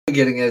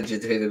getting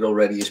agitated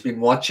already has been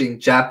watching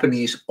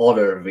Japanese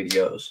otter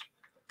videos.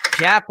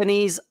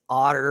 Japanese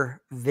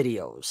otter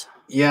videos.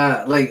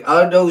 Yeah, like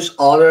are those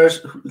otters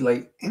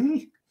like?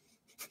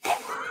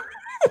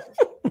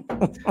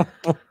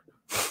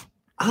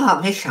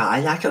 Misha,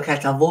 I like to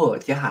catch a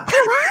bird. Yeah.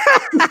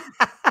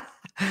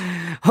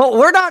 Oh,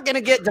 we're not going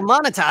to get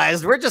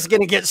demonetized. We're just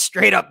going to get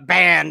straight up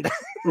banned.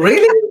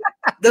 Really?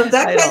 That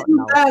I can't don't be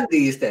know. bad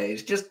these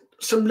days. Just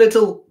some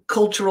little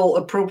cultural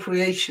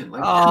appropriation.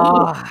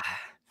 Like,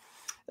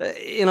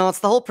 it's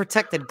the whole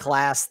protected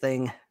class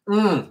thing.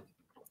 The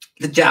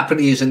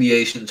Japanese and the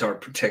Asians are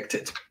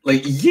protected.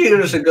 Like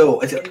years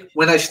ago,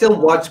 when I still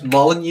watched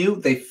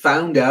Molyneux, they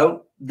found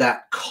out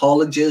that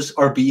colleges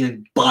are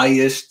being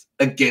biased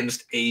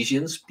against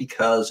Asians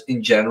because,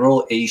 in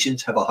general,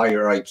 Asians have a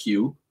higher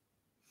IQ.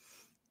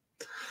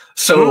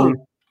 So,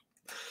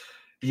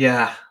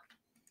 yeah.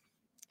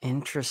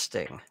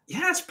 Interesting.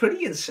 Yeah, it's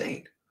pretty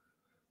insane.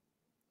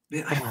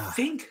 I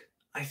think,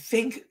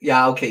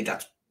 yeah, okay,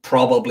 that's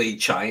probably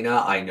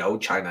China. I know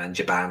China and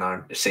Japan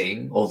aren't the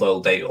same,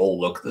 although they all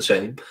look the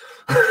same.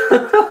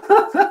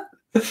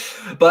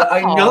 But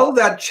I know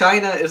that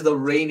China is the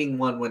reigning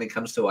one when it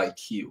comes to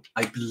IQ.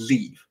 I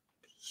believe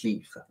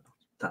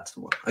that's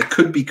the one. I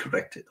could be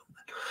corrected on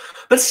that.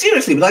 But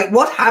seriously, like,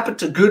 what happened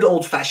to good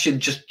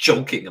old-fashioned just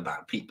joking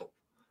about people?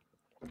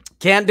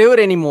 Can't do it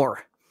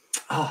anymore.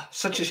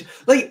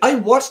 Like, I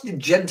watched The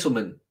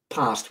Gentleman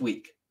past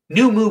week.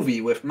 New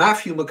movie with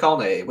Matthew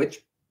McConaughey,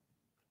 which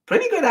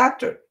pretty good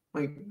actor.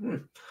 Like,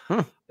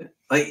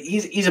 like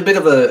he's a bit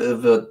of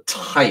a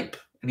type,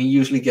 and he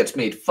usually gets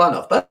made fun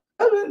of, but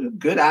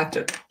good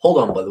actor. Hold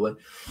on, by the way.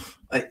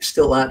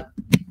 Still that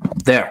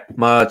there,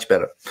 much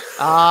better.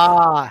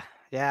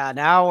 Yeah.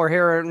 Now we're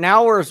here.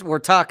 Now we're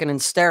talking in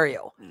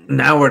stereo.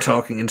 Now we're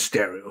talking in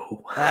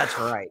stereo. That's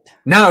right.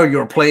 Now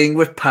you're playing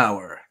with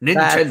power.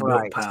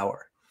 Nintendo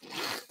power.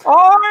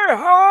 I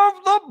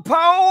have the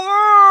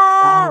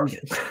power.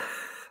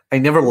 I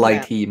never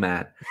liked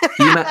He-Man.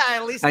 He-Man.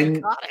 At least I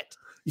got it.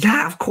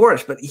 Yeah, of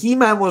course, but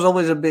He-Man was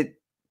always a bit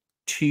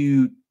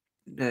too,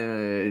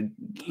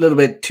 little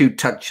bit too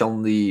touch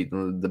on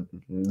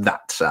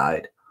that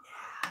side.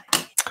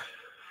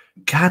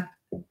 God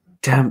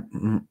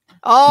damn.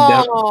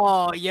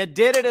 Oh, you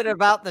did it at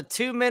about the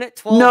 2-minute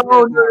 12.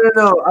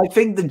 No. I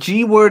think the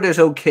G word is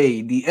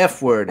okay. The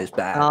F word is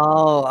bad.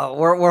 Oh,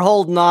 we're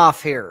holding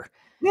off here.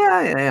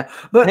 Yeah.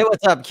 But hey,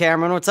 what's up,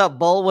 Cameron? What's up,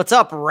 Bull? What's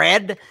up,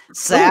 Red?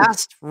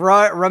 Sast,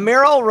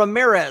 Ramiro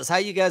Ramirez. How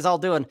you guys all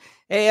doing?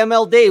 Hey,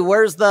 MLD,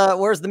 where's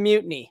the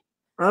mutiny?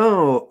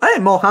 Oh, hey,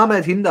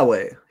 Mohammed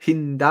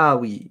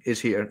Hindawi is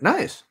here.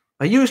 Nice.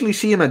 I usually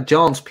see him at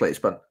John's place,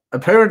 but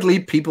apparently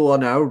people are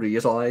now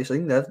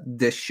realizing that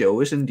this show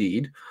is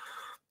indeed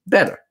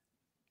better.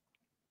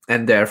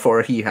 And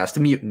therefore he has to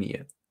mutiny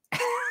it.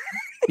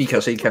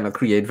 Because he cannot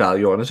create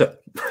value on his own.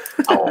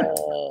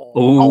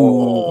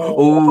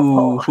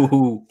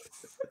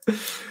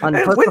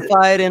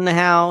 Unpussified in the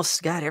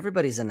house. God,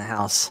 everybody's in the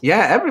house.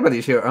 Yeah,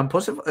 everybody's here.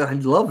 Unpussified. I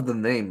love the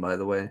name, by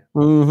the way.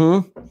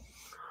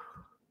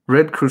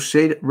 Red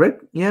Crusade.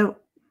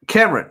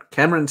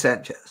 Cameron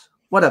Sanchez.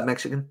 What up,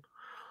 Mexican?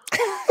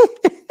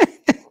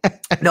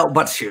 No,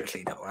 but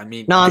seriously, though. I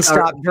mean,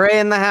 Nonstop Dre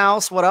in the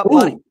house. What up,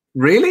 buddy?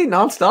 Really?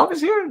 Nonstop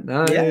is here?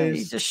 Nice. Yeah,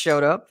 he just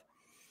showed up.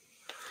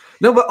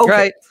 No, but okay.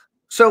 Right.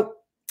 So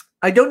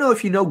I don't know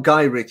if you know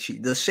Guy Ritchie,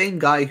 the same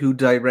guy who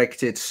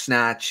directed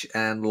Snatch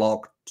and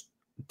Lock.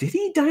 Did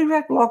he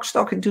direct Lock,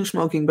 Stock, and Two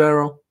Smoking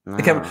Barrel?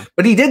 No.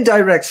 But he did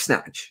direct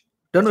Snatch.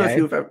 Don't know if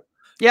you've ever.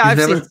 Yeah,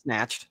 I've seen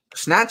Snatched.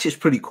 Snatch is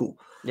pretty cool.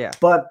 Yeah.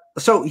 But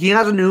so he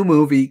has a new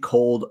movie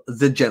called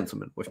The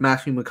Gentleman with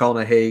Matthew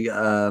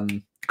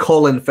McConaughey,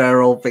 Colin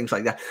Farrell, things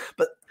like that.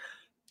 But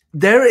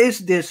there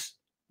is this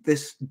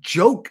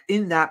joke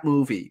in that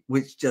movie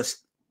which just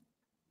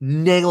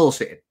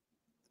nails it.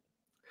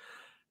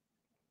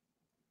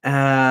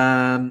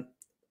 There's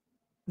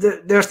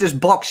this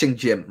boxing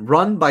gym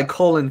run by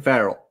Colin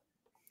Farrell,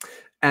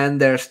 and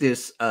there's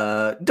this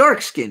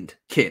dark-skinned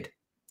kid,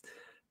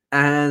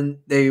 and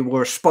they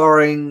were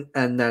sparring,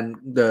 and then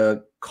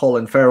the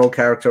Colin Farrell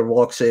character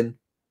walks in,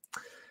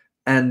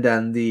 and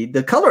then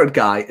the colored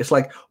guy is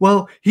like,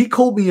 well, he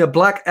called me a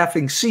black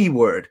effing C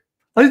word.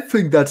 I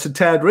think that's a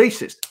tad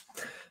racist.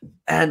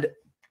 And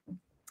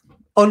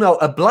oh no,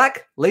 a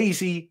black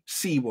lazy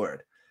C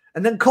word.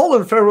 And then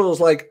Colin Farrell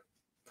is like,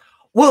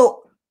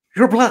 well,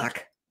 you're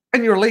black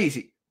and you're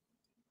lazy.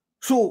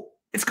 So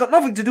it's got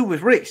nothing to do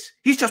with race.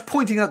 He's just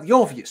pointing out the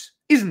obvious,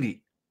 isn't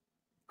he?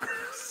 And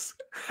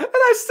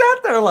I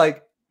sat there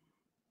like,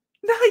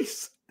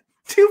 nice.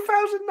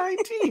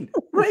 2019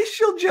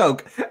 racial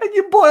joke. And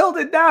you boiled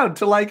it down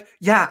to like,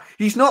 yeah,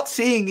 he's not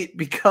saying it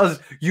because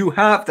you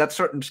have that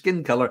certain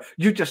skin color.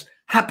 You just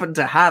happen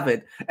to have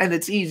it and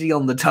it's easy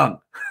on the tongue.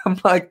 I'm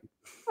like,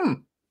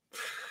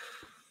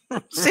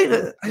 See,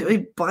 I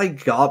mean, by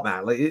God,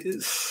 man, like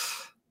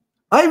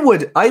I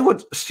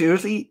would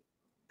seriously,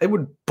 I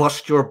would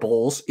bust your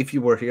balls if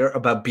you were here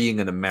about being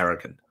an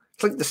American.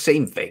 It's like the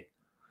same thing.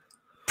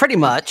 Pretty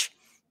much.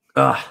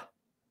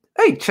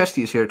 Hey,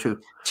 Chesty's here too.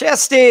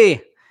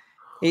 Chesty.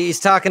 He's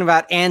talking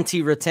about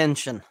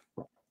anti-retention.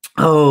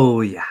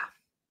 Oh yeah.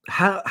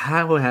 How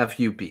have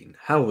you been?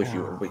 How was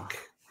your week?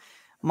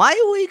 My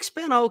week's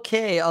been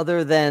okay,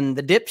 other than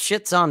the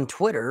dipshits on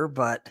Twitter,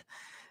 but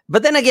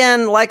then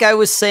again, like I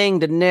was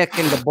saying to Nick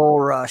and to Bull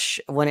Rush,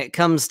 when it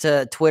comes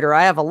to Twitter,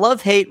 I have a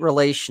love-hate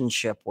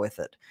relationship with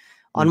it.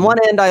 On one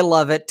end, I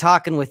love it,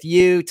 talking with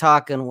you,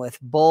 talking with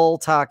Bull,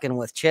 talking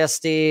with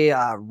Chesty,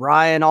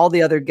 Ryan, all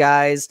the other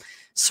guys,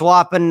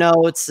 swapping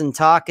notes and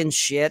talking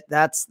shit.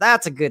 That's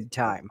a good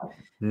time.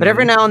 But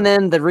every now and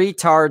then, the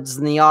retards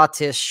and the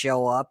autists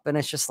show up, and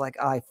it's just like,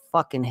 I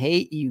fucking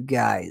hate you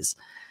guys.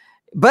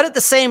 But at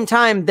the same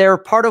time, they're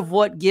part of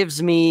what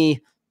gives me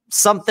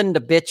something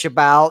to bitch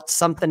about,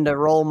 something to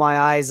roll my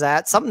eyes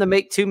at, something to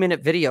make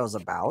 2-minute videos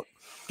about.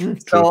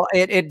 So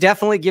it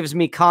definitely gives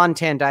me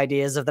content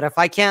ideas of that if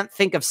I can't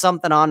think of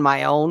something on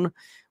my own,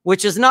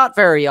 which is not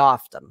very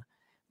often.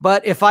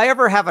 But if I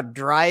ever have a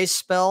dry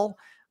spell,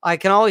 I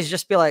can always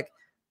just be like,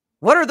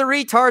 what are the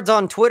retards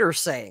on Twitter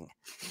saying?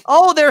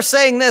 Oh, they're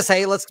saying this.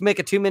 Hey, let's make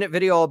a 2-minute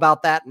video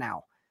about that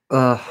now.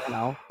 You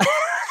know?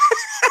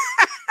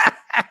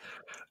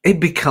 It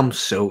becomes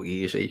so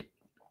easy.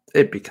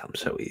 It becomes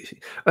so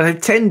easy. And I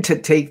tend to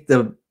take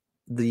the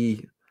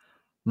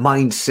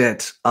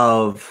mindset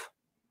of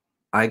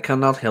I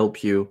cannot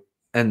help you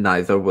and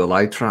neither will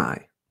I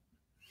try.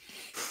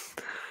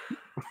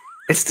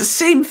 It's the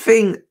same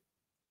thing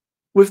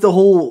with the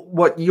whole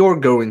what you're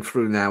going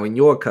through now in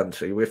your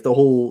country with the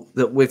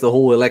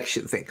whole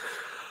election thing.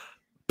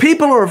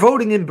 People are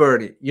voting in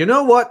Bernie. You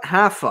know what?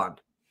 Have fun.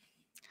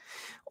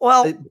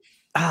 Well,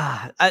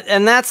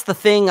 and that's the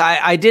thing.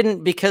 I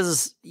didn't,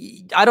 because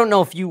I don't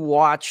know if you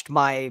watched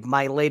my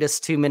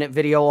latest 2-minute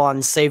video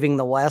on saving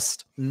the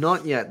West.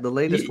 Not yet. The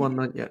latest one,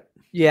 not yet.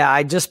 Yeah,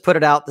 I just put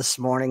it out this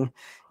morning.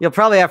 You'll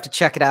probably have to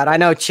check it out. I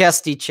know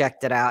Chesty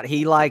checked it out.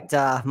 He liked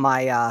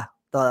my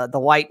the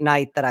White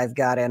Knight that I've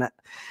got in it,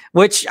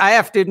 which I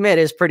have to admit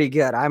is pretty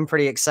good. I'm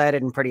pretty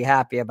excited and pretty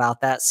happy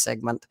about that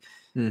segment,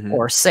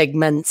 or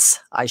segments,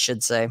 I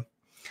should say.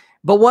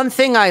 But one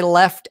thing I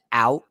left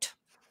out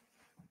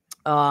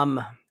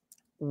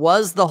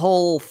was the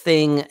whole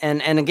thing,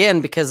 and again,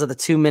 because of the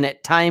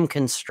 2-minute time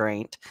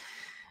constraint,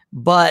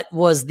 but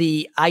was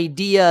the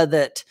idea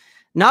that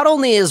not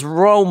only is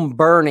Rome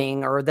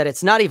burning, or that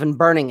it's not even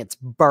burning, it's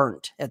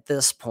burnt at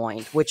this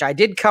point, which I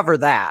did cover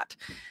that,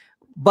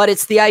 but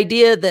it's the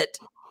idea that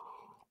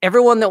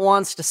everyone that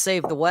wants to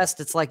save the West,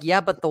 it's like, yeah,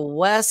 but the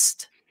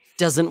West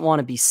doesn't want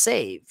to be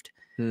saved.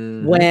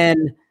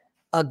 When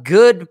a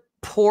good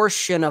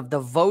portion of the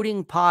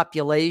voting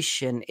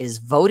population is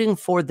voting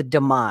for the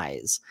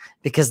demise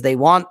because they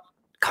want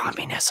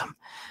communism,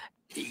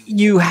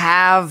 you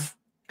have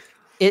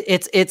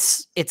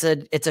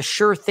it's a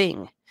sure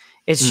thing.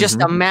 It's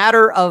just a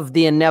matter of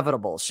the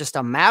inevitable. It's just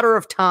a matter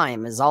of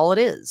time is all it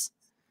is.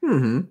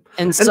 And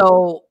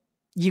so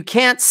you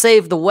can't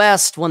save the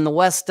West when the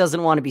West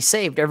doesn't want to be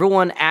saved.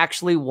 Everyone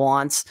actually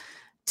wants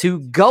to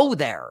go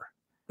there.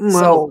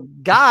 So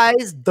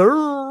guys,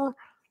 well,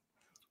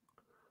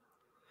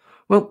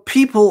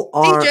 people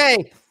are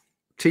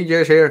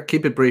TJ's here.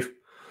 Keep it brief.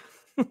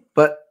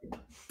 But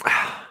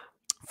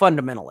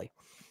fundamentally,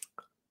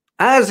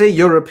 as a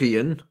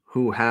European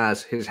who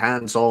has his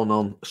hands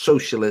on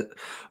socialism,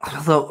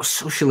 although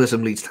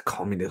socialism leads to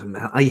communism,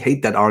 I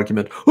hate that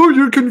argument. Oh,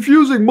 you're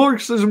confusing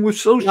Marxism with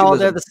socialism. No,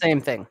 they're the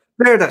same thing.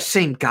 They're the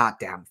same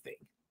goddamn thing.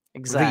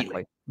 Exactly.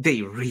 Really,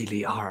 they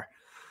really are.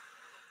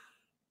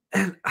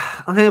 And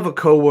I have a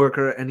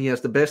coworker, and he has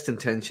the best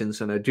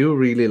intentions, and I do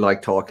really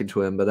like talking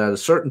to him. But at a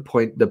certain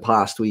point the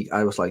past week,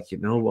 I was like, you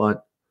know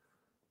what?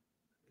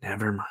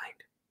 Never mind.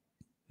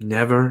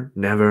 Never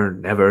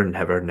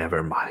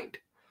mind.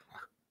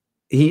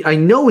 I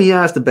know he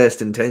has the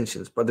best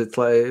intentions, but it's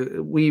like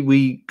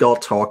we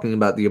got talking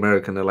about the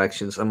American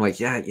elections. I'm like,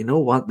 yeah, you know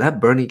what?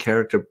 That Bernie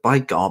character, by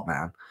God,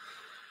 man.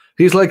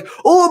 He's like,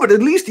 oh, but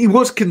at least he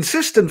was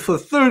consistent for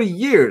 30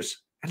 years.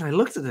 And I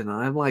looked at it and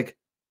I'm like,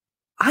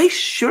 I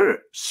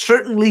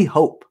certainly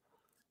hope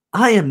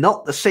I am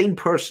not the same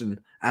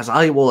person as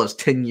I was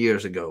 10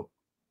 years ago.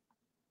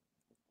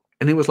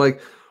 And he was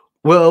like,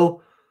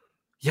 well,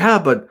 yeah,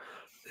 but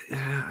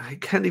I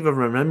can't even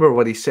remember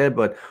what he said,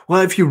 but,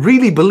 well, if you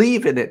really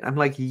believe in it, I'm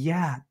like,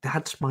 yeah,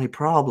 that's my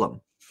problem.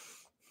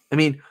 I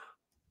mean,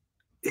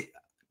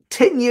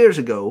 10 years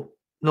ago,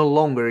 no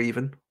longer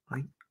even,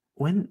 like,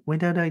 when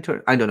did I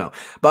turn? I don't know.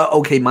 But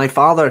okay, my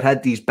father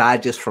had these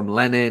badges from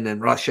Lenin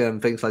and Russia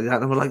and things like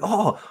that. And I was like,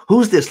 oh,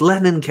 who's this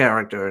Lenin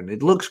character? And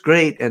it looks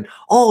great. And,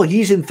 oh,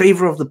 he's in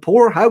favor of the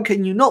poor. How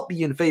can you not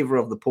be in favor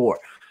of the poor?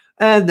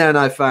 And then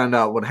I found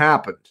out what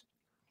happened.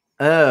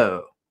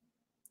 Oh.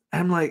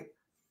 I'm like,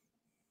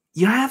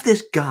 you have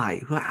this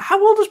guy.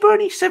 How old is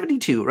Bernie?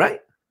 72,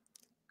 right?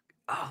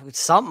 Oh,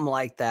 something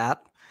like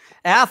that.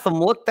 Atham,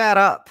 look that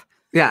up.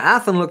 Yeah,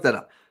 Atham looked that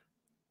up.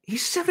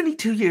 He's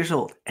 72 years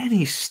old, and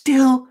he's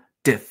still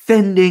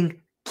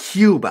defending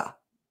Cuba.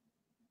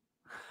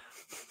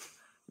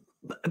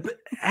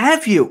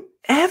 Have you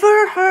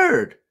ever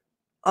heard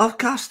of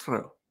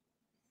Castro?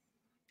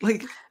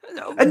 Like,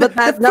 And But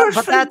the first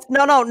but thing, that's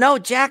no,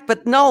 Jack.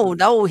 But no,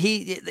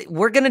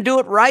 we're gonna do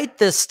it right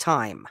this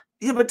time.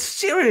 yeah, but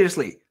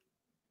seriously,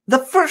 the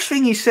first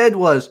thing he said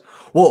was,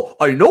 "Well,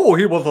 I know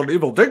he was an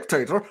evil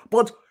dictator,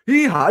 but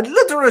he had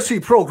literacy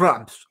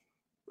programs."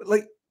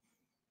 Like,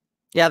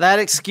 Yeah, that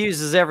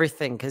excuses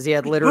everything because he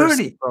had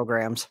literacy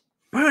programs.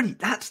 Bernie,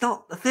 that's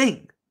not the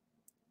thing.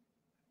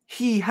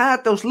 He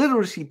had those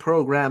literacy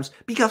programs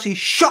because he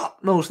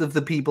shot most of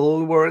the people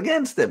who were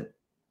against him.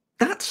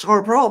 That's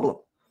our problem.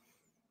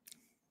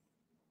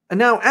 And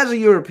now, as a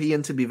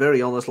European, to be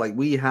very honest, like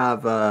we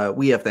have the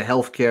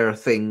healthcare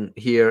thing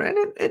here, and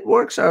it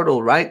works out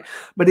all right.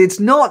 But it's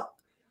not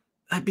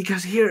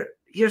because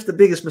here's the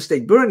biggest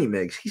mistake Bernie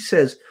makes. He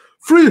says,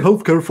 "Free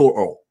healthcare for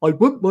all. I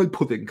want my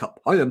pudding cup.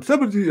 I am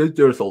 78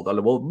 years old and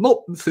I will not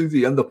see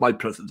the end of my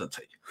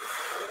presidency."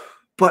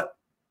 But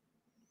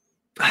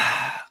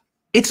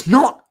it's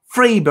not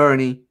free,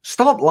 Bernie.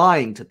 Stop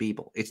lying to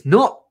people. It's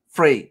not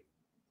free.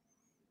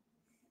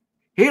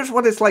 Here's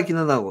what it's like in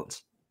the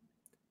Netherlands.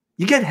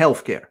 You get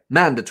healthcare,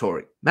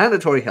 mandatory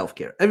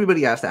healthcare.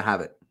 Everybody has to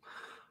have it.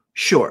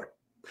 Sure.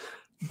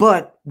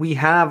 But we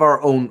have our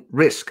own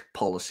risk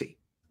policy.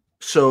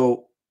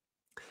 So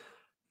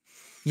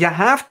you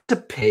have to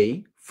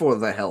pay for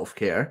the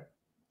healthcare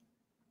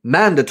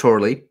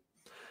mandatorily,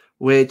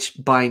 which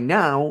by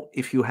now,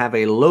 if you have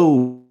a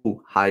low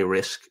high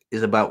risk,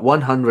 is about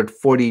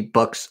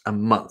 $140 a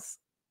month.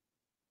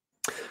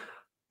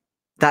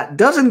 That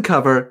doesn't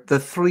cover the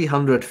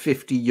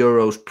 350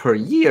 euros per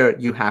year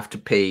you have to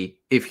pay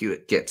if you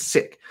get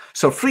sick.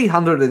 So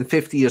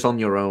 350 is on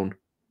your own,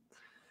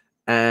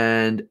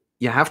 and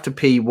you have to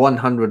pay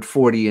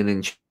 140 in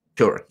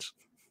insurance,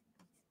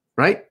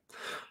 right?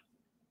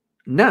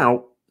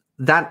 Now,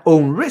 that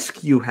own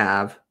risk you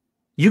have,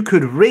 you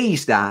could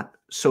raise that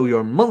so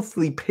your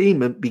monthly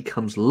payment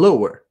becomes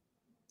lower.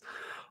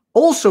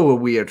 Also a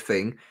weird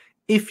thing,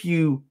 if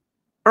you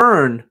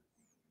earn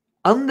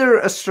under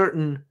a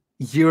certain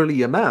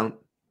yearly amount,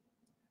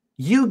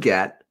 you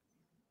get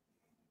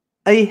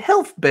a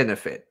health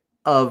benefit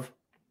of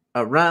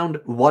around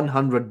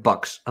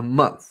 $100 a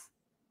month.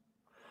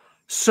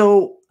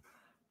 So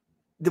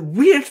the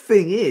weird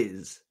thing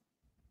is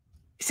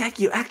that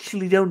you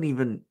actually don't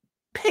even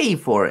pay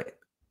for it.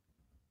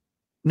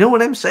 Know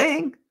what I'm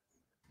saying?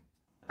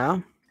 Yeah.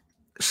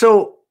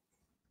 So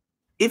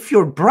if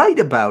you're bright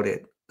about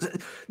it,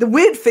 the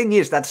weird thing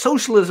is that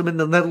socialism in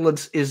the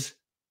Netherlands is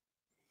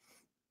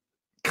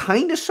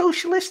kind of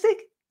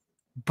socialistic,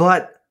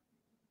 but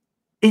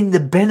in the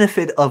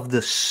benefit of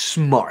the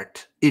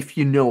smart, if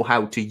you know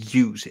how to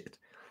use it.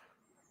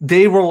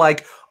 They were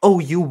like, "Oh,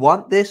 you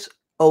want this?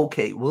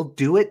 Okay, we'll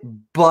do it,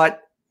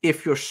 but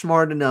if you're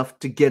smart enough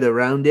to get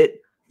around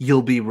it,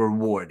 you'll be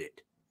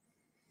rewarded."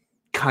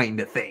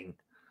 Kind of thing.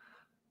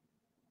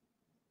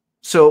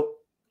 So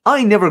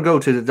I never go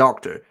to the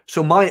doctor,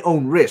 so my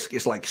own risk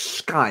is like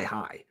sky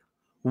high,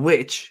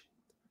 which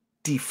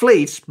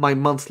deflates my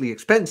monthly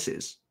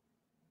expenses.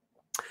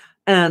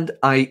 And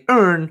I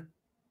earn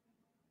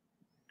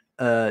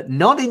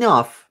not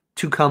enough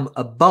to come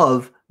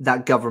above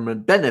that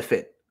government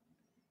benefit.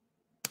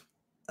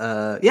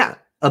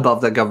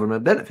 Above that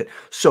government benefit.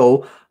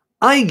 So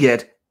I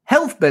get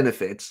health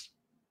benefits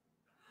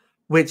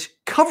which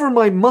cover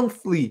my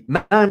monthly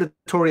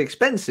mandatory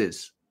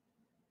expenses,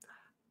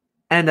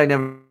 and I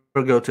never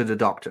go to the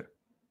doctor.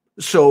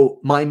 So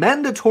my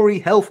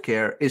mandatory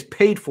healthcare is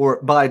paid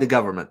for by the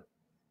government.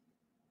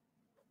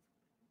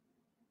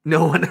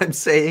 Know what I'm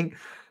saying?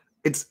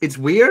 It's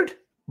weird,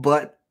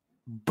 but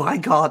by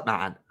God,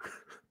 man.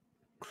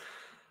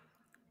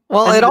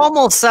 Well, it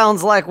almost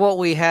sounds like what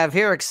we have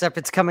here, except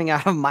it's coming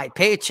out of my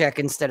paycheck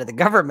instead of the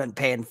government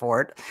paying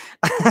for it.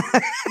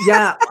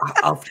 Yeah,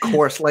 of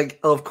course. Like,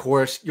 of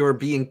course, you're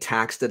being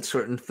taxed at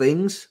certain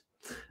things.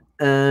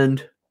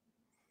 But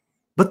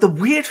the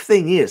weird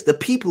thing is, the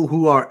people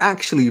who are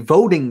actually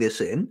voting this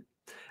in,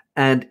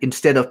 and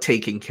instead of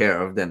taking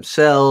care of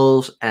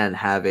themselves and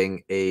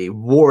having a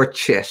war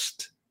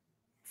chest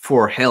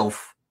for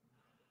health,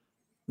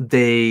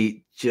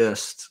 they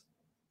just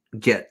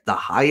get the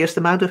highest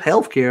amount of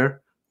healthcare,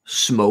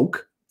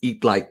 smoke,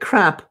 eat like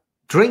crap,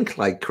 drink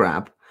like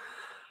crap,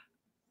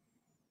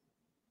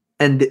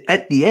 and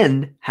at the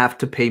end have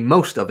to pay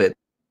most of it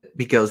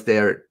because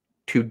they're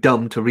too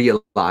dumb to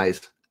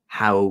realize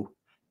how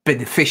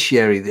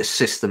beneficiary this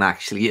system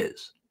actually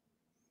is.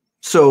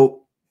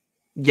 So,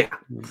 yeah.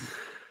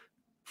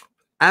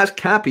 As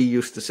Cappy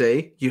used to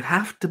say, you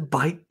have to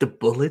bite the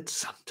bullet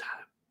sometime.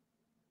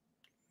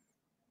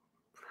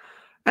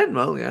 And,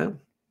 well, yeah,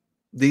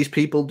 these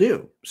people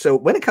do. So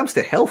when it comes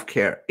to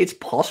healthcare, it's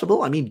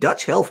possible. I mean,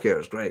 Dutch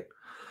healthcare is great.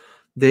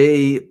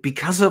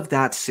 Because of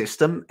that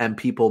system and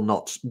people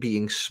not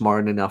being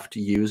smart enough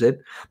to use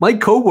it, my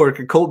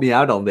coworker called me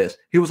out on this.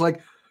 He was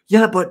like,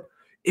 "Yeah, but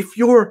if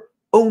your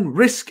own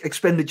risk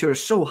expenditure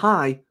is so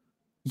high,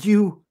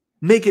 you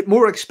make it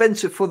more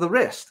expensive for the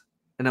rest."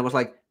 And I was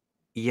like,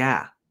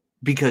 "Yeah,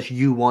 because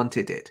you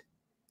wanted it.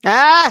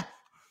 Ah!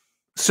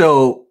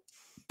 So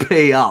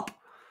pay up.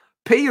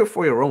 Pay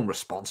for your own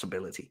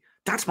responsibility."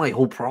 That's my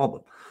whole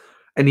problem.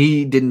 And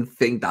he didn't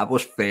think that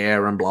was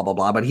fair and blah, blah,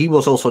 blah. But he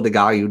was also the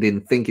guy who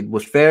didn't think it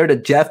was fair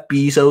that Jeff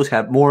Bezos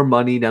had more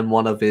money than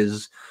one of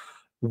his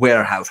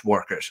warehouse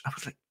workers. I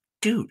was like,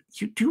 dude,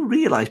 you do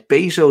realize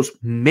Bezos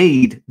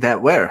made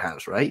that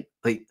warehouse, right?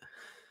 Like,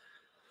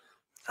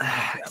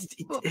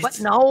 but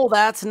no,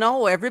 that's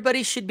no.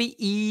 Everybody should be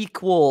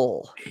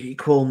equal.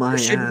 Equal, my There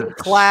shouldn't be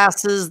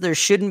classes. There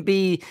shouldn't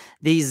be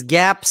these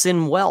gaps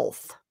in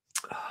wealth.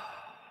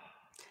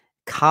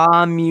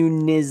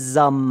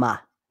 Communism.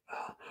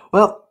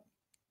 Well,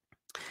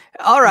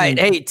 all right.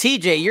 Hey,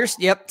 TJ,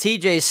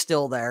 TJ's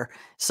still there.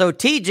 So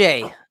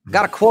TJ,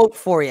 got a quote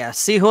for you.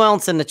 See who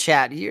else in the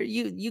chat.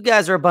 You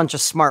guys are a bunch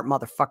of smart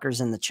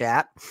motherfuckers in the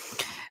chat.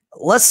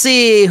 Let's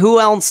see who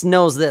else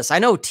knows this. I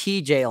know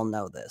TJ will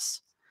know this.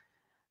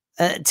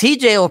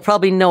 TJ will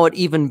probably know it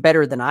even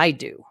better than I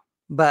do,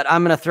 but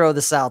I'm going to throw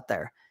this out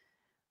there.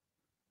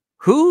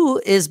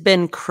 Who has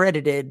been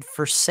credited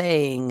for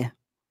saying,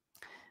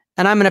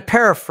 and I'm going to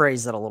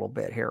paraphrase it a little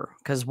bit here,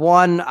 because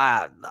one,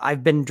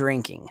 I've been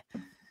drinking,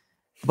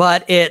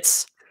 but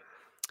it's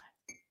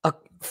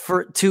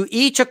to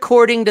each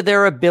according to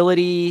their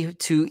ability,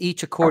 to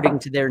each according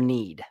to their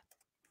need.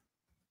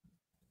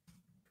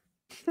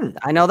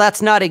 I know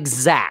that's not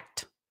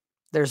exact.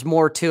 There's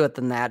more to it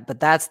than that, but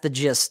that's the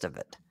gist of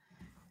it.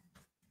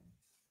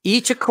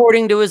 Each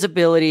according to his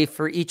ability,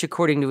 for each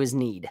according to his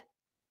need.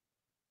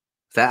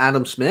 Is that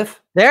Adam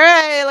Smith? There,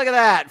 hey, look at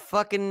that.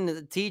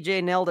 Fucking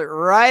TJ nailed it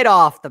right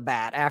off the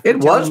bat. After it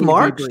was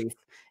Marx?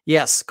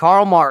 Yes,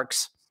 Karl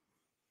Marx.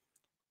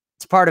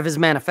 It's part of his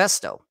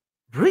manifesto.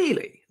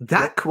 Really?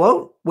 That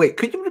quote? Wait,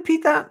 could you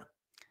repeat that?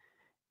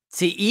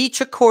 To each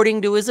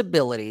according to his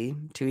ability,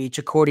 to each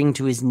according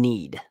to his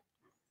need.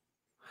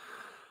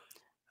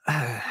 You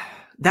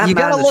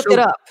got to look it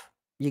up.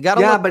 You got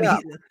to look it up.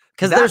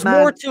 Because there's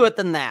more to it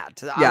than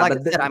that. Yeah, like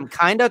I said, I'm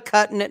kind of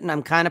cutting it and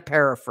I'm kind of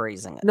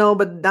paraphrasing it. No,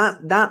 but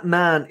that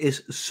man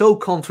is so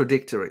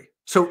contradictory.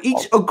 So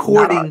each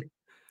according...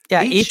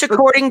 each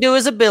according to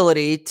his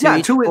ability, to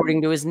each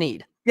according to his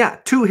need. Yeah,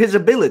 to his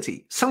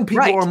ability. Some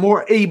people are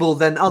more able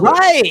than others.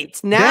 Right.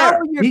 Now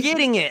you're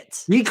getting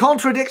it. He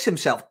contradicts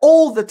himself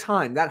all the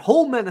time. That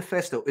whole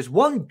manifesto is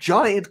one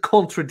giant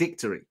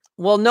contradictory.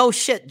 Well, no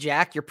shit,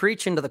 Jack. You're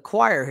preaching to the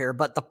choir here.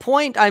 But the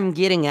point I'm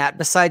getting at,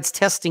 besides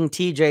testing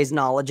TJ's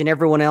knowledge and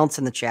everyone else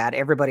in the chat,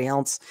 everybody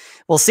else,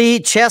 well, see,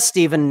 Chest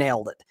even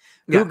nailed it.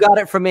 Who got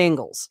it from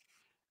Engels?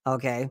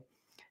 Okay.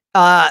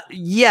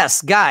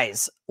 Yes,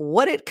 guys,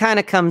 what it kind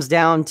of comes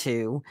down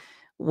to,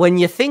 when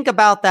you think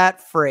about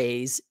that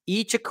phrase,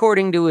 each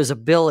according to his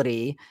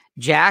ability,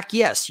 Jack,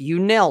 yes, you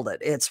nailed it.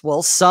 It's,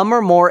 well, some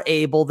are more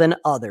able than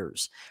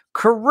others.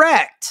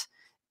 Correct.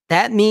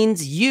 That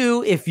means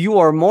you, if you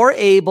are more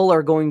able,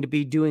 are going to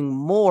be doing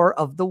more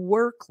of the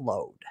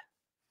workload.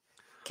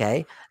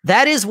 Okay.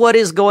 That is what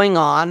is going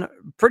on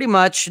pretty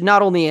much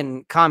not only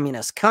in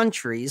communist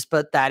countries,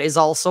 but that is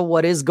also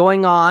what is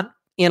going on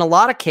in a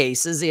lot of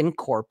cases in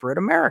corporate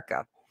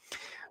America.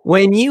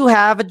 When you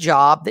have a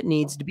job that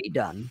needs to be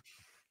done,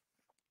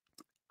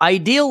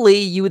 ideally,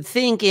 you would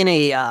think in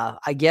a,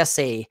 I guess,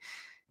 a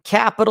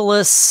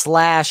capitalist /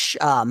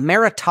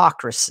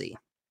 meritocracy.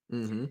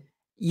 Mm-hmm.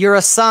 You're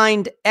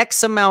assigned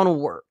X amount of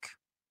work.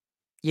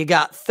 You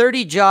got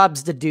 30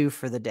 jobs to do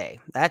for the day.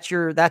 That's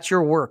your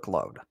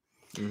workload.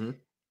 Mm-hmm.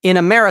 In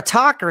a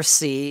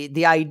meritocracy,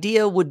 the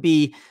idea would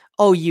be,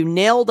 oh, you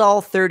nailed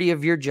all 30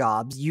 of your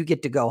jobs, you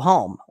get to go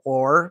home.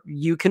 Or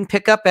you can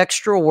pick up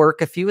extra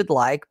work if you would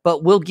like,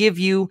 but we'll give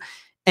you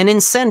an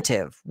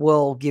incentive.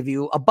 We'll give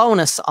you a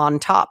bonus on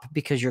top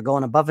because you're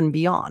going above and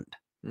beyond.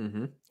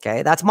 Mm-hmm.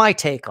 Okay, that's my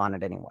take on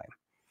it anyway.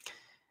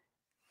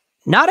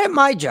 Not at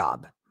my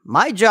job.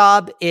 My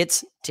job,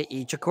 it's to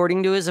each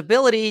according to his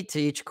ability, to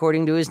each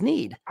according to his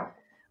need.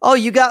 Oh,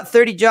 you got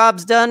 30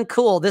 jobs done?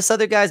 Cool. This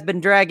other guy's been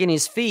dragging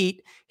his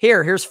feet.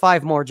 Here's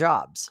 5 more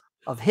jobs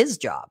of his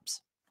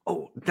jobs.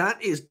 Oh,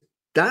 that is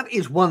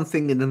one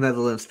thing in the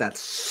Netherlands that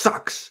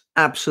sucks.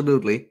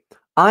 Absolutely.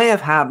 I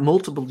have had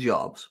multiple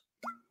jobs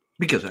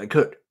because I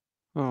could.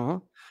 Mm-hmm.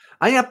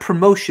 I had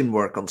promotion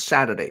work on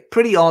Saturday.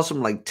 Pretty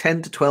awesome, like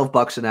 10 to 12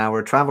 bucks an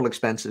hour, travel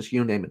expenses,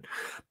 you name it.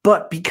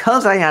 But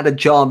because I had a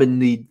job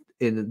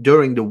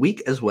during the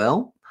week as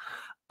well,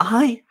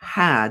 I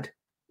had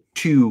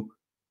to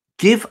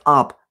give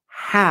up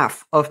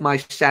half of my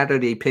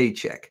Saturday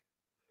paycheck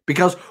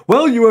because,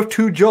 well, you have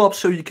 2 jobs,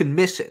 so you can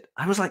miss it.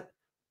 I was like,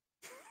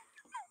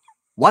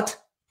 what?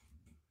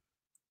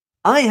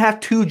 I have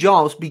 2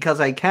 jobs because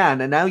I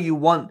can, and now you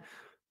want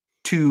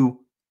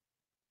to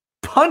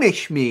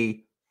punish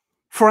me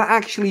for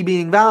actually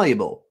being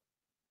valuable?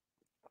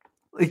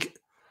 Like,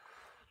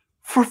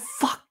 for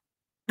fuck.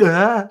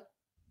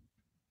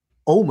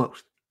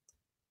 Almost.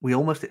 We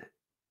almost did it.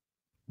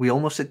 We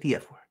almost said the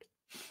F word.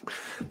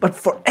 But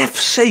for F's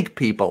sake,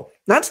 people,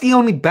 that's the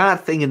only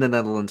bad thing in the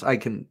Netherlands I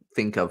can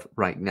think of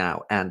right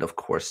now. And of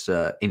course,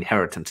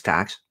 inheritance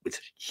tax, which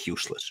is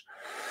useless.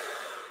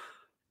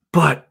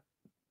 But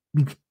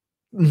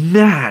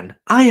man,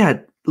 I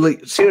had,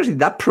 like, seriously,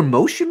 that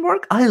promotion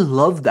work, I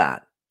love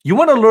that. You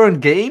want to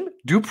learn game?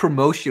 Do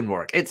promotion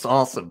work. It's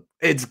awesome.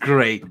 It's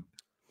great.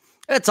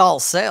 It's all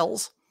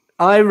sales.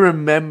 I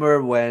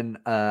remember when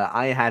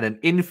I had an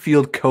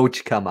infield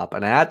coach come up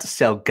and I had to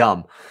sell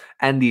gum,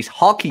 and these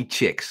hockey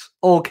chicks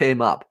all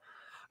came up.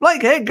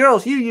 Like, hey,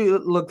 girls, you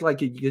look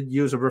like you could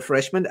use a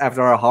refreshment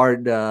after a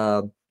hard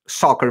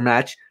soccer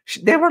match.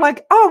 They were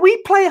like, oh,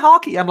 we play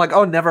hockey. I'm like,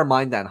 oh, never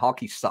mind then.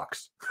 Hockey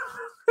sucks.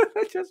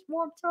 I just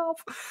walked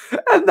off.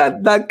 And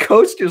that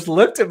coach just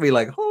looked at me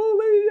like,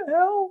 holy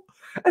hell.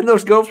 And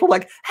those girls were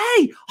like,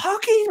 hey,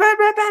 hockey.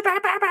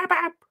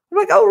 I'm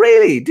like, oh,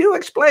 really? Do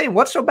explain.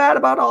 What's so bad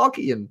about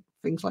hockey and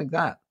things like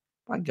that?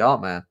 My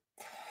God, man.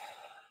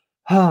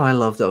 Oh, I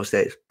love those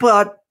days.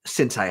 But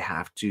since I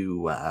have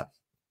to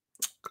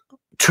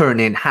turn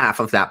in half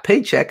of that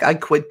paycheck, I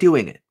quit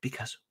doing it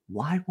because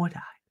why would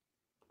I?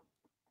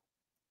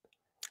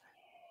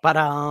 But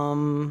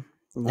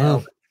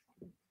no.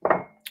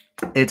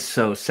 It's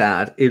so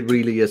sad. It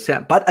really is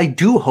sad. But I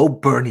do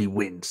hope Bernie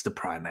wins the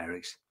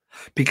primaries,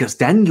 because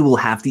then you will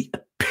have the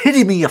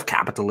epitome of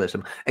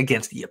capitalism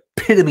against the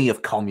epitome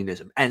of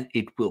communism, and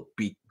it will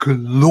be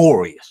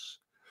glorious.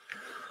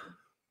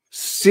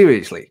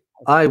 Seriously,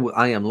 I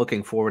am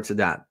looking forward to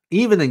that.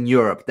 Even in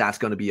Europe, that's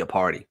going to be a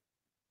party.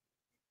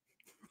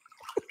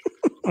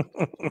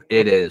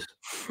 It is.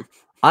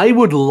 I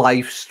would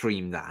live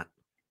stream that.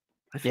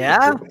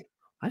 Yeah?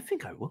 I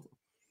think I will.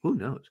 Who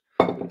knows?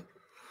 I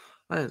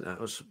don't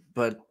know,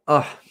 but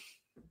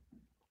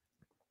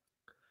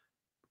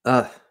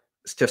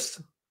it's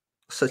just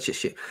such a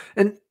shame.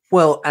 And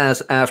well,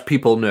 as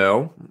people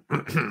know,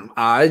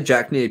 I,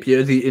 Jack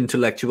Napier, the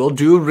intellectual,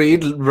 do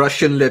read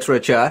Russian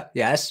literature.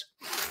 Yes,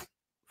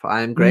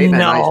 I am great.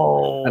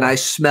 No. And I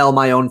smell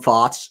my own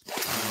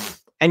thoughts.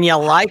 And you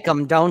like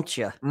them, don't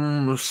you?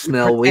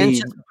 Smell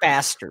way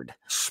bastard.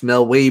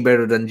 Smell way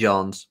better than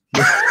John's.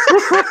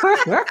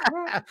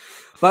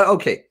 But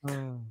okay,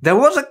 there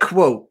was a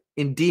quote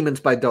in Demons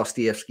by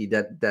Dostoevsky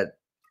that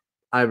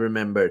I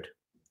remembered.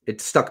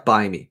 It stuck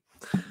by me,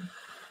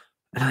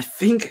 and I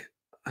think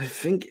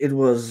it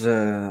was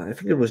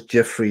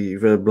Jeffrey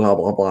blah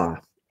blah blah.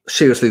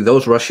 Seriously,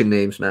 those Russian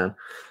names, man.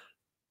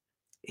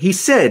 He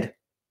said,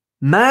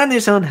 "Man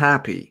is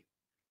unhappy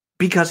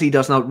because he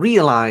does not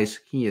realize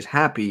he is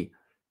happy,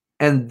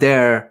 and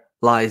there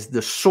lies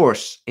the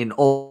source in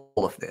all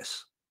of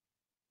this."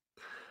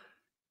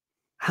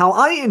 How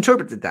I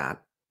interpreted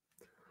that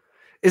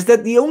is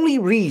that the only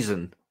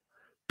reason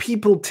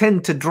people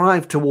tend to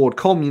drive toward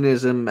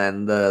communism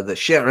and the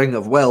sharing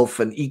of wealth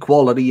and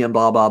equality and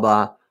blah, blah,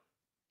 blah,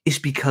 is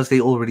because they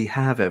already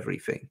have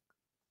everything.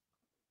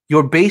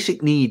 Your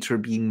basic needs are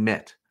being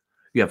met.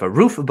 You have a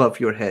roof above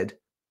your head.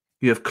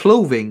 You have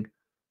clothing.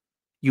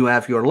 You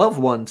have your loved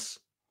ones.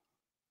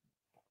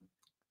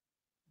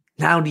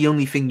 Now the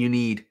only thing you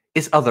need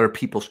is other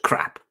people's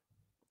crap.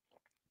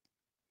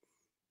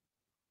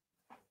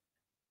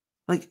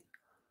 Like,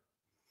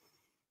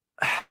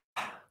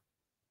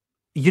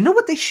 you know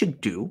what they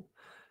should do?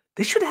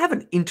 They should have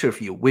an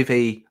interview with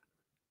a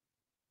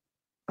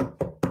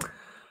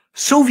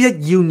Soviet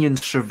Union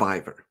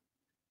survivor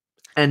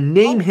and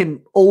name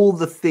him all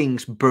the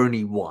things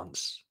Bernie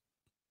wants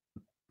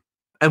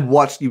and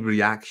watch the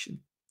reaction.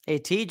 Hey,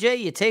 TJ,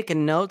 you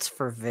taking notes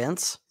for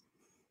Vince?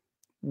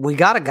 We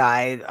got a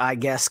guy, I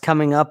guess,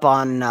 coming up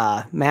on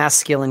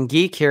Masculine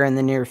Geek here in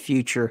the near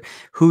future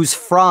who's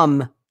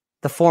from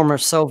the former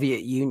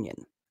Soviet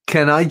Union.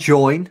 Can I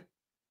join?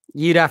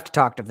 You'd have to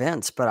talk to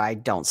Vince, but I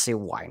don't see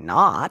why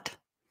not.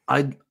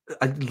 I'd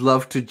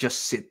love to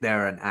just sit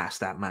there and ask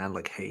that man,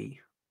 like, hey.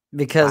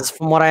 Because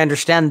from what I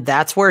understand,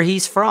 that's where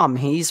he's from.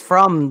 He's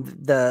from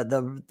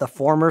the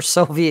former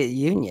Soviet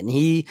Union.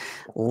 He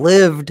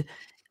lived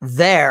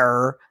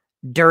there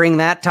during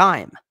that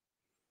time.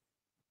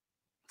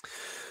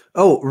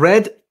 Oh,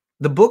 Red,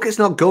 the book is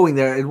not going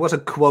there. It was a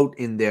quote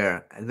in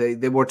there.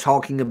 They were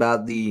talking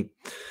about the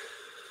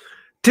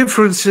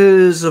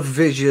differences of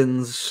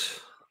visions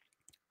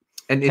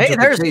and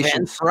interpretations. Hey, there's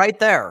Vince right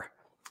there.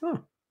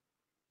 Oh,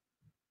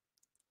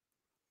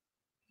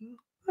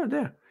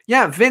 there.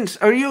 Yeah, Vince,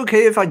 are you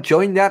okay if I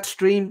join that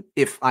stream?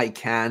 If I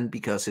can,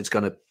 because it's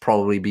going to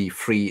probably be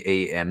 3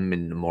 a.m.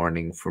 in the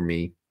morning for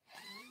me.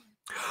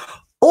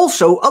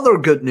 Also, other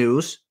good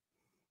news.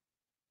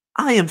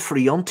 I am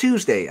free on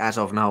Tuesday as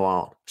of now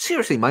on.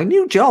 Seriously, my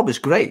new job is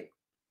great.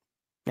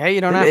 Yeah,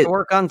 you don't have to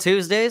work on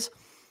Tuesdays?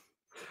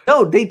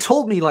 No, they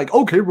told me, like,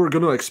 okay, we're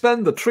going to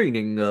expand the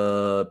training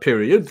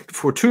period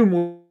for 2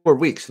 more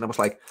weeks. And I was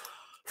like,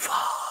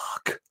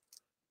 fuck.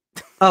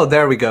 Oh,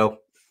 there we go.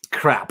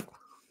 Crap.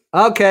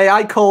 Okay,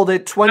 I called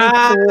it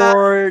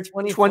 24,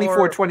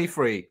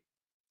 23.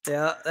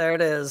 Yeah, there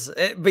it is.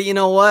 But you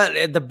know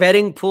what? The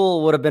betting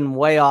pool would have been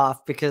way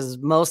off because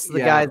most of the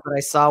guys that I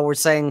saw were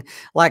saying,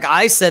 like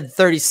I said,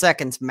 30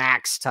 seconds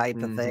max type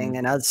of thing.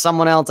 And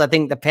someone else, I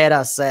think the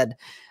PETA said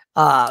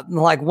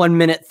like 1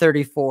 minute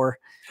 34.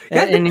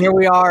 Yeah, and here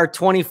we are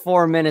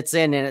 24 minutes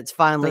in and it's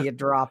finally you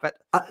drop it.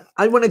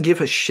 I want to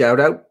give a shout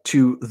out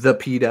to the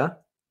PETA,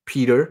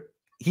 Peter.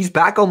 He's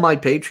back on my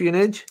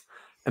Patreonage.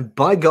 And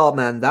by God,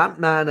 man, that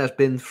man has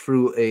been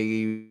through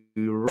a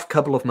rough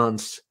couple of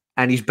months.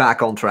 and he's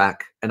back on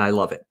track, and I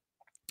love it.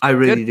 I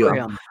really do.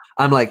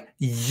 I'm like,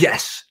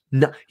 yes.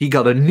 No, he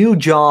got a new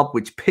job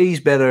which pays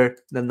better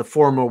than the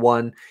former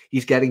one.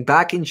 He's getting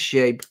back in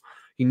shape.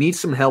 He needs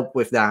some help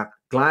with that.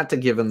 Glad to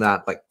give him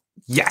that. Like,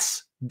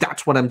 yes,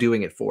 that's what I'm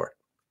doing it for.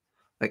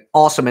 Like,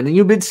 awesome. And then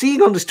you've been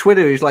seeing on his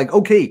Twitter, he's like,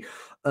 okay,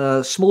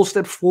 small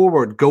steps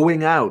forward,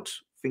 going out,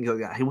 things like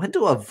that. He went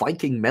to a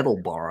Viking metal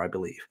bar, I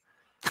believe.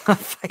 A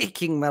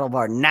Viking metal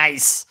bar,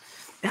 nice.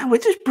 Yeah,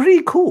 which is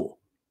pretty cool.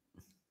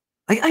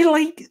 I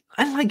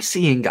like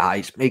seeing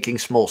guys making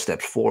small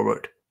steps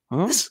forward.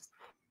 Huh?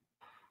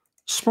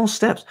 Small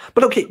steps.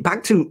 But okay,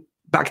 back to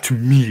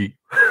me.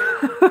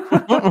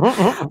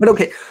 But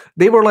okay,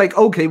 they were like,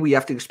 okay, we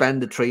have to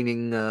expand the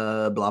training,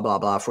 blah, blah,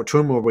 blah, for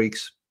 2 more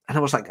weeks. And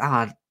I was like,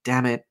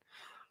 damn it.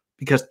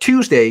 Because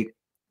Tuesday,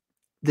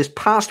 this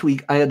past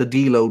week, I had a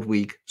deload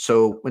week.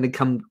 So when it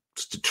comes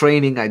to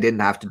training, I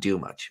didn't have to do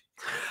much.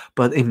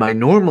 But in my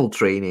normal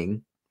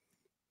training,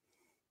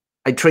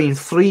 I train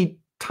 3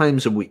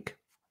 times a week.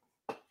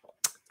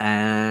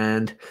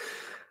 And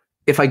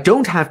if I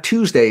don't have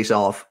Tuesdays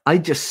off, I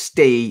just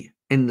stay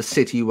in the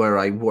city where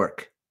I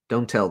work.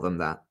 Don't tell them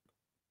that,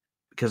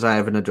 because I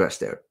have an address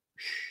there.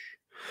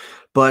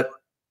 But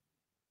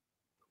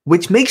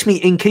which makes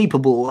me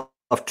incapable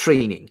of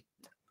training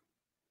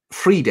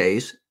 3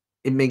 days.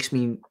 It makes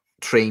me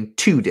train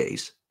 2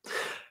 days.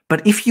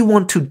 But if you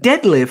want to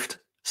deadlift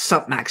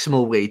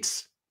submaximal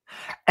weights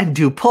and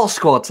do pull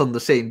squats on the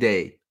same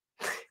day,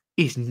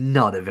 is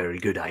not a very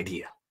good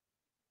idea.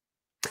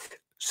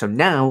 So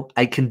now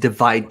I can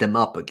divide them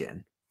up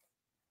again.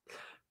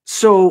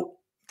 So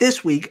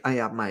this week I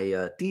have my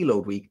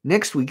deload week.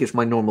 Next week is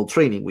my normal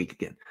training week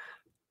again.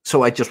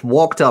 So I just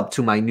walked up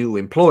to my new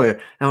employer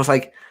and I was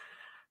like,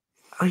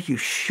 are you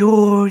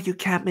sure you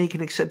can't make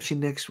an exception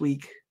next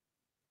week?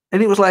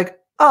 And he was like,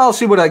 I'll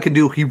see what I can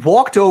do. He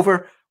walked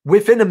over.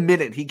 Within a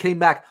minute, he came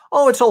back.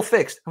 Oh, it's all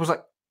fixed. I was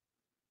like,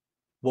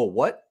 whoa,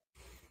 what?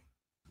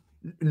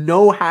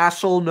 No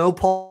hassle, no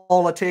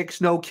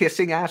politics, no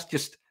kissing ass.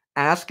 Just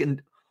ask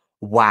and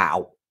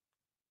wow.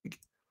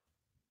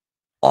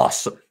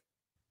 Awesome.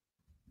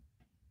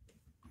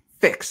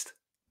 Fixed.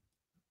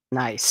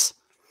 Nice.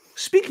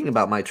 Speaking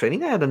about my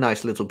training, I had a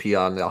nice little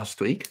PR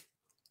last week.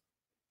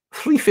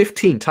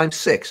 315 times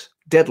 6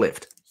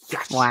 deadlift.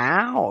 Yes.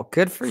 Wow.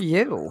 Good for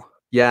you.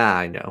 Yeah,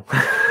 I know.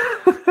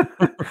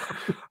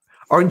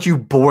 Aren't you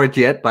bored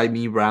yet by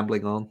me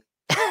rambling on?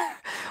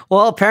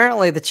 Well,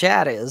 apparently the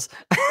chat is.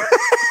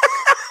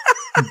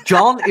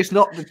 John is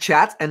not the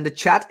chat, and the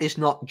chat is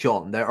not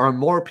John. There are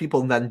more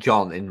people than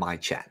John in my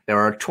chat. There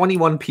are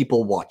 21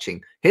 people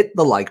watching. Hit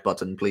the like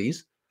button,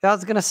 please. I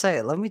was going to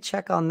say, let me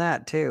check on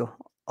that too.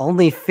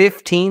 Only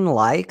 15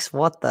 likes?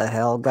 What the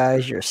hell,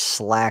 guys? You're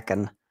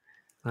slacking.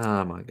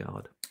 Oh, my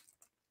God.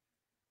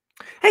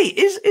 Hey,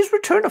 is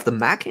Return of the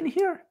Mac in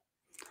here?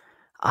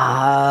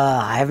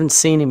 I haven't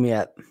seen him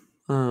yet.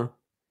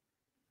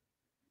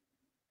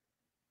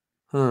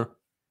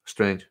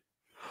 Strange.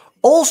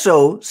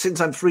 Also, since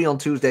I'm free on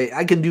Tuesday,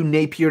 I can do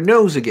Napier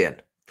Nose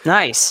again.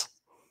 Nice.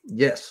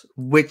 Yes,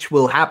 which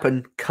will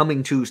happen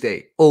coming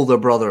Tuesday. Older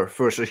brother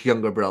versus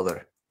younger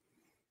brother.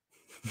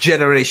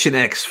 Generation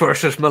X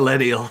versus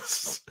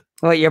millennials.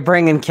 What, you're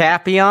bringing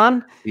Cappy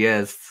on?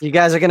 Yes. You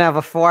guys are going to have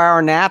a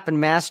 4-hour nap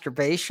and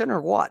masturbation or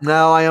what?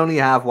 No, I only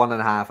have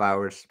 1.5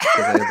 hours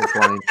because I have a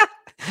client.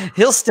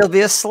 He'll still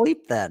be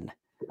asleep then.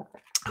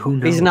 Who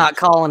knows? He's not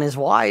calling his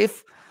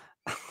wife.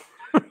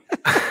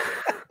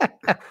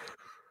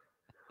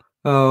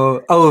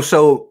 Oh,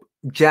 so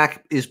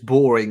Jack is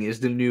boring is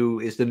the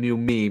new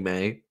meme,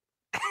 eh?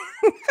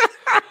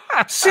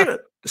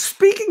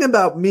 Speaking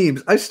about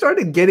memes, I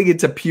started getting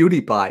into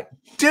PewDiePie.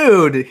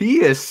 Dude,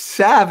 he is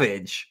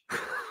savage.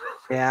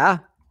 Yeah?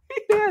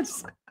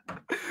 Yes.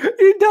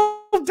 He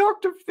does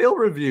Dr. Phil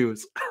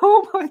reviews.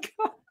 Oh my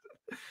God.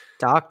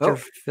 Dr.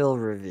 Phil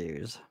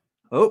reviews.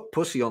 Oh,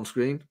 pussy on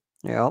screen.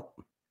 Yep.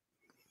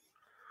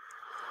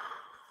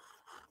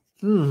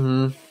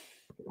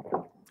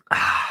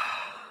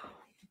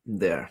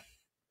 There.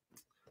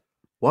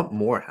 What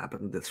more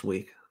happened this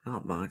week?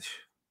 Not much.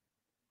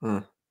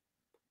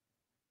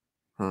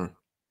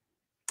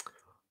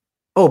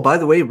 Oh, by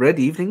the way, Red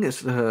Evening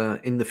is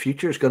in the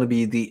future is going to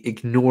be the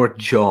Ignore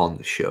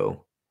John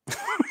show.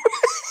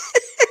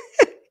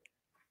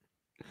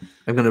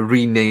 I'm going to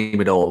rename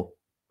it all.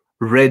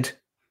 Red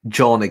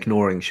John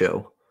Ignoring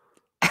Show.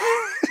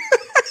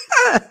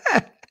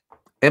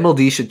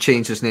 MLD should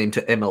change his name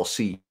to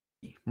MLC.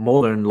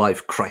 Modern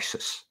Life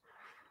Crisis.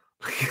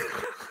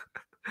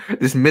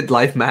 This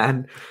midlife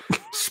man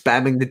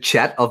spamming the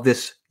chat of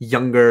this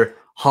younger,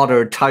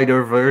 hotter,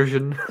 tighter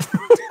version.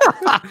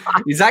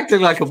 He's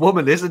acting like a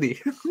woman, isn't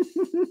he?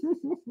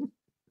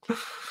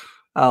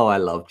 Oh, I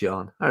love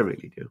John. I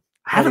really do.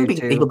 I haven't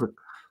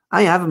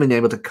been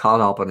able to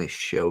caught up on his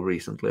show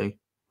recently.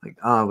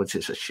 Which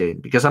is a shame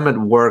because I'm at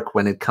work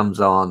when it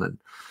comes on, and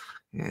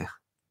yeah.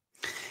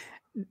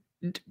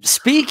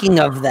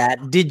 Speaking of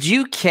that, did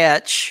you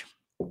catch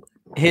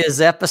his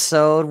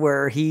episode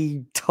where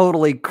he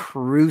totally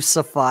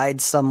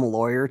crucified some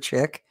lawyer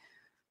chick?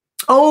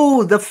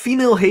 Oh, the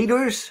female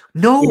haters?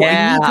 No, I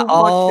Yeah. need to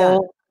watch that.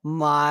 Oh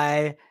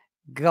my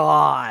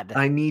God.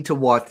 I need to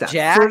watch that.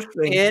 Jack, First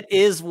thing, it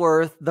is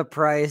worth the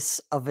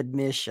price of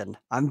admission.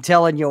 I'm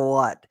telling you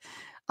what.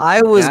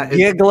 I was that is,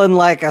 giggling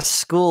like a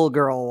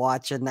schoolgirl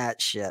watching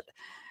that shit.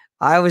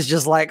 I was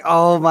just like,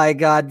 oh my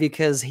God,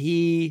 because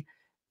he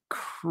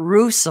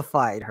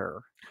crucified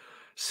her.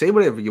 say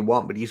whatever you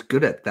want, but he's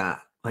good at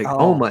that. Like, oh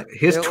Oh, my,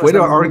 his it was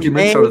Twitter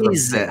arguments are the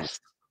amazing.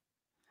 best.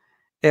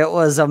 It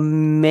was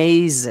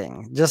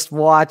amazing just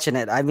watching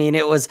it. I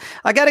mean,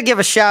 I got to give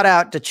a shout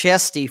out to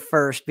Chesty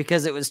first,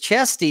 because it was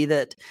Chesty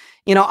that,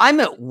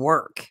 I'm at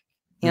work,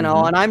 and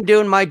I'm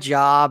doing my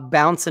job,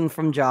 bouncing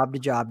from job to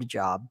job to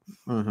job.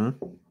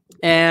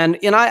 And,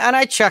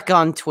 I check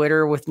on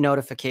Twitter with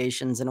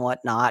notifications and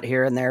whatnot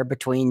here and there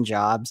between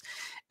jobs.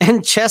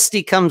 And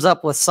Chesty comes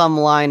up with some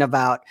line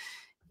about,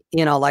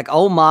 like,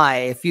 oh my,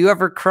 if you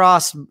ever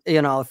cross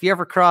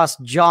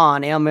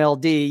John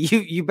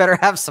MLD, you better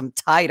have some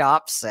tight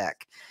OPSEC.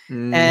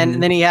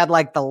 And then he had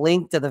like the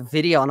link to the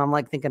video, and I'm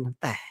like thinking,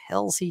 what the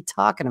hell's he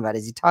talking about?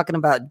 Is he talking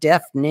about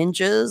deaf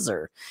ninjas,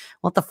 or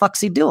what the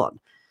fuck's he doing?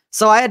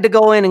 So I had to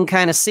go in and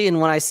kind of see,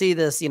 and when I see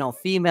this,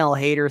 female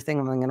hater thing,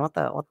 I'm thinking, what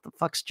the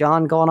fuck's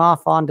John going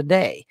off on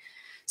today?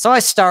 So I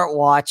start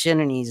watching,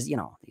 and he's,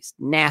 these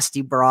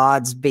nasty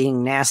broads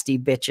being nasty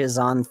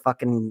bitches on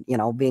fucking,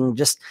 being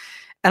just.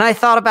 And I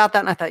thought about that,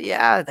 and I thought,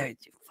 yeah,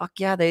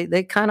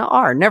 they kind of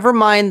are. Never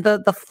mind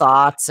the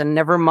thoughts, and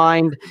never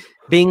mind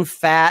being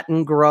fat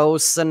and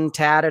gross and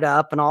tatted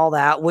up and all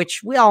that,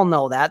 which we all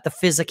know that, the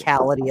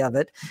physicality of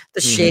it,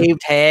 the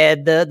shaved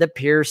head, the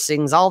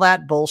piercings, all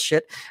that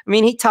bullshit. I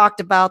mean, he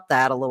talked about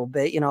that a little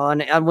bit,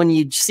 and when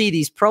you see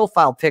these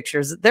profile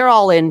pictures, they're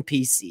all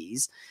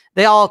NPCs.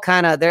 They're all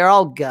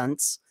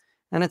gunts.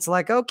 And it's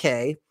like,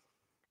 okay.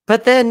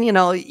 But then,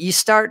 you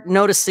start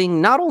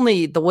noticing not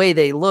only the way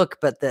they look,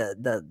 but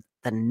the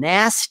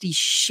nasty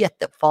shit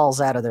that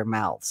falls out of their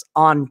mouths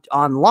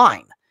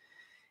online.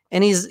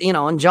 And he's,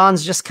 and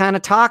John's just kind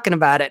of talking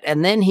about it.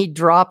 And then he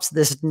drops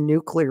this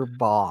nuclear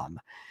bomb.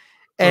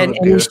 And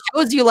he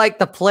shows you like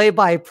the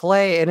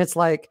play-by-play. And it's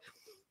like,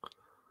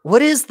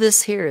 what is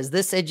this here? Is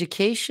this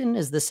education?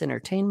 Is this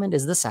entertainment?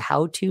 Is this a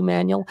how-to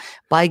manual?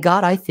 By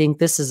God, I think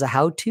this is a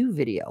how-to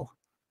video.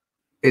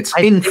 It's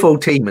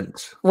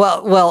infotainment.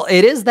 Well,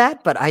 it is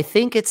that, but I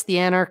think it's the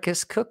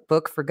Anarchist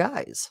Cookbook for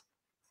guys.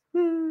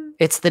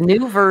 It's the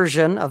new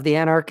version of the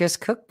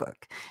Anarchist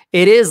Cookbook.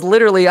 It is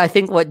literally, I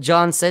think, what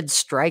John said,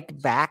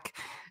 strike back.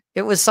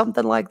 It was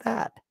something like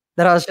that.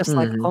 That I was just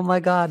like, oh my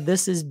God,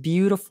 this is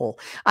beautiful.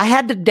 I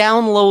had to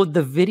download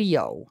the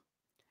video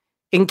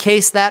in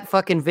case that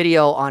fucking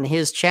video on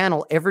his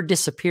channel ever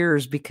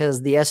disappears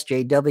because the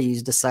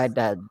SJWs decide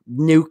to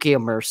nuke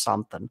him or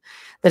something.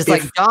 That's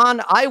like,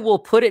 John, I will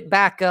put it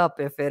back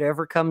up if it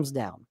ever comes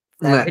down.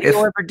 If that video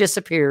ever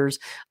disappears,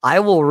 I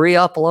will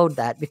re-upload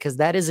that, because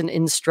that is an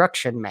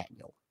instruction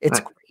manual. It's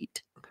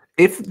great.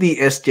 If the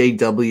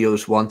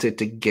SJWs wanted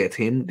to get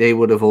him, they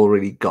would have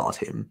already got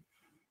him.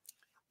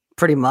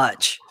 Pretty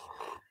much.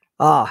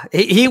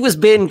 He was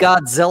being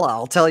Godzilla,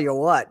 I'll tell you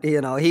what.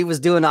 He was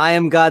doing I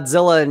am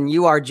Godzilla and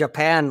you are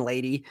Japan,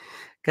 lady.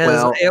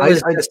 Because it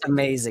was just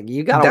amazing.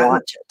 You gotta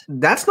watch it.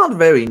 That's not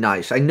very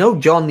nice. I know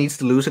John needs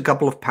to lose a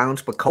couple of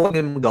pounds, but calling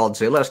him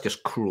Godzilla is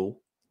just cruel.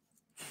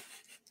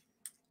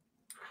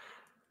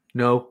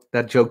 No,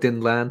 that joke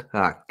didn't land?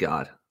 Ah,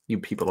 God. You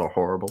people are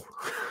horrible.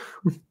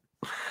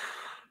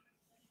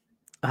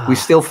 We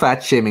still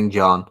fat shaming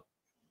John.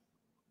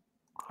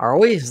 Are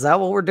we? Is that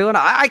what we're doing?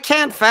 I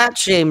can't fat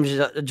shame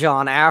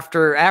John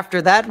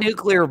after that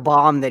nuclear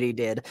bomb that he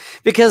did,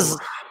 because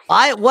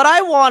what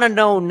I want to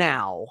know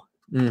now,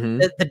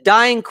 the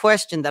dying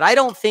question that I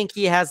don't think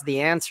he has the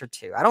answer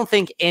to. I don't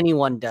think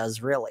anyone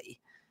does really.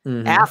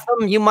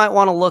 Atham, you might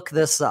want to look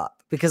this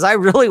up, because I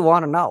really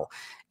want to know.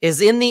 Is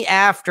in the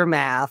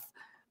aftermath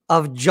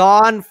of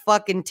John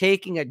fucking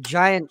taking a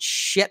giant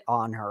shit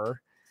on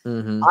her,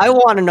 I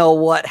want to know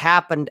what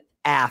happened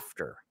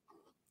after.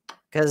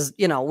 Because,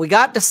 we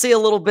got to see a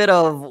little bit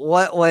of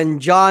when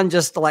John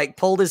just like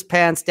pulled his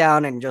pants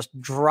down and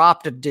just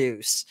dropped a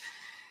deuce.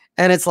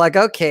 And it's like,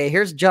 okay,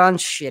 here's John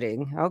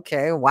shitting.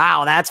 Okay,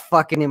 wow, that's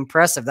fucking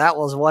impressive. That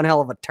was one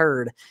hell of a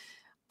turd.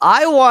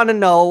 I want to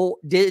know,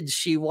 did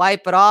she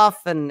wipe it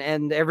off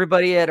and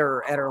everybody at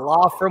her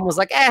law firm was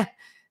like,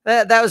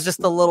 that was just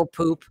a little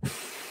poop?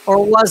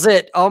 Or was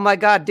it, oh my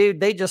God, dude,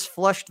 they just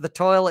flushed the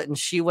toilet and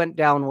she went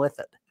down with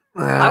it?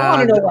 I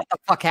want to know what the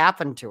fuck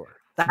happened to her.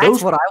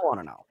 That's what I want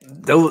to know.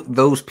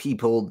 Those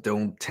people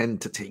don't tend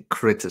to take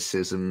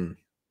criticism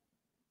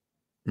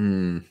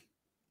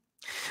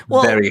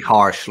very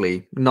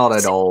harshly. Not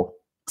at all.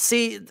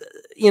 See,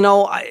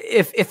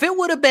 if it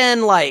would have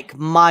been like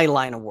my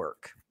line of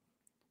work,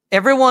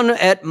 everyone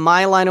at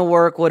my line of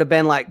work would have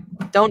been like,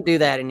 don't do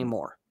that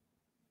anymore.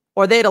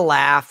 Or they'd have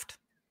laughed.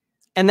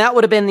 And that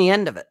would have been the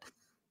end of it.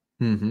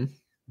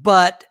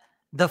 But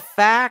the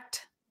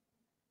fact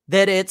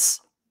that it's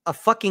a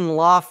fucking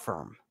law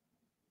firm,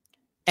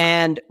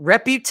 and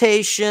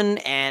reputation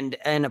and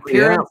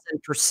appearance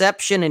and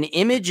perception and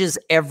image is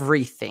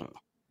everything.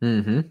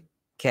 Mm-hmm.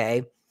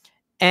 Okay.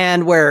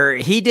 And where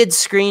he did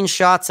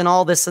screenshots and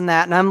all this and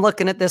that. And I'm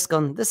looking at this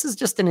going, this is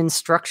just an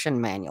instruction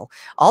manual.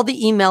 All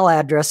the email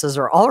addresses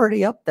are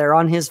already up there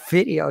on his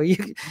video.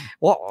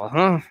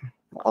 So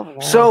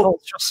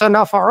let's just send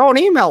off our own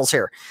emails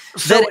here.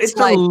 So Then it's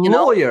like, a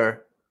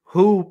lawyer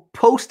who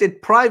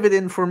posted private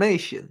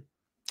information.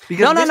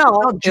 Because this is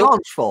not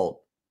John's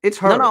fault. It's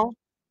her. No,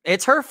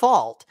 it's her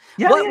fault.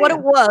 Yeah, what it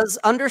was,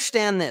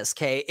 understand this,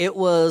 Kay. It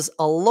was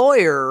a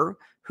lawyer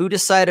who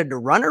decided to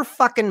run her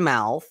fucking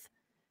mouth,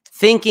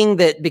 thinking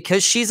that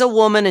because she's a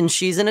woman and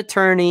she's an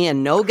attorney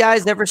and no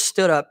guy's ever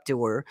stood up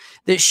to her,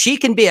 that she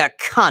can be a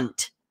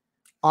cunt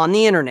on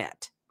the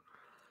internet.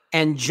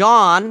 And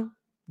John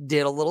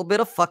did a little bit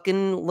of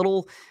fucking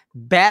little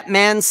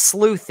Batman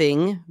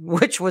sleuthing,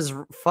 which was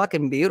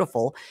fucking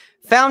beautiful.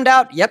 Found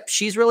out, yep,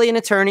 she's really an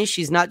attorney.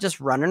 She's not just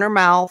running her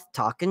mouth,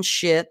 talking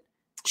shit.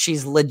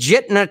 She's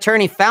legit an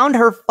attorney. Found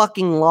her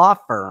fucking law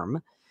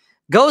firm.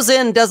 Goes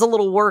in, does a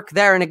little work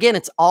there. And again,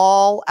 it's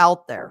all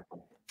out there.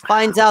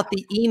 Finds out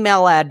the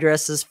email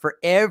addresses for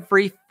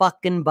every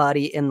fucking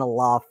buddy in the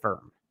law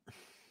firm.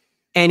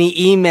 And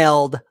he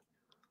emailed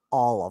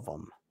all of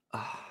them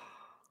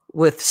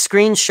with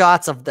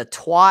screenshots of the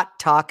twat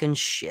talking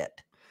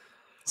shit,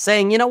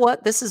 saying, you know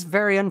what, this is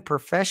very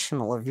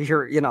unprofessional of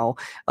your,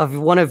 of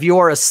one of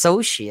your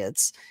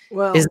associates.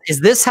 Well, is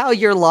this how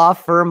your law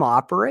firm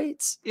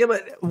operates? Yeah,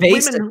 but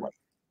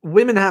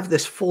women have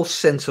this false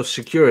sense of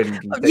security.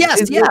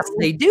 Yes,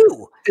 they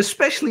do.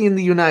 Especially in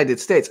the United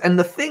States. And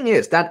the thing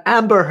is, that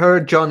Amber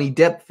Heard Johnny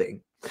Depp thing,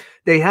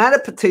 they had a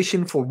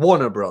petition for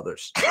Warner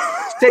Brothers.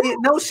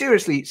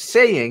 Seriously,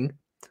 saying,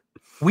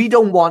 we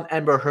don't want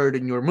Amber Heard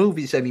in your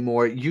movies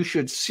anymore. You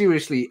should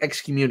seriously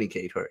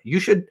excommunicate her. You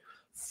should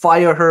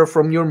fire her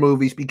from your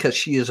movies because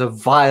she is a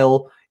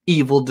vile,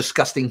 evil,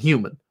 disgusting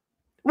human.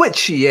 Which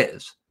she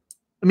is.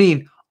 I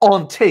mean,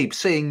 on tape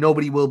saying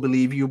nobody will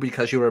believe you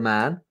because you're a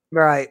man.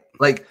 Right.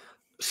 Like,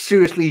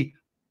 seriously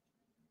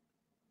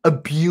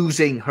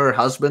abusing her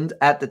husband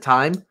at the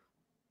time.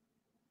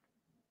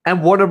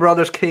 And Warner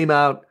Brothers came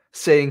out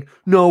saying,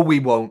 no, we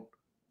won't.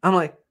 I'm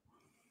like,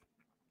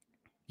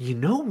 you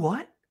know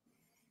what?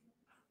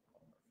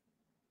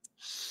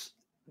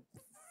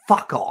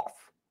 Fuck off.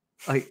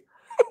 Like,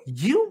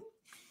 you,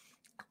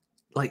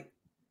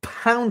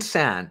 pound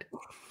sand.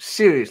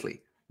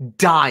 Seriously.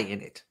 Die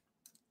in it.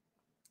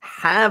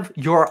 Have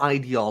your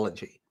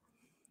ideology.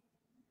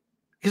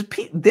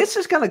 Because this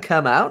is going to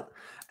come out,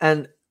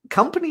 and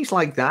companies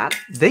like that,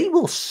 they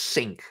will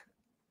sink.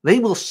 They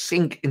will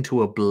sink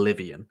into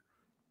oblivion,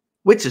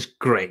 which is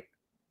great,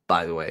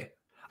 by the way.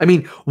 I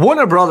mean,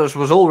 Warner Brothers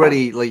was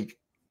already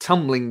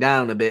tumbling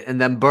down a bit,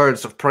 and then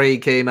Birds of Prey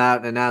came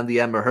out, and now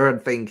the Amber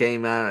Heard thing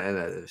came out, and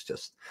it's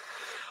just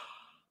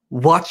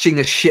watching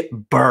a ship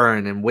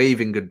burn and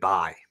waving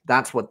goodbye.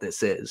 That's what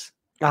this is.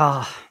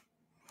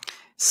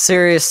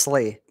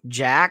 Seriously,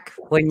 Jack,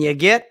 when you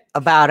get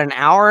about an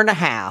hour and a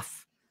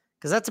half,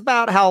 because that's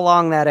about how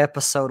long that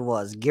episode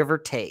was, give or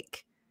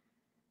take.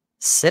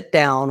 Sit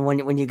down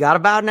when you got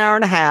about an hour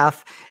and a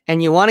half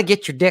and you want to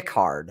get your dick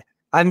hard.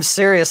 I'm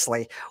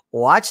seriously,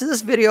 watch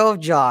this video of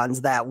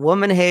John's, that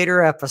woman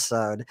hater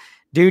episode.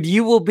 Dude,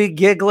 you will be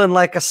giggling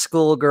like a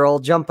schoolgirl,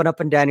 jumping up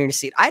and down in your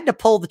seat. I had to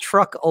pull the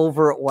truck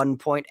over at one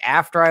point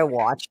after I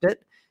watched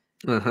it.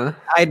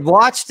 I'd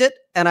watched it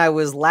and I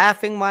was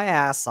laughing my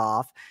ass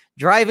off.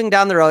 Driving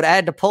down the road, I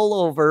had to pull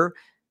over,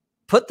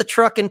 put the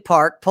truck in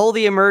park, pull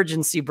the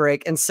emergency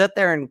brake, and sit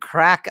there and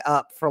crack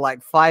up for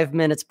 5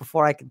 minutes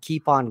before I could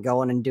keep on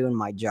going and doing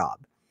my job.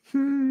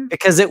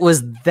 Because it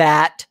was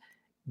that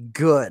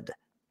good.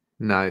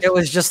 Nice. It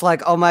was just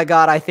like, oh my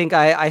God, I think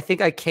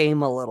I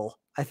came a little.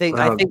 I think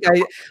I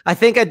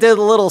did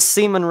a little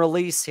semen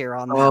release here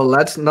on that. Well,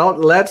 let's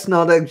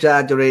not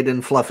exaggerate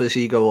and fluff his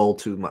ego all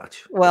too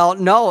much. Well,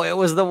 no, it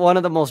was one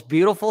of the most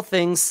beautiful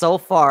things so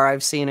far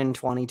I've seen in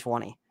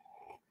 2020.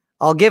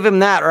 I'll give him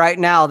that right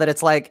now, that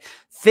it's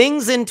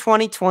things in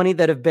 2020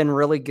 that have been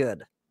really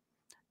good.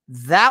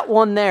 That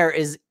one there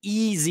is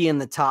easy in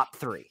the top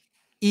 3.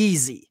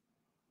 Easy.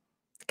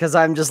 Because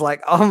I'm just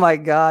oh my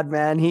God,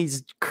 man,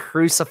 he's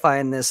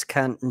crucifying this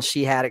cunt, and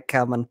she had it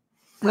coming.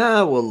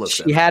 Well, look.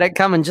 She had it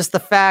coming. Just the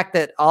fact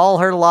that all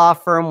her law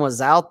firm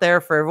was out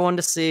there for everyone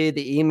to see,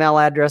 the email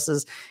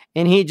addresses,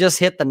 and he just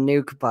hit the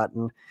nuke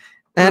button.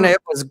 And it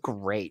was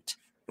great.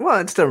 Well,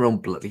 it's their own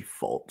bloody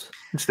fault.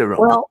 It's their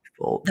own bloody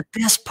fault. The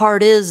best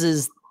part is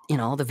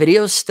the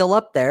video's still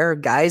up there.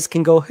 Guys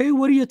can go, hey,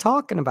 what are you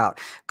talking about?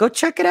 Go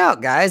check it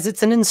out, guys.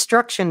 It's an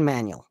instruction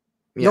manual.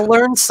 Yeah. You'll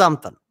learn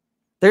something.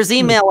 There's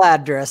email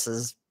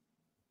addresses.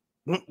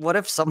 What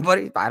if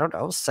somebody, I don't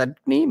know, sent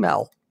an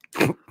email?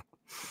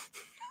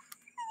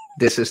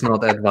 This is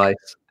not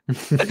advice.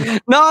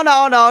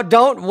 No.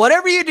 Don't.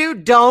 Whatever you do,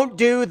 don't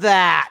do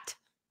that.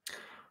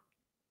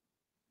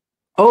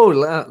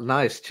 Oh,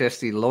 nice,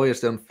 Chesty.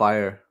 Lawyers don't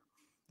fire.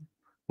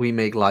 We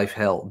make life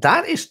hell.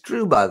 That is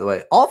true, by the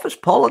way. Office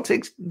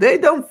politics, they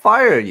don't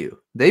fire you.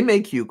 They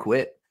make you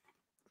quit.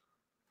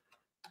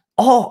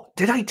 Oh,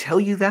 did I tell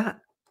you that?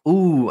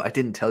 Ooh, I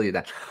didn't tell you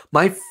that.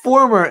 My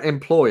former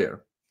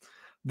employer,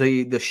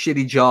 the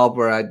shitty job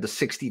where I had the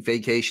 60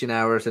 vacation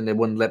hours and they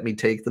wouldn't let me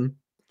take them.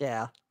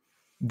 Yeah.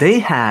 They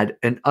had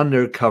an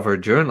undercover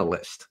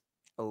journalist.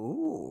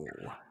 Oh.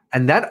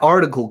 And that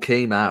article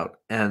came out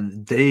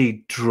and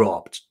they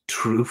dropped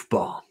truth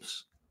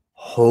bombs.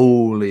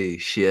 Holy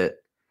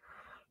shit.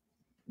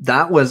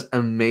 That was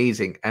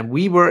amazing. And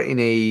we were in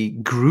a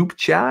group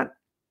chat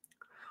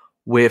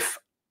with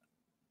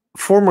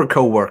former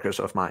co-workers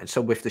of mine,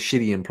 so with the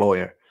shitty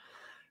employer.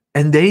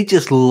 And they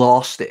just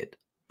lost it.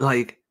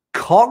 Like,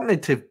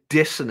 cognitive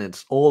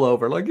dissonance all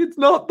over. Like, it's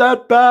not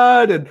that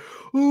bad. And,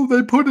 oh,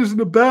 they put us in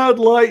a bad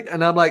light.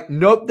 And I'm like,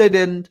 nope, they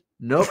didn't.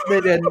 Nope, they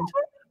didn't.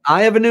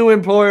 I have a new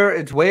employer.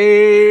 It's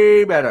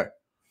way better.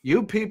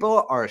 You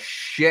people are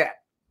shit.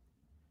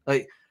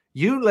 Like,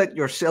 you let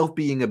yourself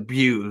being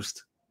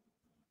abused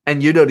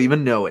and you don't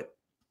even know it.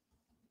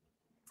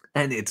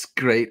 And it's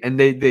great. And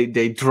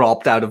they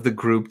dropped out of the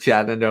group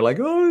chat and they're like,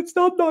 oh, it's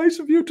not nice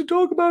of you to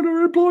talk about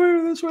our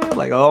employer this way. I'm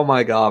like, oh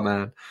my God,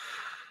 man.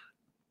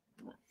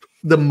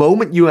 The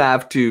moment you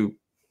have to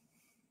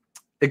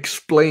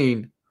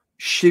explain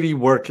shitty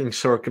working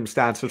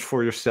circumstances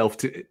for yourself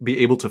to be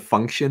able to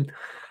function,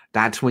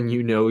 that's when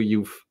you know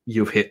you've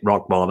hit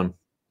rock bottom.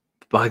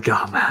 By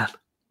God, man.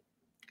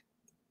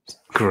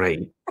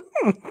 Great.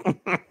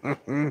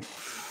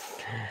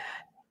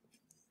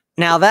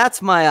 Now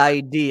that's my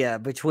idea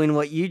between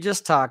what you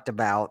just talked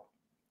about,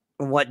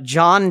 what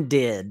John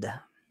did,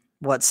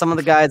 what some of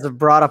the guys have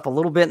brought up a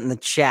little bit in the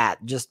chat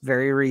just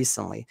very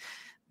recently.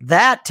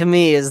 That to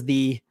me is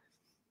the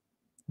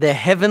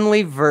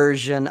heavenly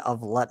version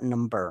of letting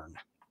them burn.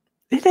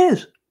 It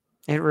is.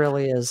 It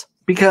really is.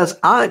 Because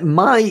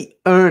my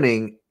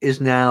earning is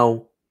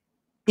now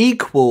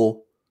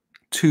equal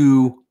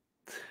to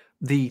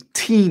the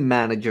team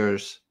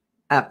managers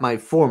at my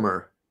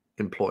former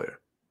employer.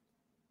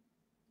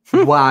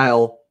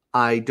 While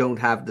I don't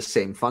have the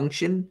same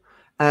function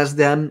as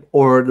them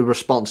or the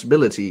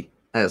responsibility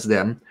as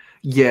them,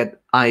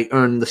 yet I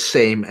earn the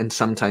same and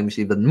sometimes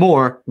even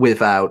more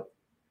without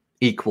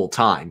equal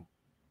time.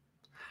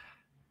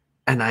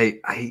 And I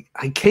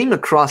came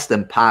across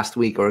them past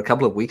week or a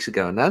couple of weeks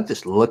ago, and I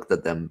just looked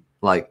at them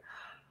like,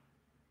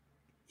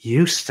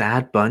 you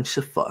sad bunch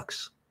of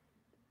fucks.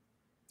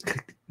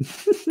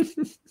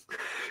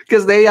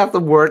 Because they have to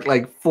work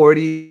like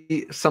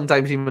 40,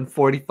 sometimes even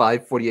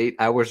 45, 48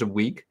 hours a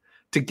week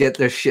to get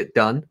their shit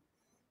done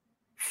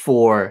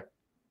for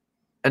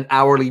an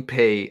hourly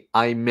pay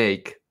I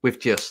make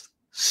with just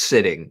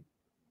sitting.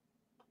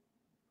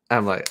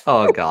 I'm like,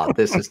 oh God,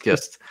 this is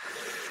just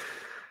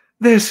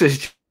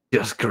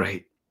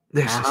great.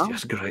 This is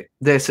just great.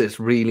 This is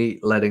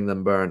really letting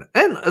them burn.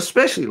 And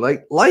especially,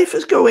 like, life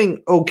is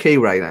going okay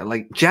right now.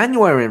 Like,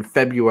 January and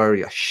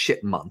February are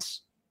shit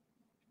months.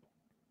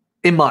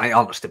 In my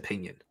honest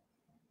opinion.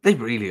 They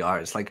really are.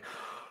 It's like,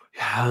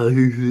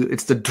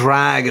 it's the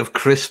drag of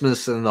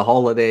Christmas and the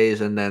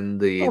holidays and then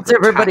it's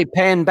everybody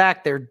paying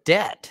back their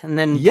debt and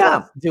then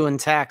doing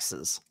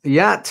taxes.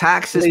 Yeah,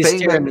 taxes. At least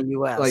here in the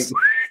US.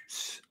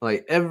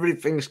 Like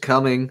everything's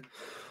coming.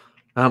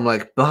 I'm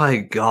like, by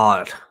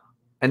God.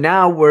 And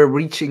now we're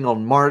reaching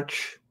on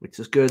March, which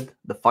is good.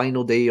 The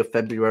final day of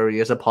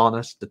February is upon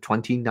us, the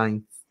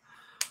 29th.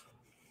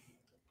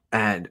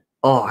 And,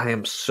 I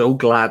am so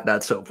glad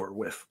that's over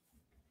with.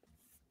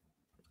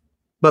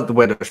 But the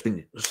weather's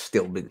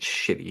still been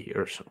shitty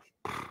here, so.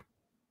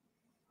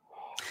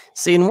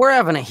 See, and we're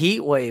having a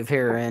heat wave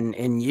here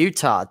in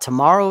Utah.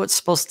 Tomorrow it's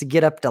supposed to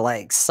get up to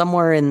like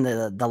somewhere in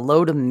the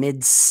low to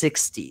mid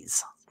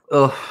 60s.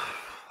 Oh,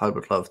 I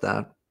would love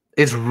that.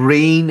 It's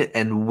rain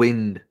and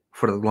wind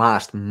for the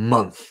last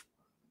month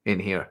in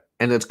here.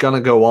 And it's going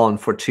to go on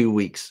for 2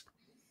 weeks.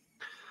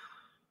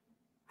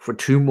 For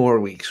 2 more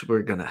weeks,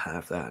 we're going to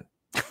have that.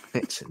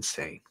 It's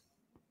insane.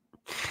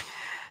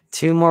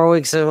 2 more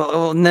weeks.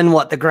 And then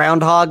what? The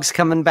groundhog's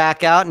coming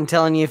back out and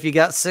telling you if you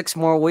got 6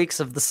 more weeks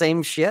of the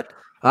same shit?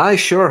 I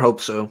sure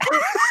hope so.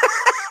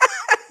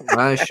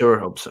 I sure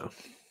hope so.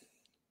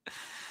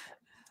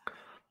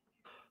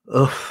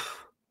 Ugh.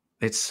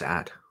 It's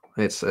sad.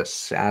 It's a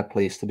sad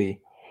place to be.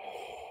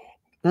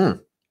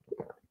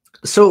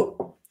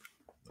 So,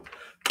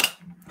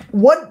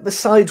 what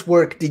besides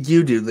work did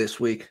you do this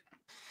week?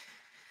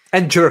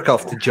 And jerk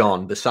off to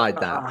John beside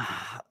that.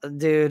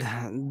 Dude,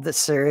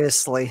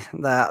 seriously,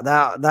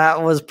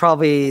 that was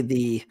probably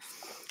the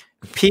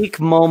peak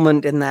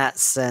moment in that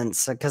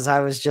sense, because I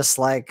was just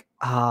like,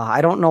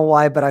 I don't know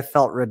why, but I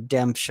felt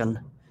redemption.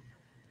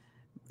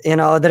 You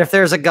know, that if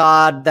there's a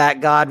God, that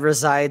God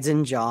resides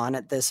in John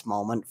at this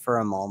moment for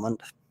a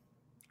moment.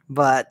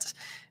 But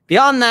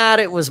beyond that,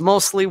 it was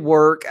mostly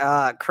work.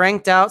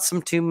 Cranked out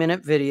some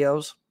 2-minute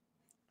videos.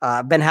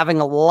 I've been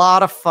having a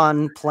lot of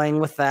fun playing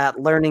with that,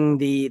 learning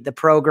the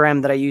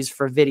program that I use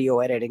for video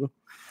editing.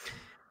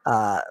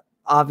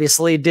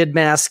 Obviously did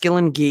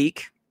Masculine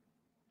Geek.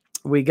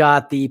 We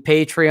got the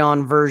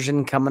Patreon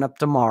version coming up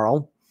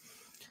tomorrow.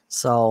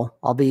 So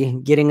I'll be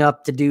getting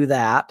up to do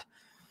that.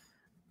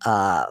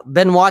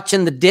 Been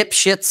watching the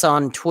dipshits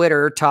on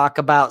Twitter talk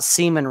about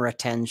semen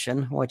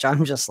retention, which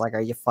I'm just like,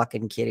 are you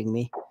fucking kidding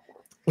me?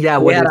 Yeah,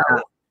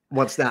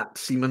 What's that?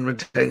 Semen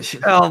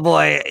retention. Oh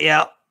boy,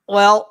 yeah.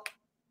 Well,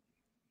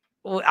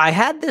 I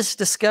had this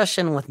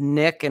discussion with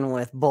Nick and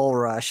with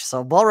Bullrush.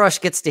 So Bullrush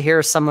gets to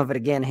hear some of it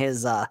again.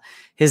 His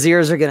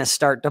ears are going to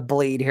start to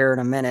bleed here in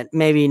a minute.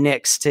 Maybe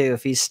Nick's too,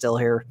 if he's still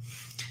here.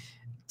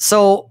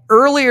 So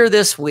earlier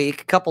this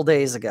week, a couple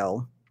days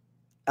ago,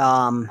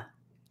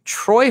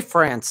 Troy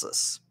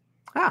Francis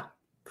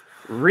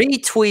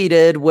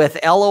retweeted with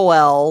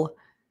LOL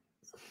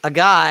a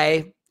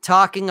guy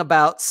talking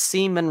about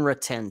semen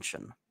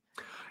retention.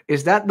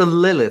 Is that the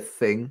Lilith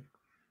thing?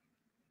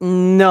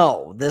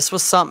 No, this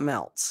was something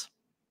else.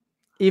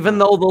 Even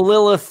though the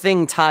Lilith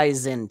thing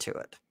ties into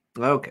it.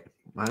 Okay,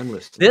 I'm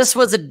listening. This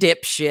was a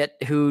dipshit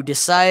who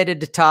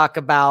decided to talk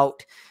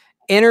about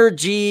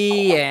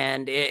energy,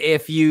 and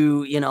if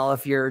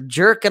you're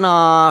jerking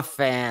off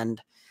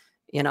and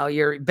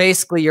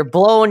you're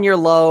blowing your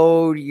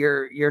load,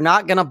 you're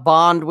not going to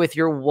bond with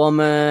your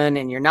woman,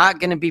 and you're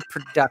not going to be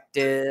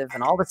productive,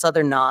 and all this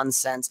other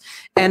nonsense.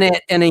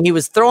 And he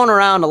was throwing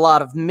around a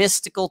lot of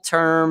mystical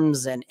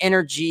terms and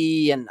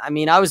energy. And I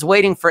mean, I was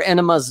waiting for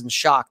enemas and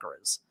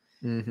chakras.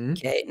 Mm-hmm.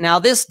 Okay. Now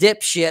this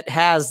dipshit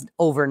has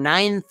over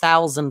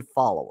 9,000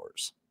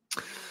 followers,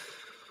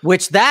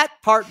 which that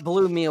part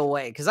blew me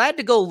away because I had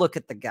to go look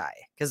at the guy.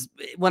 Because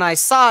when I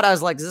saw it, I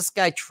was like, is this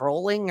guy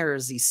trolling or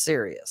is he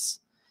serious?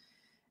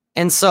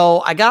 And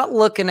so I got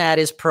looking at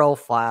his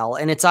profile,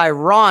 and it's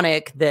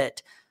ironic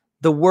that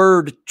the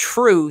word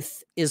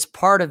truth is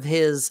part of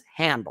his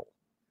handle.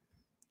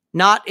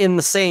 Not in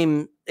the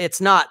same, it's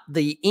not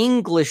the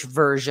English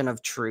version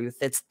of truth,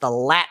 it's the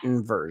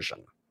Latin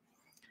version.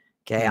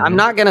 Okay, I'm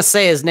not going to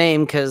say his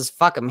name because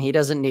fuck him, he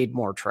doesn't need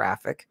more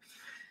traffic.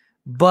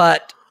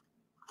 But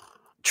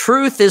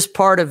truth is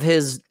part of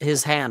his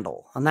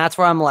handle. And that's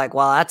where I'm like,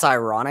 well, that's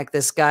ironic.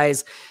 This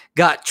guy's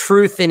got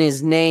truth in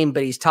his name,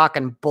 but he's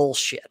talking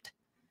bullshit.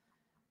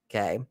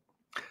 Okay.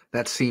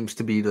 That seems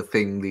to be the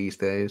thing these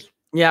days.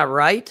 Yeah,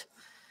 right.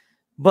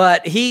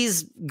 But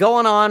he's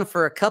going on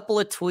for a couple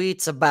of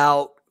tweets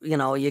about,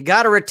 you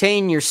got to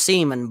retain your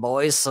semen,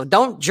 boys. So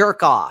don't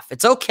jerk off.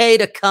 It's okay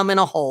to come in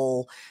a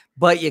hole,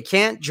 but you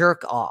can't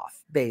jerk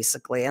off,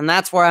 basically. And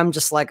that's where I'm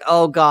just like,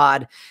 oh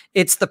God,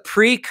 it's the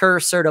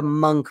precursor to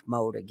monk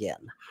mode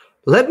again.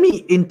 Let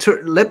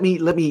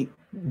me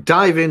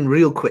dive in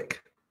real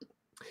quick.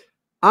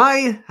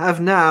 I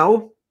have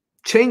now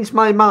changed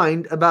my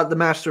mind about the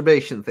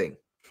masturbation thing.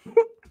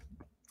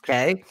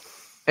 Okay.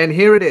 And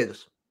here it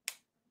is.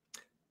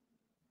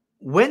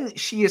 When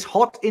she is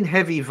hot and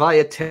heavy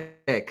via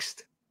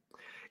text,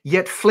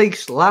 yet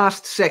flakes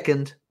last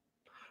second,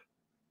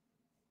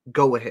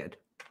 go ahead.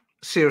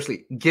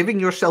 Seriously, giving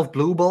yourself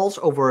blue balls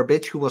over a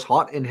bitch who was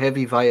hot and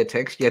heavy via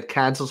text, yet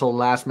cancels on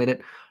last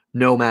minute.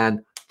 No,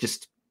 man.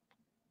 Just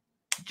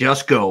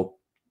go.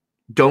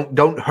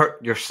 Don't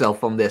hurt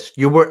yourself on this.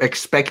 You were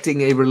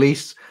expecting a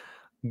release.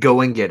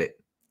 Go and get it.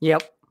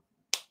 Yep.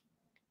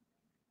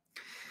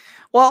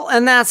 Well,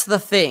 and that's the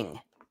thing.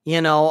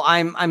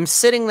 I'm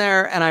sitting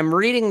there and I'm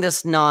reading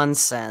this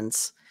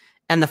nonsense.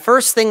 And the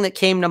first thing that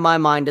came to my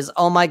mind is,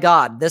 oh my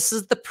God, this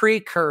is the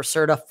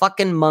precursor to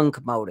fucking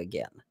monk mode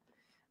again.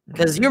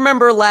 Because you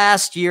remember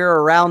last year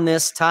around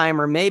this time,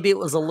 or maybe it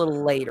was a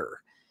little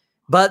later,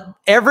 but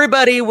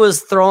everybody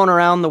was throwing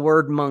around the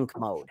word monk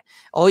mode.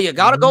 Oh, you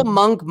got to go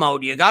monk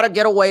mode. You got to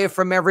get away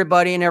from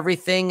everybody and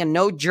everything, and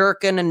no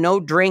jerking and no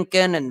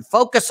drinking, and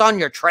focus on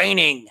your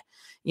training.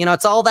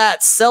 It's all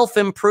that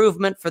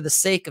self-improvement for the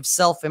sake of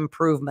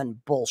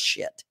self-improvement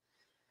bullshit.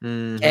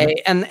 Mm-hmm. Okay.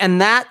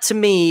 And that to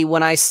me,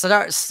 when I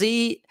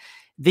see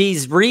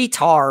these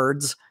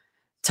retards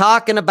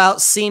talking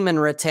about semen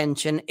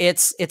retention,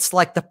 it's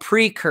like the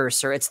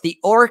precursor. It's the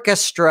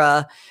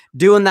orchestra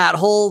doing that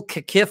whole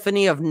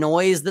cacophony of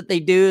noise that they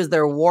do as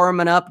they're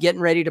warming up, getting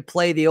ready to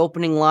play the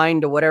opening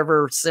line to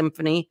whatever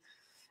symphony.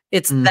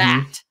 It's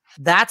that.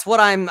 That's what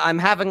I'm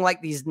having,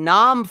 like these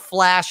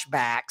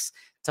flashbacks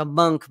to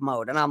monk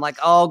mode. And I'm like,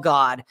 oh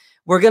God,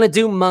 we're going to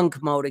do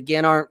monk mode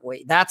again, aren't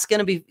we? That's going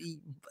to be,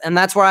 and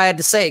that's where I had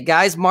to say,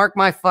 guys, mark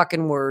my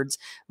fucking words.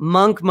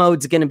 Monk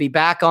mode's going to be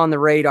back on the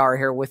radar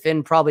here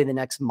within probably the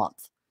next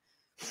month.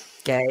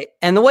 Okay.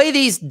 And the way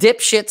these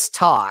dipshits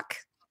talk,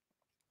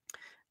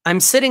 I'm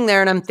sitting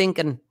there and I'm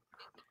thinking,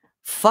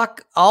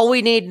 fuck, all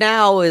we need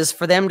now is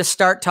for them to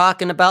start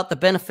talking about the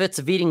benefits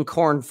of eating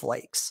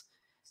cornflakes.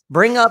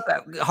 Bring up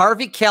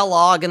Harvey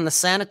Kellogg and the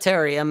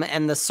sanitarium,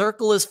 and the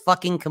circle is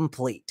fucking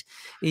complete.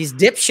 These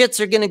dipshits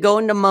are going to go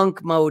into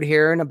monk mode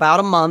here in about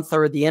a month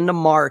or the end of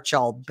March,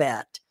 I'll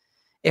bet.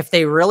 If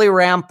they really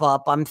ramp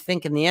up, I'm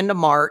thinking the end of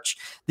March.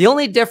 The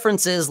only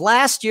difference is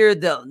last year,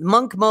 the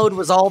monk mode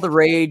was all the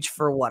rage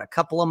for a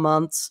couple of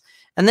months.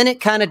 And then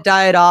it kind of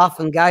died off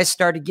and guys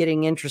started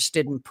getting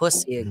interested in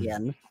pussy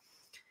again.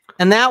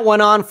 And that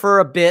went on for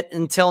a bit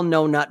until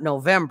No Nut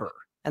November.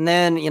 And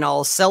then,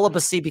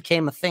 celibacy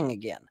became a thing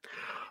again.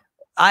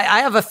 I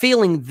have a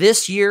feeling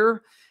this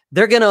year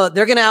they're gonna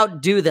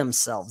outdo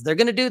themselves. They're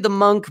gonna do the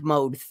monk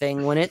mode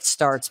thing when it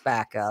starts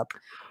back up.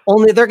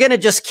 Only they're gonna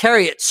just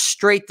carry it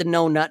straight to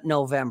No Nut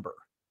November.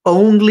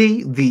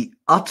 Only the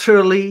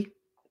utterly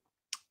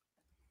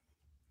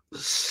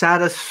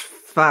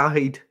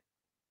satisfied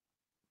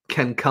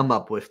can come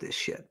up with this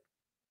shit.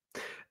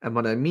 And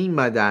what I mean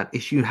by that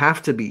is you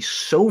have to be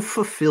so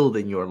fulfilled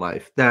in your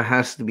life. There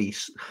has to be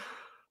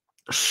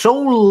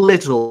so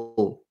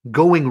little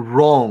going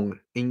wrong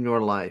in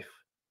your life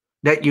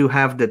that you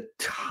have the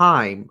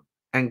time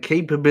and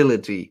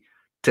capability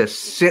to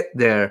sit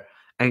there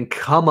and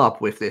come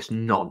up with this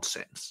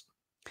nonsense.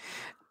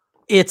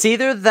 It's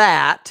either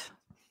that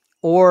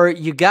or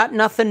you got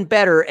nothing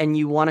better and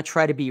you want to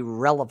try to be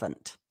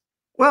relevant.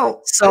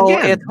 Well, so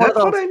again, that's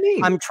what I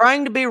mean. I'm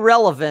trying to be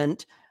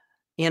relevant.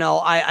 You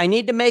know, I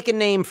need to make a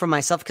name for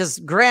myself because,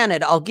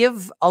 granted, I'll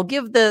give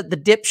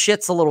the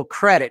dipshits a little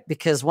credit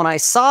because when I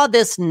saw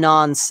this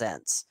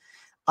nonsense,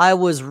 I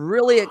was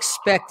really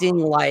expecting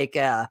like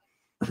a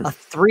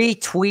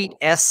 3-tweet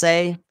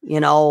essay, you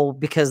know,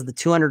 because the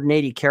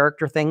 280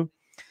 character thing.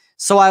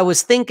 So I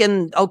was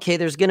thinking, okay,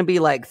 there's going to be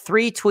like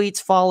 3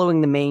 tweets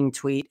following the main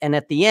tweet, and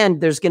at the end,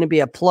 there's going to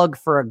be a plug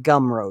for a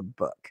Gumroad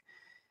book,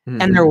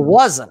 and there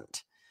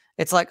wasn't.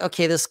 It's like,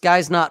 okay, this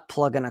guy's not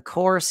plugging a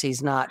course.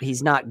 He's not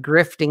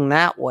grifting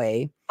that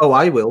way. Oh,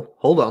 I will.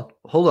 Hold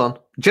on.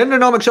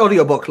 Gendernomics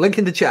audiobook, link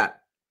in the chat.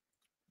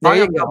 There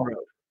you go.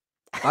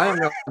 I am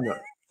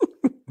Gumroad.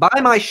 Buy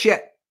my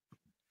shit.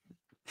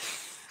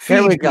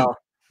 There we go.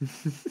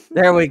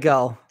 There we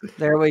go.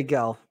 There we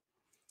go.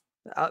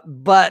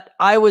 But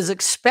I was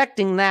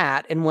expecting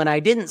that, and when I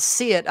didn't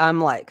see it,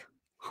 I'm like,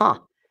 huh.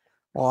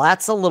 Well,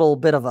 that's a little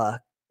bit of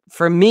a,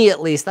 for me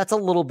at least, that's a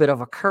little bit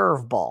of a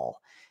curveball.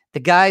 The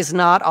guy's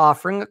not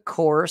offering a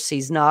course.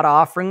 He's not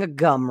offering a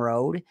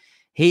Gumroad.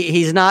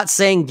 He's not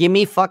saying, give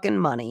me fucking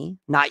money.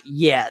 Not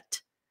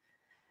yet.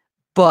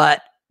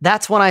 But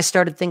that's when I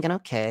started thinking,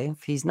 okay,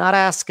 if he's not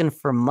asking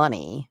for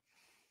money,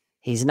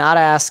 he's not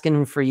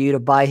asking for you to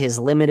buy his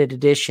limited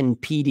edition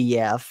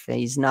PDF.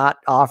 He's not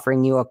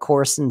offering you a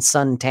course in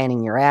sun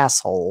tanning your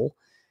asshole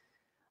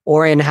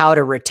or in how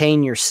to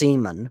retain your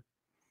semen.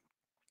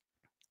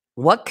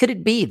 What could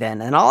it be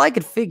then? And all I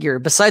could figure,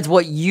 besides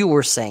what you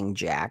were saying,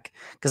 Jack,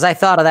 because I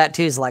thought of that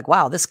too, is like,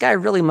 wow, this guy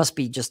really must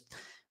be just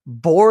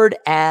bored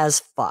as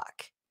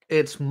fuck.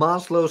 It's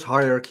Maslow's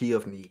hierarchy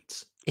of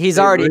needs. He's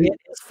already hit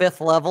his 5th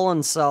level,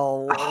 and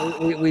so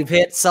we've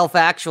hit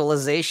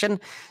self-actualization.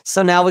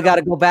 So now we got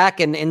to go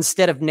back, and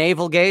instead of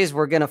navel gaze,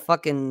 we're gonna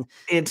fucking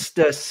it's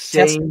the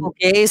same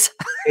gaze.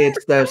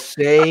 It's the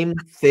same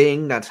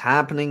thing that's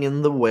happening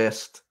in the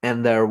West.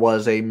 And there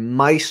was a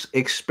mice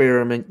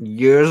experiment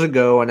years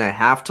ago, and I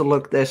have to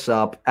look this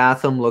up.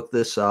 Atham looked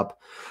this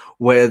up,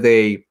 where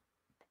they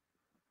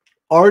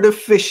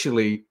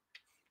artificially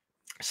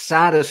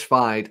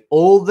satisfied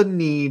all the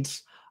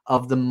needs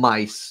of the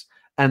mice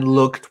and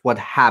looked what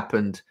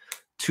happened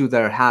to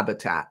their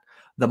habitat.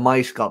 The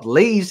mice got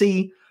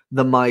lazy.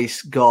 The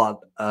mice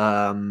got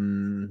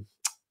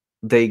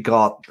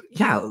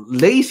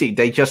lazy.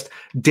 They just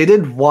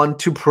didn't want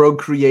to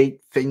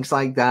procreate, things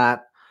like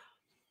that.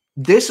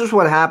 This is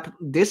what happened.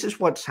 This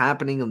is what's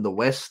happening in the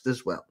West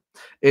as well.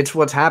 It's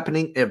what's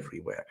happening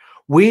everywhere.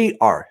 We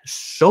are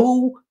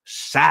so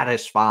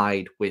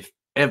satisfied with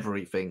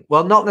everything.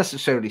 Well, not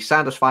necessarily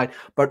satisfied,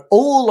 but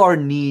all our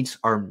needs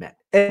are met.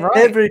 Right.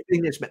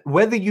 Everything is met.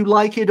 Whether you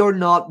like it or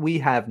not, we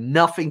have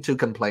nothing to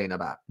complain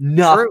about.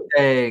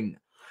 Nothing.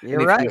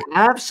 You're right. If you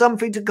have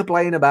something to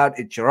complain about,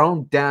 it's your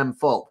own damn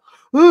fault.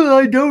 Oh,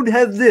 I don't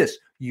have this.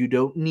 You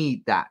don't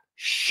need that.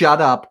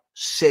 Shut up.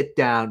 Sit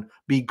down.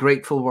 Be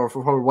grateful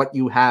for what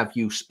you have,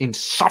 you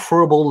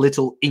insufferable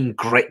little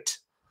ingrate.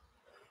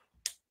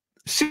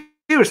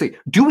 Seriously,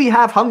 do we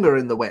have hunger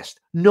in the West?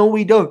 No,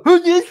 we don't.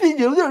 Oh, yes, we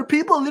do. There are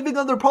people living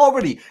under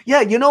poverty. Yeah,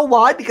 you know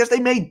why? Because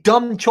they made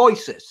dumb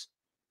choices.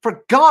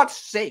 For God's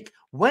sake,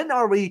 when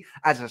are we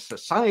as a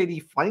society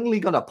finally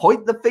going to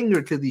point the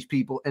finger to these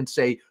people and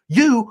say,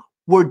 you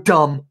were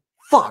dumb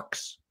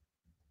fucks?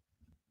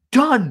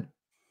 Done.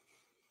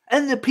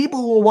 And the people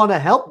who want to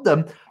help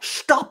them,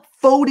 stop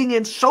voting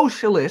in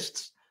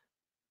socialists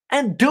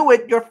and do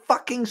it your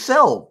fucking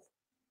self.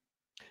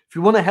 If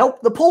you want to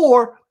help the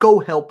poor,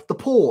 go help the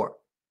poor.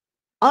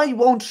 I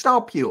won't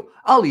stop you.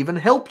 I'll even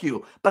help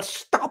you. But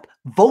stop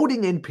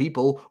voting in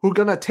people who are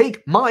going to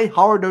take my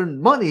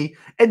hard-earned money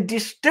and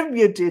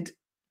distribute it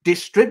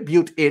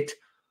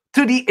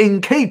to the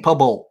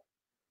incapable.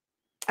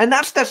 And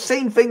that's the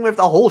same thing with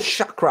the whole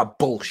chakra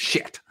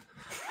bullshit.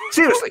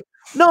 Seriously.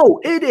 No,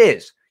 it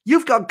is.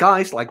 You've got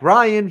guys like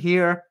Ryan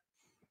here,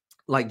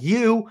 like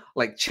you,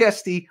 like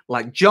Chesty,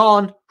 like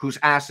John, whose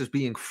ass is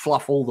being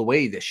fluff all the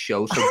way this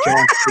show, so John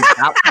takes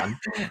that one.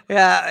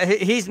 Yeah,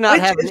 he's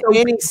not having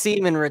any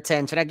semen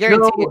retention. I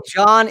guarantee you,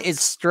 John is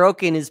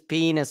stroking his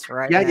penis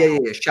right now.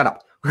 Yeah. Shut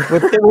up.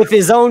 with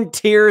his own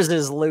tears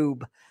as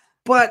lube.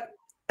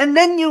 And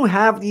then you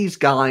have these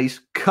guys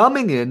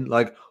coming in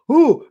like,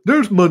 oh,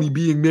 there's money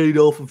being made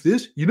off of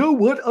this. You know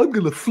what? I'm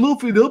going to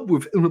fluff it up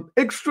with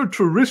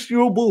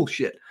extraterrestrial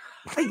bullshit.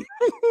 Like,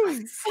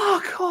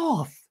 fuck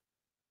off.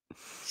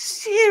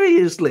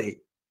 Seriously.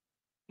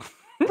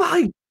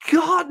 My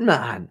God,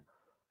 man.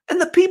 And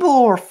the people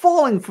who are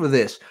falling for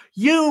this,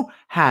 you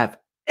have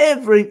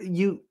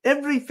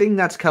everything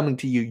that's coming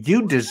to you,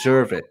 you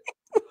deserve it.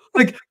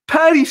 Like,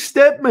 Patty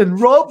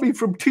Stepman robbed me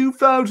from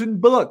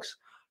 $2,000.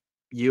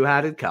 You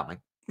had it coming.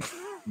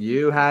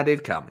 You had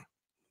it coming.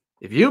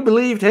 If you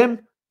believed him,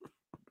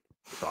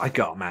 by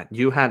God, man,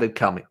 you had it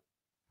coming.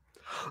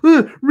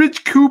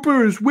 Rich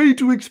Cooper is way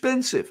too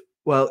expensive.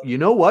 Well, you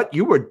know what?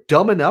 You were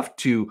dumb enough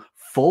to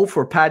fall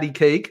for patty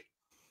cake.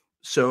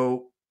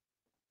 So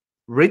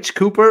Rich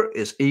Cooper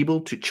is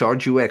able to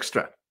charge you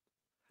extra.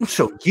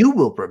 So you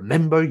will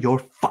remember your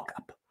fuck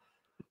up.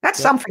 That's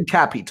something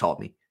Cappy taught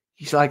me.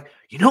 He's like,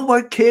 you know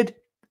what, kid?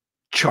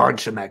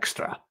 Charge some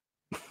extra.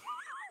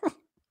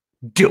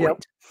 Do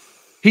it.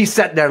 He's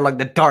sitting there like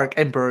the Dark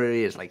Emperor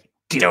he is, like,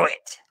 do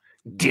it.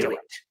 Do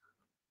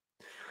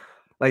it.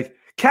 Like,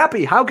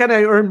 Cappy, how can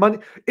I earn money?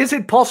 Is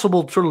it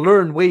possible to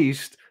learn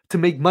ways to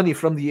make money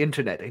from the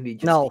internet? And he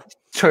just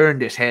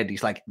turned his head.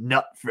 He's like,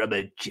 not from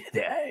a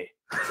Jedi.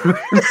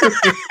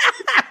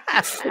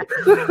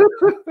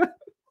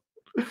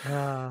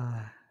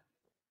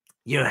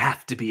 You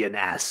have to be an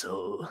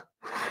asshole.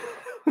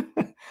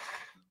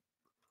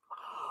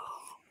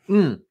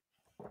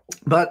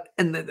 But,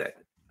 and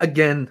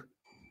again,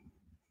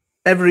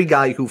 every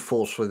guy who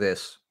falls for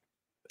this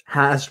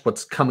has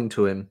what's coming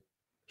to him.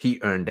 He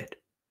earned it.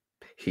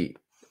 He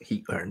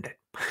earned it.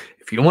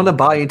 If you want to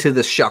buy into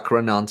this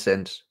chakra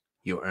nonsense,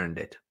 you earned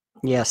it.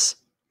 Yes.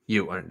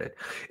 You earned it.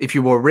 If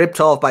you were ripped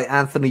off by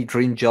Anthony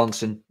Dream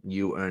Johnson,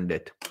 you earned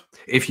it.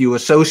 If you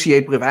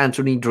associate with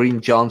Anthony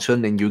Dream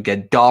Johnson and you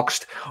get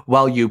doxxed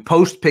while you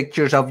post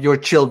pictures of your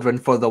children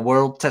for the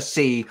world to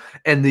see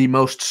in the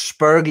most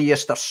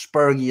spurgiest of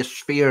spurgiest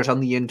spheres on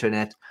the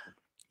internet,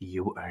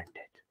 you earned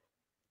it.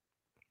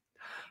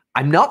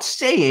 I'm not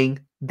saying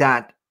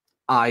that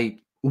I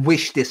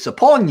wish this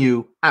upon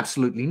you.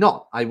 Absolutely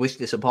not. I wish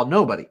this upon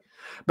nobody.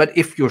 But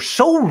if you're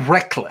so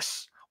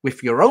reckless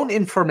with your own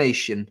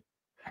information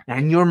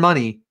and your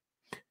money,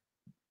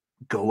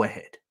 go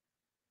ahead.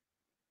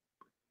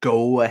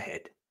 Go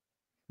ahead.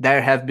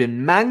 There have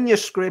been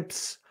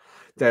manuscripts,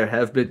 there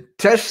have been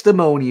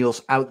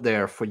testimonials out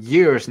there for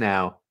years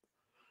now.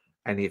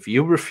 And if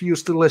you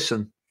refuse to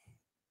listen,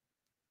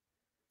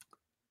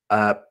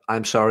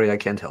 I'm sorry, I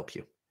can't help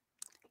you.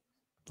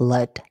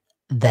 Let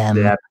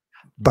them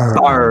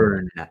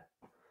burn.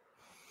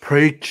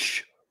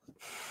 Preach.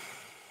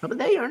 No, but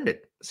they earned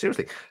it.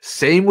 Seriously.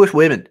 Same with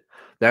women.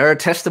 There are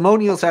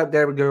testimonials out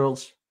there,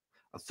 girls,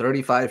 of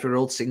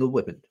 35-year-old single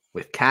women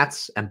with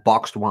cats and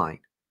boxed wine.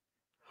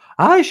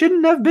 I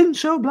shouldn't have been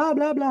so blah,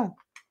 blah, blah.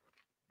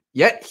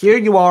 Yet here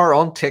you are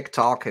on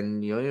TikTok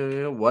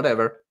and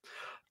whatever.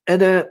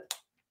 And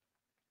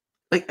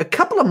like a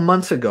couple of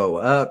months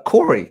ago,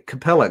 Corey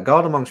Capella,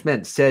 God Amongst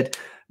Men, said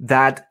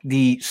that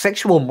the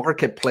sexual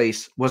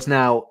marketplace was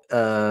now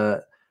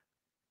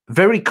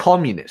very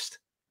communist.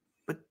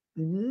 But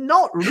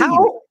not really.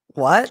 How?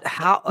 What?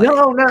 How?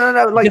 No.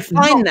 Like,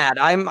 define that.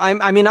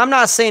 I mean, I'm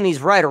not saying he's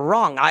right or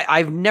wrong.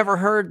 I've never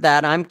heard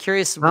that. I'm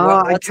curious.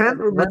 I can't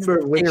remember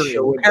which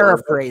show.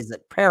 Paraphrase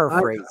it.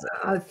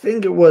 I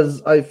think it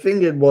was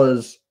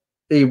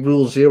a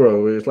Rule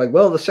Zero. It was like,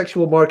 well, the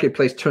sexual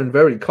marketplace turned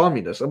very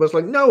communist. I was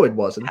like, no, it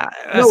wasn't.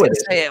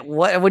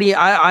 What do you?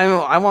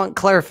 I want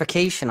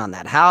clarification on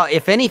that. How,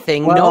 if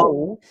anything,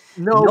 no,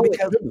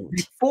 because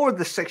before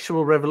the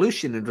sexual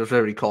revolution, it was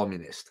very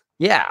communist.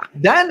 Yeah.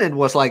 Then it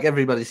was like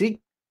everybody's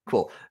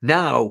equal.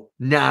 Now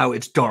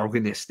it's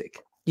Darwinistic.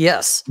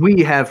 Yes.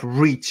 We have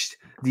reached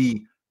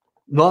the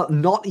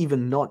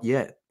not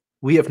yet.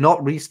 We have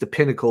not reached the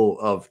pinnacle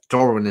of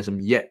Darwinism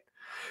yet.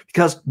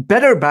 Because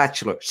Better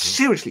Bachelor,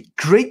 seriously,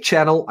 great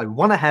channel. I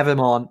want to have him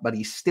on, but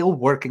he's still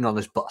working on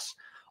his bus.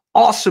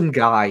 Awesome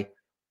guy,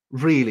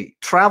 really.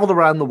 Traveled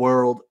around the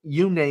world,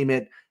 you name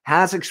it,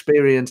 has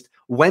experienced,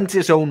 went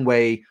his own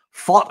way,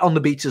 fought on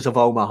the beaches of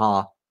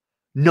Omaha,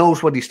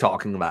 knows what he's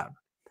talking about.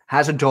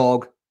 Has a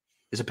dog,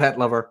 is a pet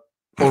lover,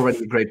 already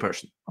a great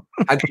person.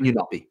 How can you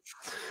not be?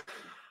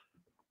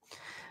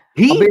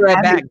 I'll be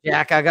right back,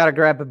 Jack. I got to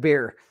grab a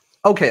beer.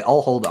 Okay,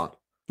 I'll hold on.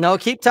 No,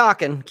 keep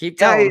talking. Keep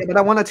telling. Yeah, but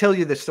I want to tell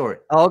you this story.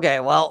 Okay,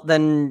 well,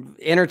 then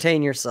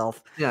entertain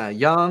yourself. Yeah,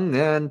 young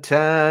and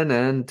tan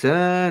and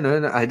tan.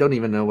 And I don't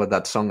even know what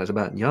that song is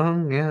about.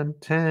 Young and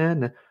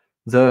tan.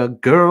 The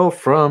girl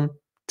from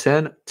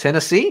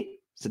Tennessee?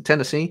 Is it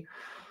Tennessee?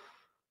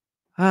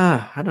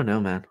 I don't know,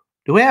 man.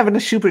 Do we have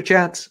any super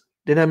chats?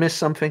 Did I miss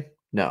something?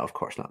 No, of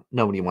course not.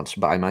 Nobody wants to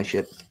buy my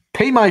shit.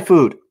 Pay my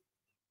food.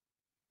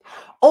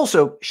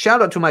 Also,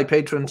 shout out to my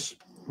patrons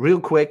real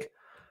quick.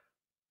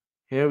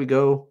 Here we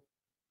go.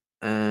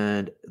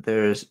 And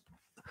there's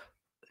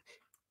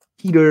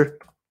Heater.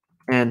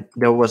 And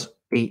there was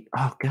a...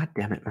 Oh, God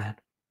damn it, man.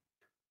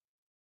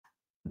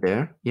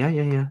 There.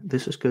 Yeah.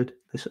 This is good.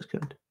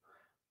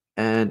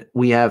 And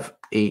we have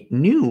a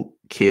new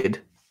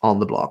kid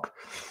on the block.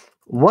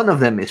 One of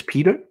them is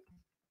Peter.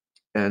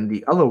 And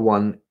the other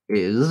one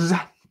is...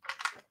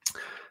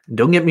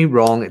 Don't get me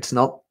wrong. It's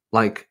not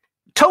like...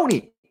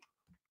 Tony!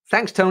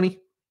 Thanks, Tony.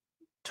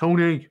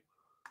 Tony,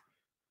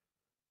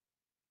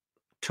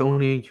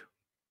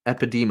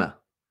 Epidema,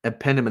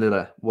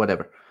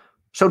 whatever.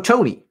 So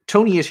Tony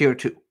is here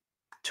too.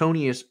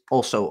 Tony is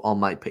also on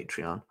my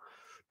Patreon.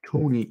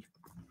 Tony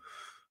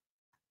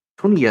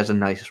has a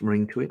nice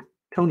ring to it.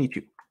 Tony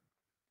too.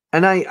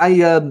 And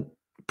I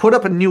put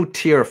up a new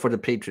tier for the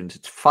patrons.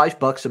 It's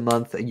 $5 a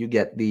month, and you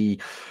get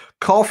the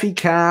coffee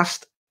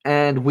cast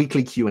and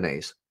weekly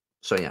Q&As.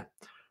 So yeah.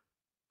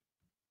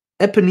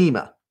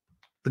 Eponema.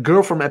 The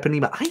girl from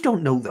Eponema. I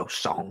don't know those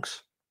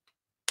songs.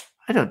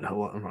 I don't know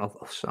what are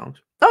those songs.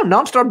 Oh,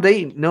 Nonstop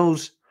Date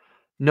knows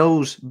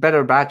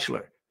Better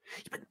Bachelor.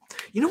 But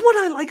you know what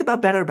I like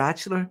about Better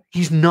Bachelor?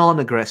 He's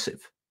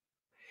non-aggressive.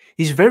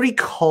 He's very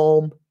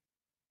calm.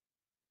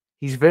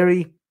 He's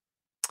very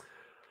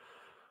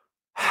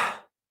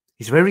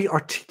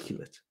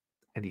articulate,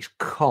 and he's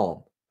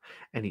calm.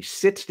 And he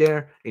sits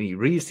there and he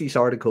reads these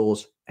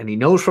articles and he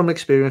knows from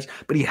experience.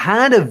 But he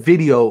had a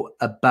video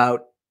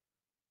about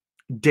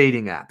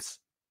dating apps.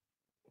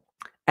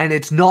 And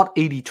it's not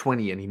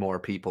 80-20 anymore,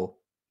 people.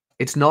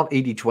 It's not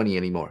 80-20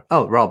 anymore.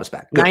 Oh, Rob is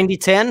back.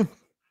 90-10?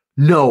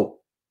 No.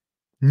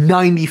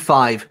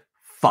 95-5.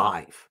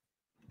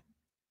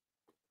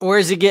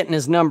 Where's he getting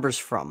his numbers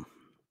from?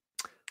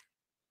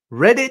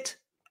 Reddit.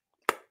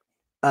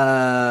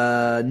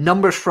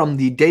 Numbers from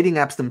the dating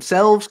apps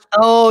themselves.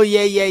 Oh,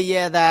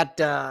 yeah. That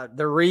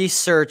the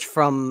research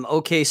from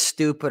OK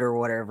Stupid or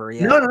whatever.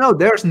 Yeah. No.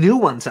 There's new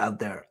ones out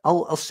there.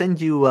 I'll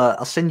send you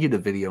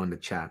the video in the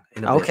chat.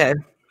 Okay.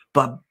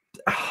 But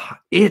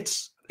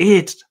it's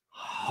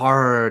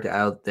hard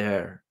out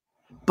there.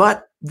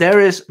 But there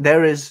is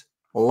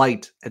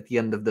light at the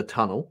end of the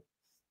tunnel.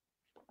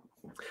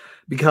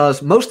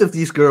 Because most of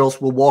these girls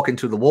will walk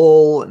into the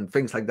wall and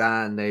things like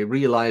that, and they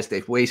realize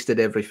they've wasted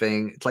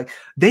everything. It's like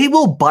they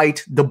will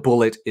bite the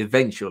bullet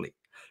eventually.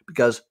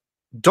 Because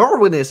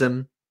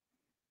Darwinism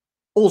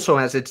also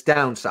has its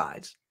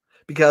downsides.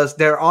 Because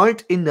there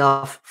aren't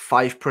enough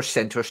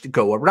 5%ers to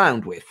go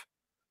around with.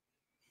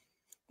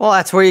 Well,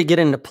 that's where you get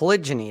into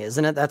polygyny,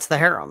 isn't it? That's the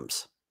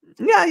harems.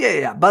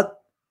 Yeah. But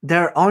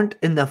there aren't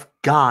enough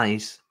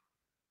guys.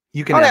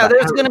 You can.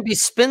 There's going to be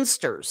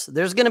spinsters.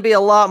 There's going to be a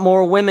lot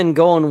more women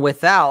going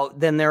without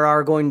than there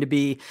are going to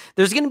be.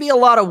 There's going to be a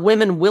lot of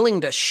women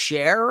willing to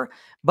share,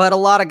 but a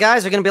lot of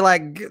guys are going to be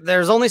like,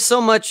 there's only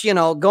so much,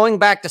 going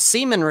back to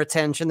semen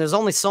retention. There's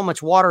only so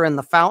much water in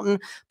the fountain.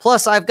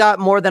 Plus, I've got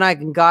more than I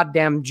can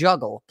goddamn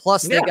juggle.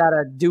 Plus, they got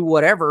to do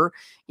whatever.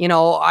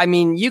 I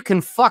mean, you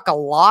can fuck a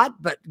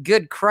lot, but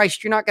good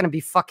Christ, you're not going to be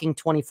fucking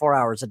 24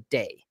 hours a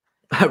day.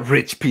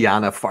 Rich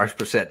Piana,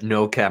 5%.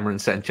 No, Cameron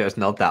Sanchez,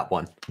 not that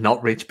one.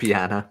 Not Rich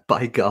Piana,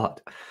 by God.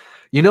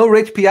 You know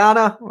Rich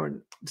Piana? Or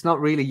it's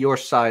not really your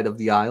side of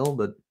the aisle,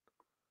 but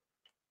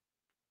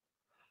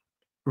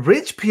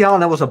Rich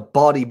Piana was a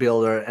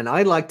bodybuilder, and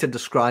I like to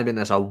describe him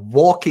as a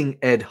walking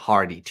Ed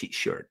Hardy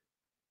t-shirt.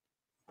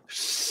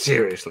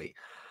 Seriously.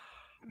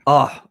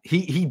 Oh,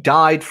 he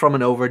died from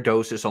an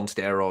overdoses on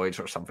steroids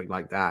or something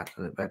like that.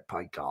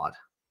 By God.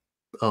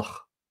 Ugh.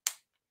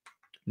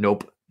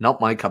 Nope, not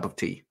my cup of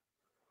tea.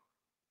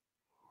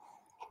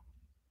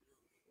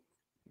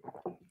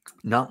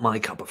 Not my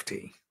cup of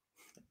tea.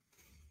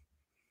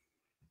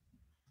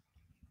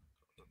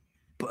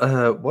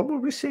 What were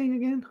we saying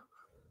again?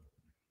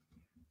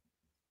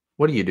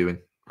 What are you doing?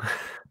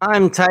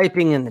 I'm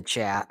typing in the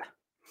chat.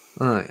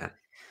 Oh, yeah.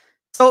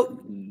 So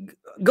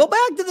go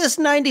back to this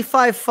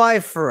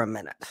 95-5 for a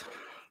minute.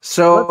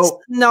 So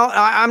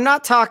I'm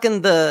not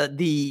talking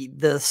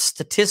the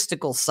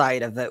statistical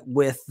side of it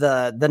with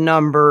the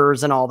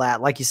numbers and all that.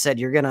 Like you said,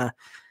 you're gonna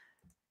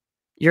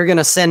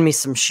send me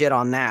some shit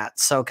on that.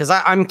 So, because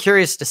I'm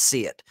curious to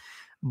see it.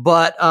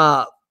 But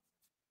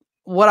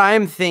what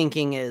I'm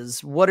thinking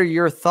is, what are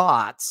your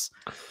thoughts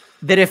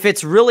that if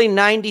it's really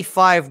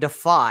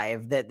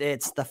 95-5, that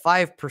it's the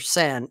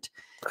 5%,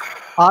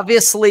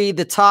 obviously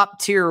the top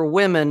tier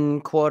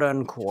women, quote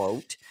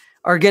unquote,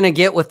 are going to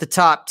get with the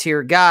top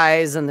tier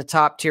guys, and the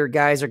top tier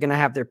guys are going to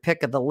have their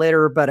pick of the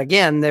litter. But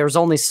again, there's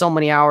only so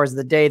many hours of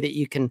the day that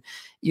you can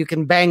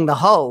bang the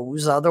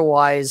hose.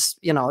 Otherwise,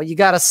 you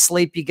got to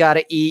sleep, you got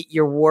to eat,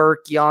 you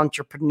work, you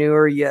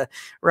entrepreneur, you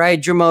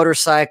ride your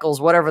motorcycles,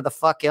 whatever the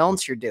fuck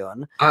else you're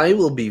doing. I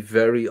will be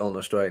very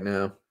honest right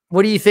now.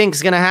 What do you think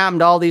is going to happen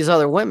to all these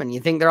other women? You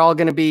think they're all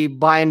going to be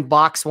buying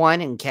box wine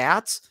and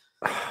cats?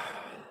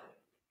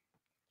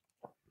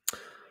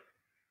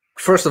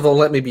 First of all,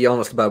 let me be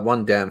honest about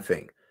one damn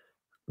thing.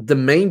 The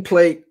main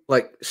plate,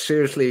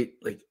 seriously,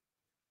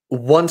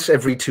 once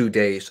every 2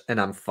 days, and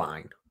I'm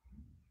fine.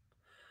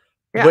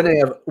 Yeah.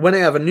 When I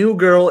have a new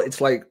girl,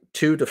 it's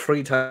 2 to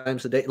 3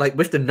 times a day. Like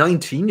with the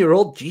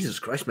 19-year-old, Jesus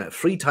Christ, man,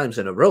 3 times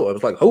in a row. I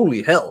was like,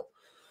 holy hell.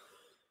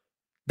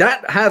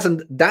 That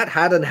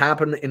hadn't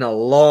happened in a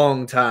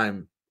long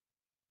time.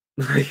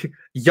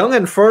 Young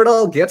and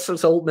fertile gets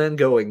us old men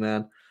going,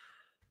 man.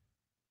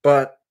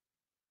 But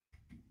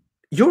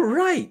you're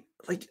right.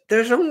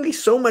 There's only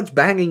so much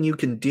banging you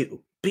can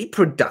do. Be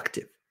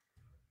productive.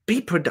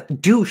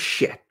 Do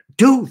shit.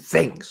 Do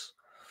things.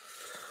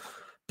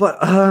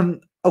 But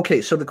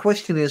okay, so the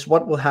question is,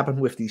 what will happen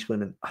with these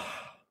women?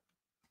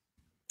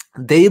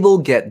 They will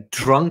get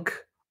drunk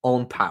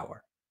on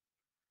power.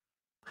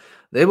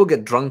 They will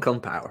get drunk on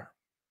power.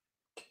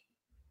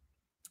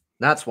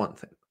 That's one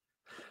thing.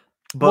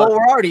 But well,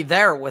 we're already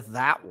there with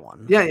that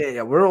one.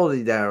 yeah. We're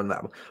already there on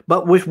that one.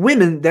 But with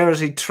women, there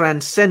is a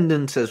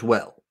transcendence as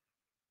well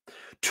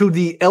to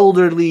the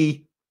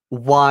elderly,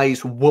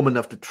 wise woman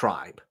of the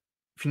tribe.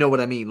 If you know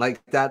what I mean,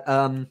 like that.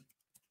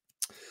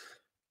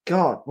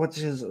 God, what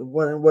is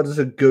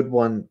a good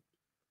one?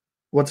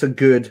 What's a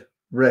good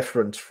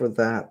reference for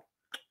that?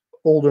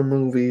 Older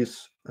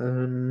movies.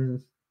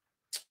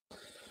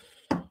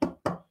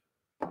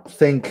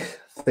 Think.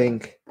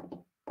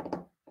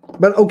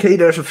 But okay,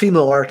 there's a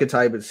female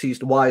archetype. It sees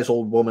the wise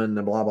old woman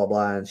and blah blah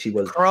blah, and she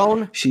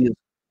Crone. She is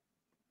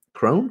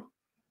Crone.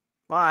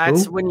 Well,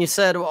 that's when you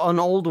said an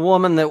old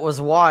woman that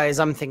was wise.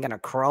 I'm thinking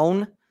of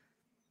Crone.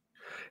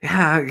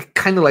 Yeah,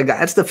 kind of like that.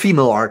 That's the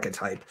female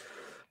archetype.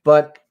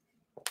 But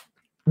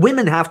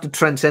women have to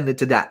transcend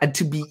into that. And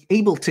to be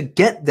able to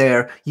get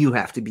there, you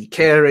have to be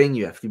caring,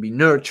 you have to be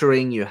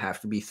nurturing, you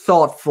have to be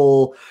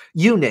thoughtful,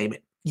 you name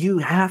it. You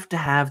have to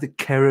have the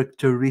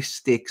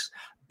characteristics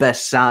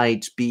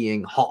besides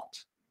being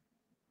hot.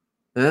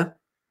 Huh?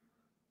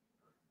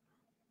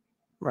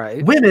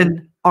 Right.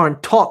 Women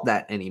aren't taught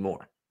that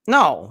anymore.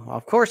 No,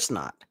 of course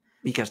not.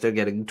 Because they're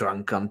getting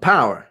drunk on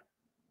power.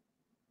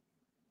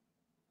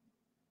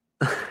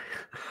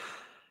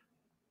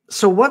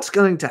 So what's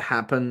going to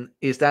happen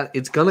is that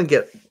it's going to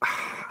get,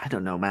 I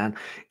don't know, man.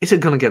 Is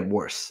it going to get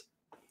worse?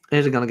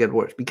 Is it going to get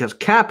worse? Because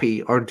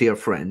Cappy, our dear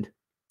friend,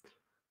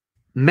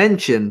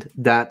 mentioned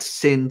that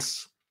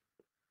since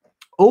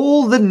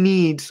all the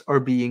needs are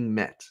being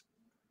met,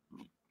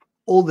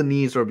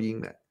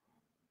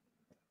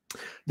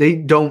 they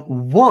don't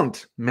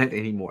want men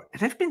anymore.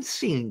 And I've been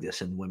seeing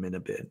this in women a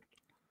bit.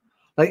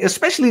 Like,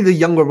 especially the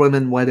younger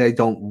women where they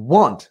don't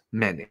want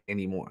men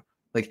anymore.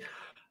 Like,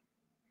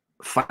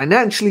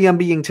 financially, I'm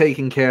being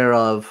taken care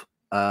of.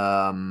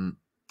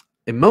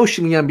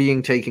 Emotionally, I'm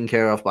being taken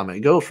care of by my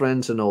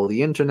girlfriends and all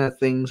the internet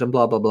things and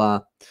blah, blah,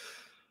 blah.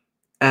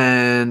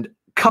 And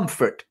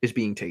comfort is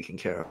being taken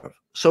care of.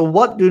 So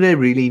what do they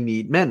really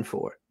need men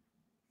for?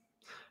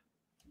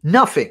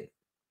 Nothing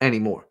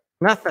anymore.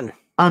 Nothing.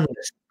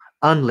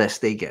 Unless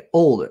they get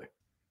older.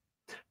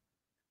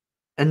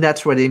 And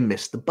that's where they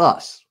miss the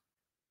bus.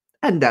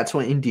 And that's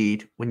when,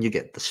 indeed, when you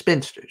get the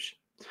spinsters.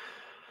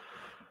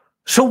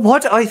 So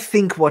what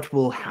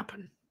will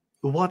happen?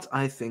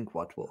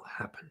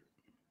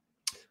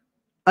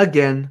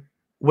 Again,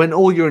 when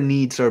all your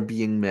needs are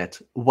being met,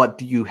 what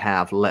do you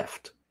have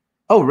left?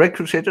 Oh, Red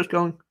Crusader's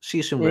going. See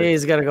you soon. Yeah,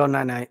 he's got to go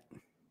night-night.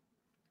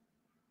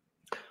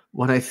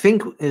 What I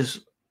think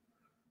is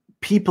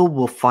people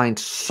will find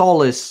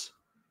solace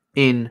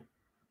in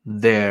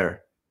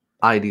their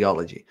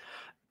ideology.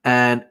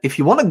 And if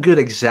you want a good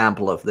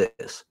example of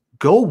this,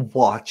 go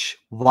watch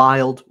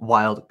Wild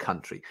Wild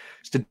Country.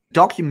 It's the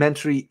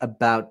documentary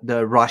about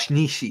the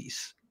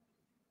Rajneeshis,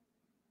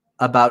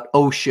 about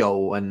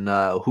Osho and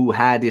who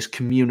had his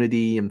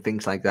community and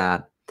things like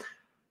that.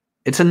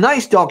 It's a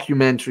nice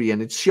documentary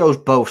and it shows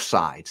both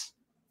sides.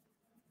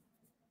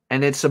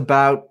 And it's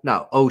about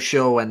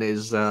Osho and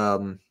his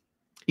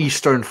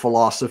Eastern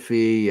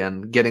philosophy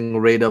and getting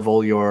rid of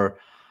all your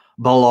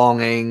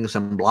belongings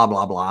and blah,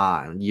 blah,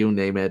 blah. And you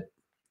name it.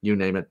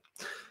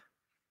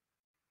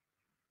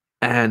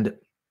 And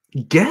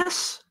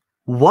guess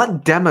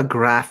what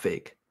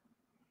demographic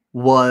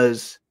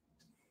was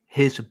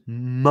his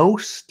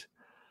most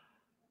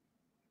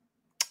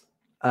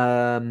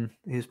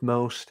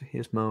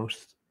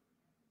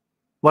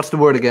what's the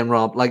word again,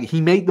 Rob? Like,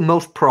 he made the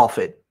most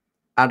profit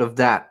out of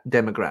that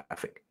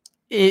demographic.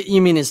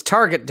 You mean his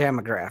target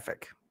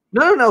demographic?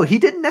 No, he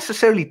didn't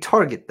necessarily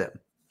target them.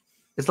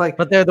 It's like,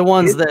 but they're the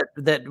ones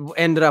that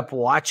ended up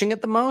watching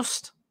it the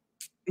most.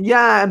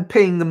 Yeah, and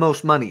paying the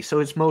most money. So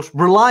it's most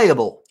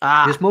reliable.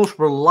 His most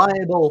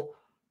reliable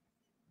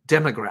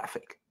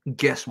demographic.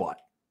 Guess what?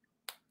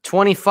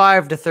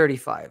 25 to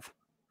 35.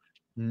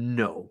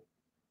 No.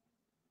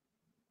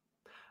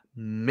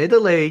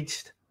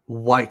 Middle-aged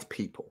white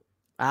people.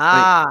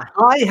 Like,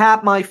 I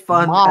had my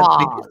fun.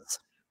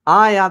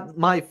 I had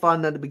my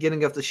fun at the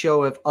beginning of the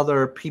show of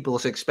other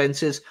people's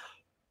expenses.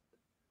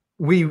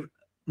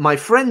 My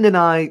friend and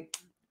I,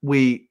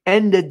 we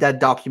ended that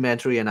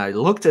documentary and I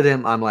looked at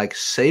him. I'm like,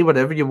 say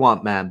whatever you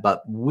want, man.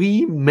 But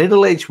we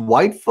middle-aged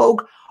white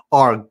folk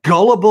are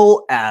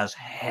gullible as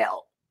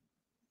hell.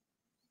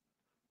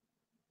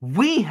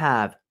 We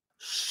have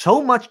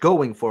so much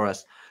going for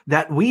us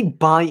that we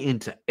buy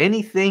into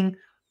anything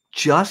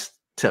just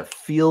to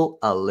feel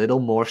a little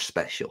more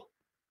special.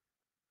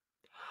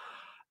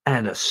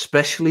 And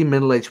especially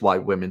middle-aged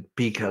white women,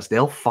 because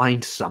they'll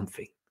find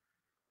something.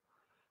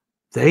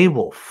 They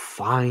will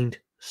find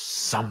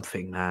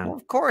something, man. Well,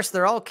 of course,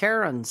 they're all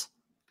Karens.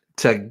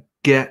 To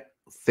get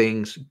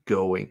things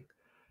going.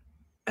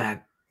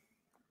 And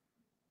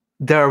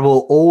there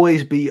will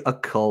always be a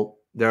cult.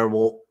 There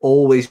will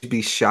always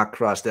be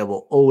chakras. There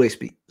will always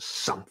be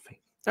something.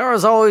 There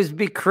will always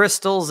be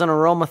crystals and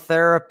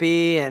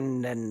aromatherapy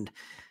and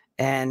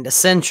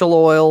essential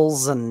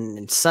oils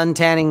and sun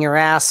tanning your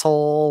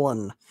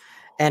asshole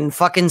And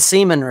fucking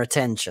semen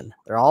retention.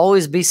 There'll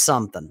always be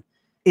something.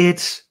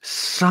 It's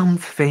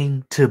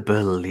something to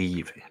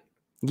believe in.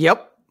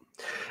 Yep.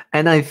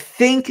 And I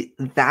think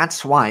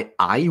that's why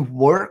I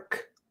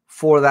work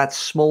for that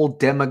small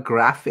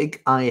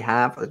demographic I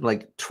have,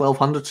 like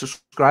 1,200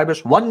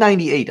 subscribers,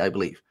 198, I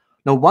believe.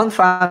 No,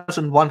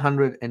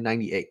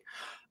 1,198.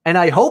 And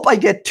I hope I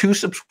get 2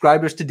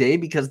 subscribers today,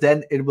 because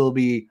then it will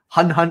be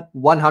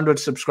 100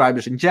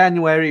 subscribers in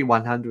January,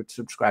 100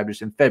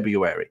 subscribers in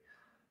February.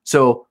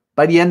 So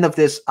by the end of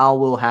this, I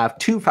will have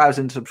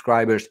 2,000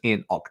 subscribers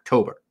in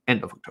October,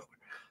 end of October,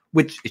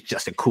 which is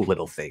just a cool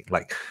little thing.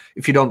 Like,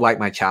 if you don't like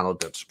my channel,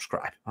 don't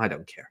subscribe. I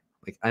don't care.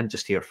 Like, I'm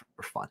just here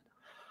for fun.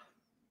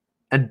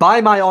 And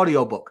buy my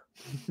audiobook.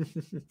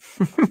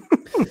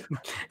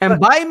 And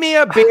buy me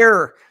a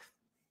beer.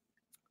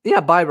 Yeah,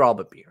 buy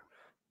Rob a beer.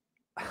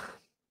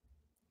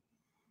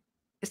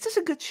 Is this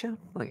a good show?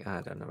 Like,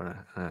 I don't know.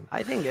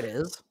 I think it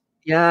is.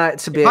 Yeah,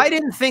 it's a bit. If I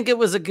didn't think it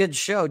was a good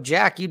show,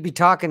 Jack, you'd be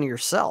talking to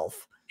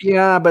yourself.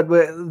 Yeah, but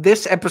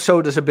this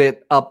episode is a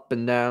bit up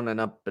and down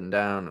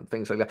and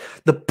things like that.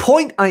 The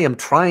point I am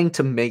trying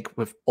to make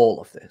with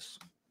all of this,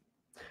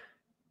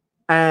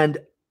 and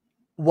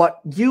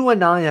what you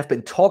and I have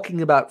been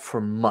talking about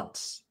for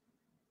months,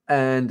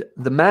 and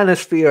the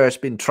manosphere has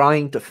been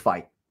trying to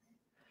fight,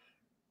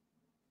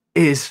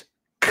 is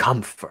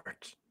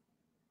comfort.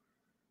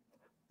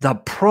 The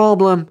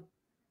problem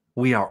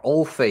we are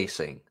all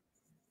facing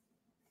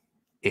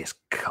is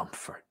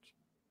comfort.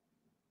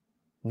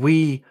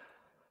 We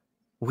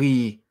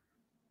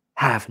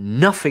have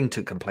nothing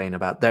to complain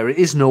about. There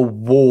is no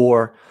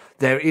war.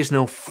 There is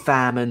no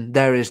famine.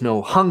 There is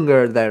no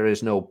hunger. There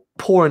is no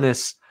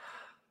poorness.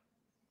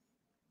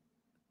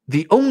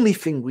 The only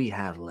thing we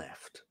have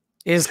left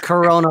is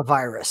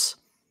coronavirus.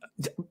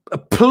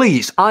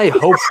 Please, I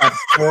hope that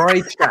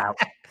breaks out.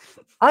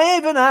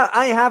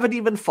 I haven't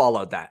even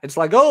followed that. It's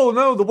like, oh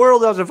no, the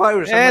world has a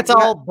virus. It's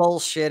all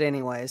bullshit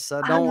anyway.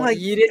 So don't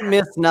you didn't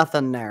miss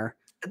nothing there.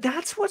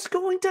 That's what's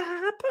going to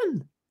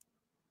happen.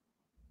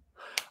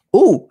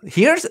 Oh,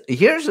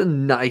 here's a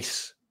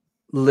nice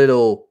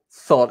little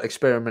thought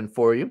experiment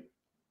for you.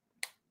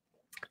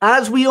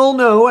 As we all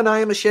know, and I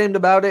am ashamed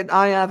about it,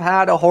 I have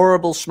had a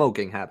horrible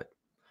smoking habit,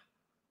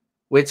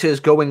 which is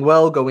going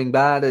well, going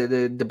bad.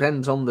 It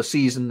depends on the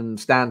season and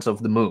stance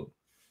of the moon.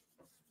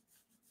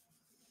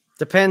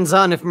 Depends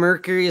on if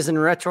Mercury is in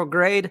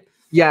retrograde.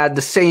 Yeah,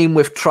 the same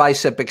with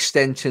tricep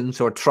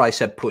extensions or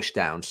tricep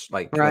pushdowns.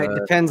 Like, right,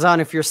 depends on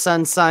if your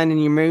sun sign and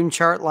your moon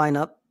chart line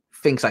up.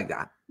 Things like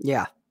that.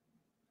 Yeah.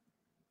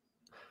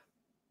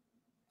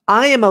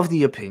 I am of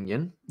the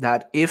opinion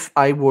that if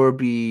I were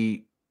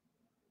be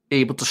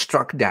able to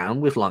struck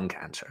down with lung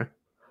cancer,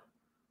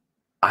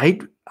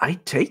 I'd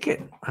take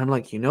it. I'm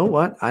like, you know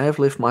what? I have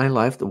lived my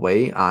life the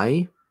way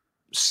I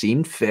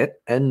seemed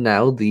fit, and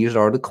now these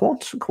are the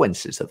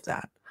consequences of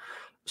that.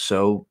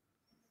 So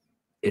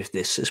if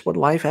this is what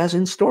life has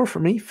in store for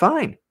me,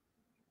 fine.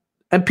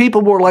 And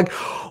people were like,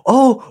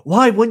 oh,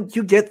 why wouldn't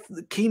you get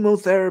the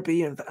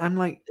chemotherapy? And I'm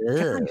like,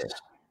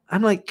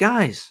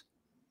 guys,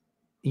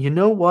 you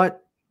know what?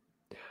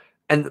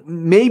 And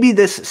maybe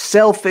this is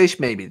selfish,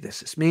 maybe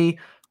this is me.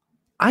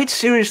 I'd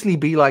seriously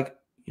be like,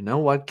 you know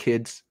what,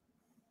 kids?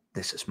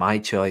 This is my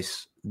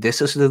choice.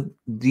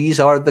 These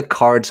are the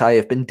cards I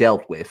have been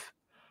dealt with.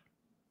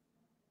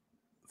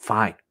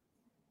 Fine.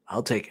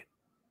 I'll take it.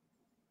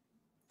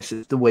 This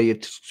is the way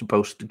it's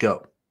supposed to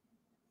go.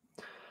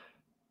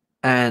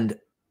 And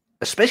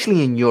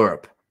especially in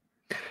Europe,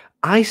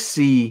 I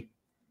see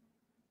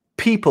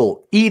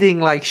people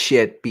eating like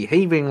shit,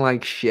 behaving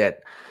like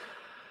shit,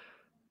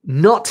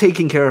 not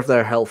taking care of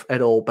their health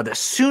at all. But as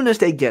soon as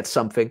they get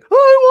something,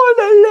 I want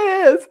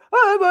to live.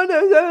 I want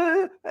to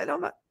live. And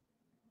I'm like,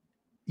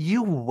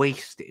 you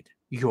wasted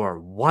your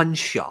one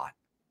shot.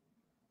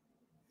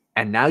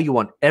 And now you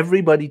want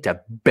everybody to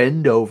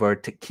bend over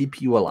to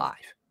keep you alive.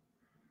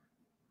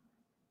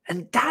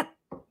 And that,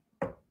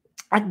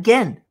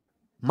 again,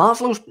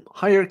 Maslow's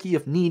hierarchy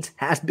of needs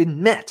has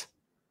been met,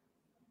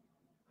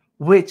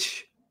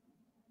 which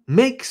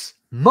makes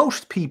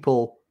most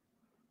people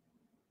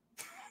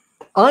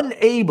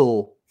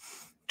unable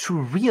to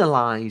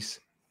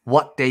realize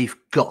what they've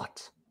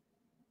got.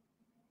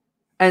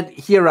 And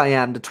here I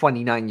am, the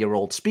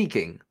 29-year-old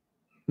speaking. I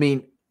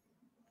mean,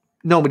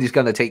 nobody's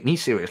going to take me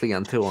seriously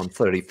until I'm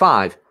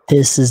 35.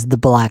 This is the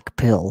black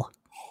pill.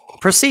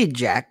 Proceed,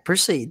 Jack.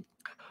 Proceed.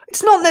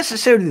 It's not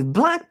necessarily the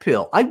black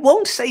pill. I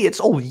won't say it's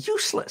all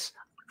useless.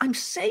 I'm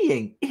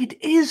saying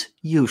it is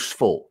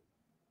useful.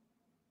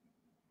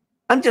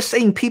 I'm just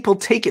saying people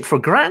take it for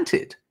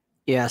granted.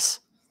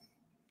 Yes.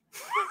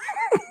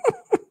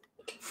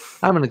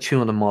 I'm going to chew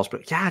on the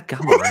Mossberg. Yeah,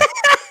 come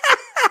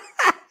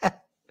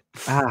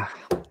on.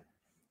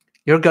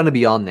 You're going to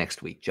be on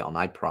next week, John.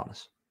 I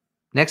promise.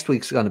 Next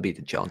week's going to be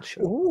the John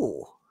show.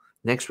 Ooh.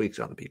 Next week's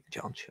going to be the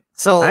John show.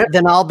 So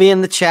then I'll be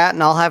in the chat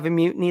and I'll have a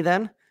mutiny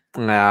then?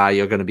 Nah,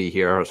 you're going to be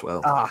here as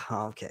well.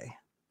 Ah, okay.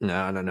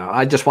 No.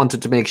 I just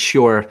wanted to make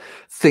sure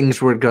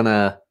things were going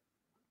to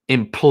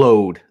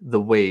implode the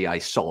way I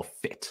saw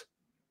fit.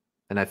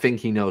 And I think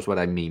he knows what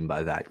I mean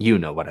by that. You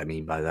know what I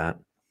mean by that.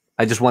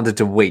 I just wanted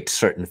to wait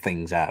certain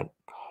things out.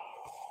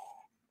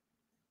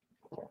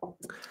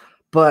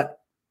 But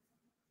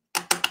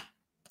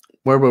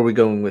where were we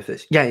going with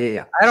this?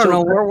 Yeah. I don't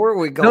know. Where were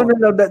we going?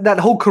 No. That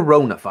whole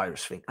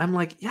coronavirus thing. I'm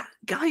like, yeah,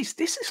 guys,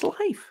 this is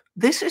life.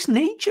 This is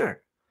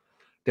nature.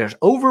 There's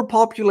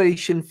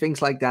overpopulation,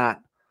 things like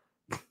that.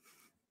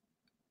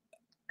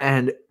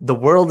 And the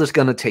world is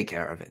going to take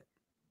care of it.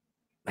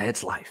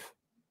 It's life.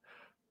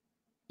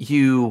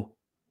 You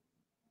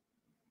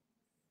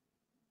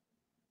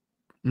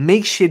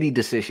make shitty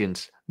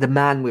decisions. The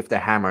man with the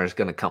hammer is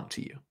going to come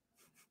to you.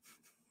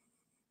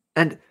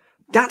 And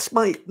that's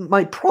my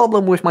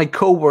problem with my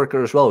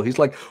coworker as well. He's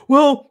like,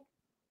 well,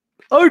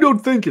 I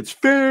don't think it's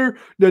fair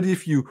that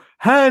if you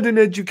had an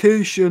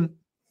education,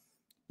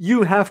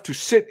 you have to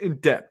sit in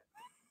debt.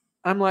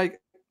 I'm like,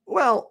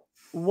 well,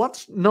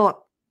 what's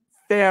not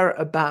fair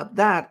about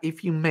that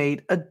if you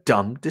made a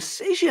dumb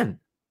decision?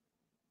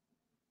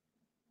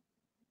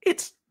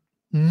 It's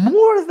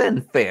more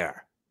than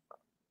fair.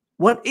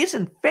 What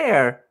isn't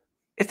fair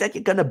is that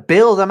you're going to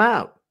bail them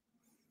out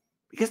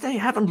because they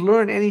haven't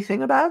learned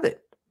anything about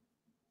it.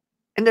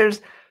 And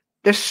there's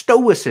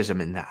stoicism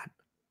in that.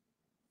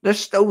 There's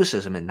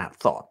stoicism in that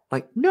thought.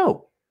 Like,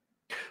 no,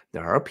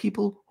 there are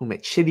people who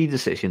make shitty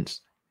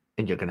decisions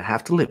and you're going to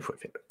have to live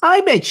with it.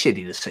 I made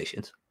shitty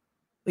decisions.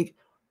 Like,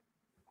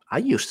 I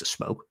used to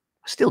smoke.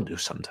 I still do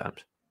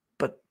sometimes.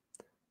 But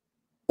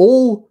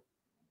all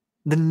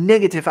the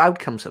negative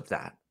outcomes of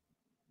that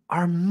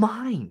are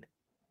mine.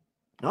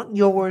 Not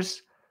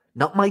yours,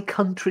 not my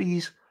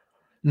country's,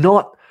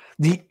 not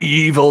the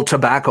evil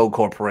tobacco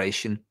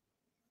corporation.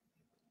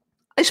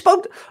 I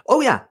spoke.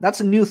 Oh, yeah, that's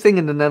a new thing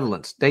in the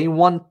Netherlands. They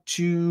want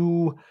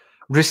to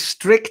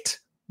restrict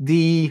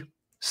the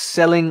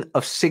selling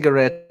of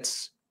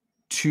cigarettes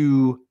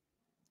to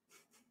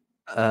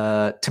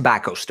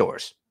tobacco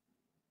stores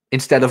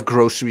instead of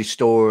grocery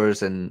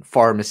stores and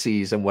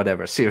pharmacies and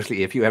whatever.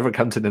 Seriously, if you ever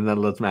come to the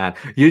Netherlands, man,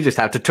 you just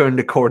have to turn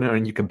the corner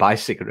and you can buy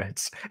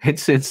cigarettes.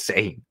 It's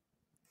insane.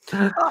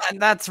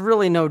 That's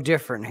really no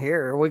different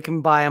here. We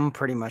can buy them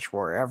pretty much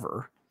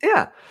wherever.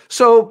 Yeah.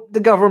 So the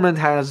government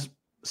has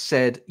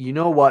said, you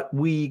know what,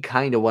 we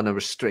kind of want to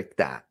restrict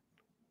that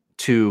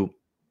to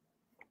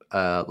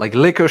like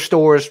liquor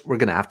stores. We're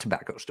going to have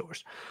tobacco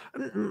stores.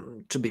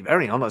 To be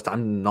very honest,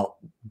 I'm not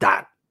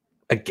that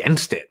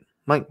against it.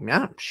 Like,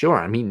 yeah, sure.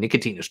 I mean,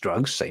 nicotine is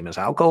drugs, same as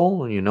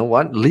alcohol. You know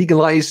what?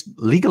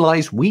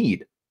 Legalize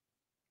weed.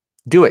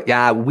 Do it.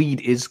 Yeah, weed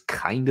is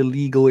kind of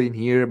legal in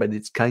here, but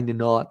it's kind of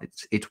not.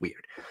 It's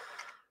weird.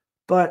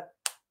 But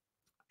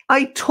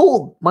I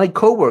told my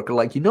coworker,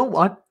 like, you know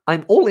what?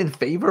 I'm all in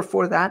favor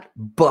for that,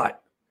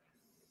 but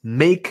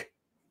make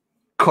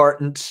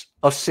cartons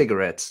of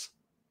cigarettes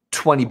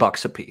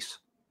 $20 a piece.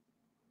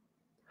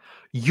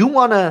 You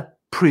want to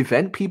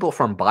prevent people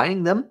from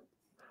buying them?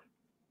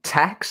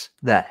 Tax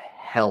the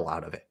hell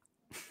out of it.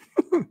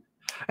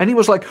 And he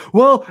was like,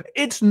 well,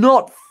 it's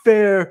not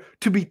fair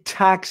to be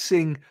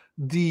taxing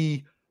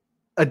the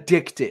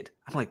addicted.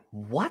 I'm like,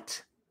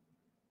 what?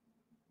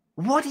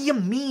 What do you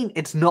mean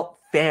it's not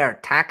fair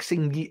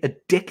taxing the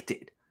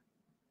addicted?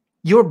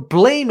 You're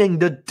blaming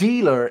the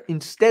dealer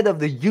instead of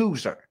the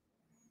user.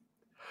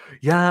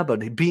 Yeah,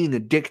 but being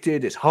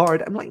addicted is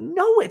hard. I'm like,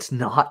 no, it's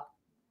not.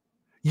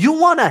 You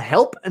want to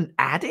help an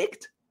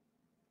addict?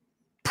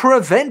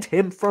 Prevent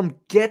him from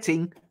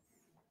getting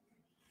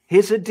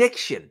his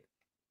addiction.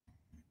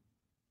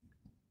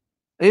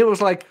 And it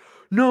was like,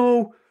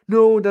 no,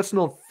 that's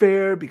not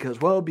fair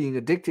because, well, being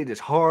addicted is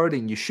hard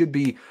and you should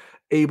be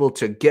able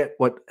to get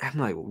what... I'm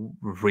like,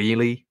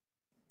 really?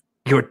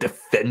 You're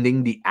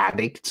defending the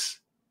addicts?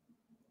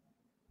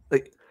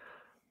 Like,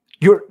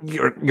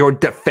 you're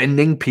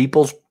defending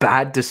people's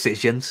bad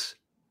decisions?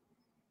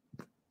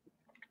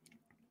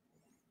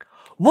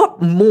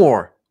 What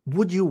more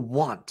would you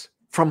want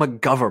from a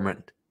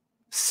government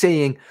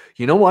saying,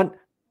 you know what?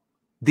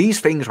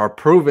 These things are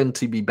proven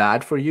to be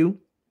bad for you.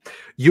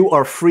 You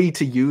are free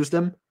to use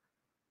them.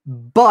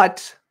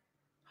 But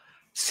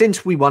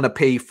since we want to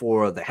pay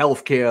for the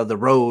healthcare, the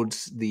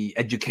roads, the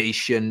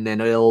education,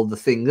 and all the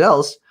things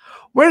else,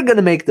 we're going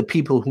to make the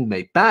people who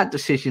make bad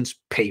decisions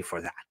pay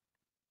for that.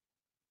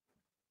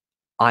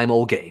 I'm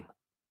all game.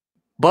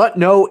 But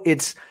no,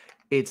 it's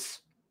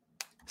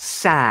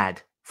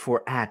sad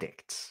for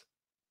addicts.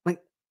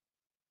 Like,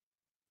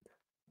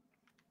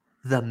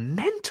 the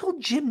mental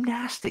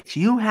gymnastics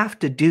you have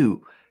to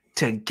do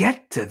to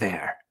get to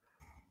there.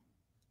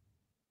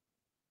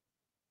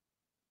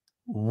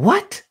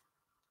 What?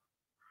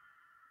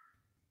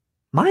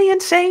 Am I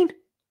insane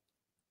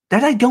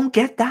that I don't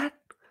get that?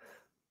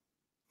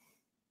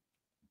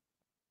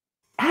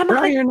 Am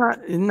I? You're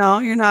not. No,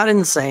 you're not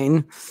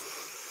insane.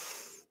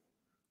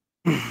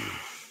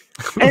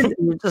 And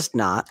you're just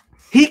not.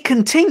 He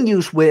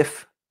continues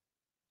with,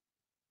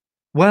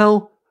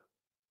 well,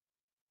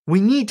 we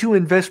need to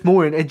invest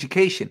more in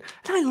education.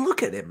 And I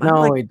look at him.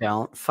 No, like, we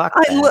don't. Fuck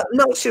that.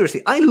 No,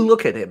 seriously. I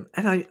look at him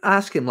and I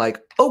ask him,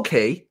 like,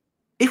 okay,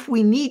 if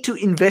we need to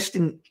invest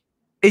in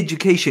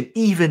education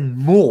even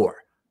more,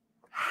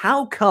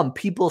 how come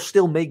people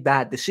still make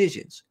bad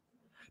decisions?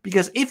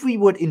 Because if we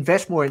would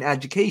invest more in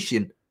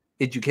education,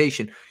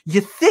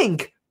 you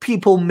think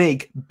people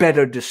make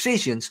better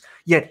decisions.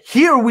 Yet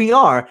here we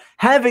are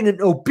having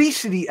an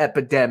obesity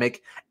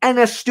epidemic and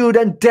a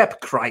student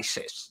debt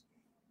crisis.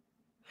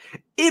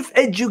 If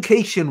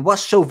education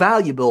was so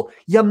valuable,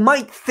 you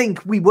might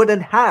think we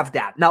wouldn't have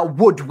that. Now,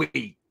 would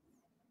we?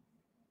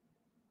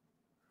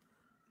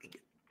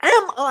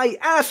 Am I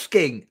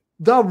asking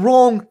the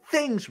wrong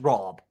things,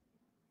 Rob?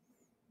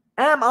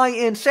 Am I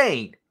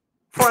insane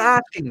for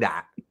asking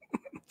that?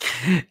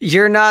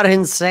 You're not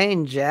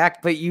insane,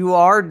 Jack, but you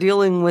are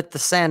dealing with the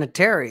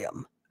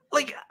sanitarium.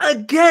 Like,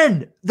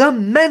 again, the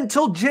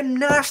mental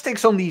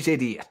gymnastics on these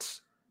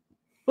idiots.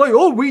 Like,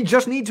 oh, we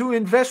just need to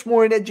invest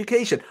more in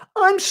education.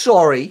 I'm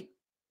sorry.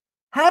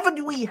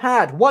 Haven't we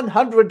had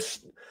 100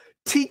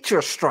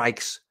 teacher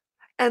strikes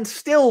and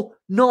still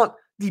not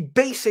the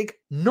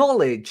basic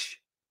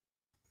knowledge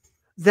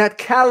that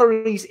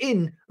calories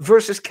in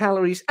versus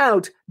calories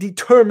out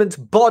determines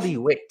body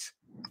weight?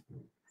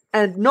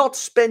 And not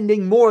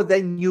spending more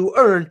than you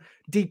earn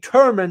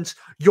determines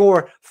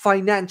your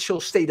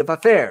financial state of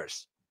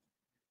affairs.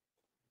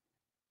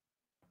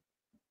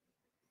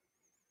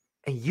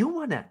 And you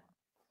want to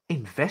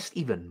invest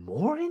even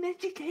more in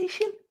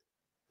education?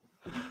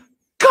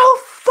 Go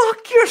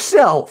fuck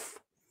yourself!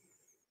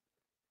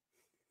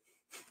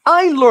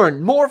 I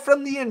learned more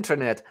from the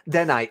internet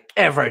than I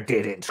ever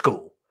did in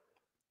school.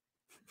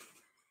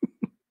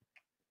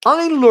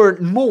 I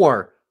learned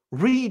more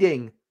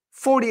reading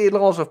 48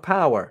 Laws of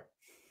Power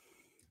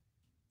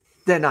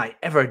than I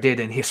ever did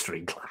in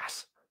history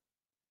class.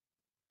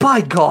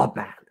 By God,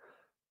 man.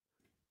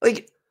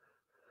 Like,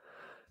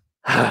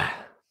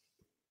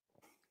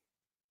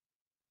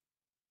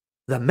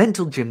 the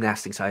mental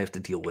gymnastics I have to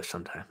deal with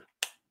sometimes.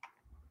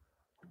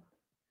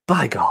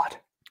 By God.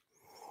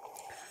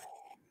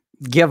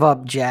 Give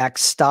up, Jack.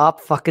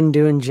 Stop fucking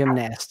doing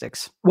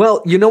gymnastics.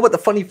 Well, you know what the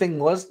funny thing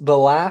was? The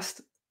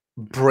last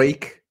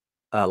break,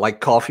 like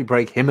coffee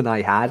break him and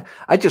I had,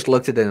 I just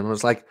looked at it and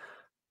was like,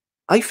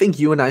 I think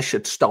you and I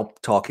should stop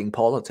talking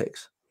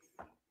politics,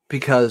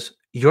 because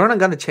you're not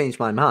going to change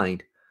my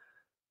mind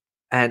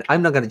and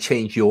I'm not going to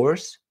change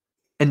yours.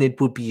 And it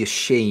would be a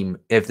shame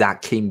if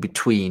that came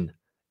between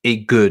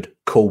a good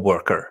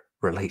co-worker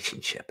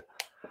relationship.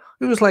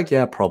 It was like,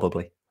 yeah,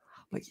 probably.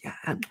 Like, yeah,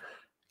 and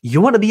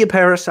you want to be a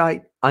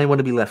parasite, I want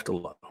to be left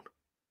alone.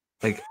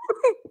 Like,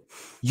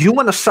 you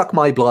want to suck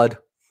my blood,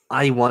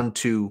 I want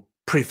to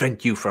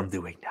prevent you from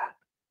doing that.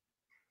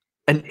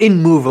 An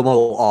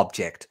immovable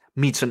object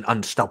meets an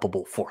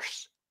unstoppable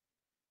force.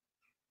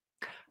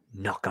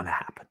 Not gonna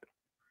happen.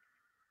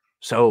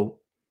 So,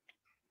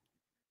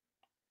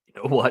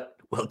 you know what?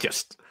 We'll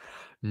just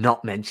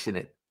not mention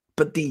it.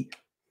 But the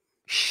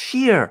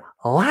sheer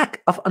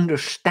lack of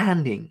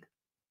understanding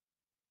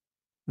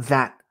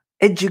that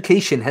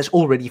education has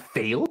already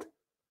failed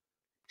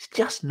is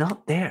just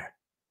not there.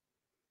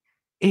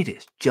 It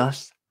is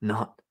just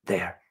not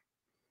there.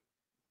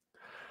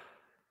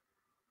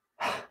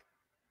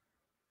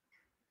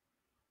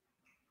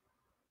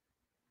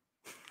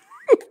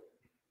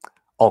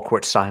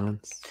 Awkward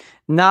silence.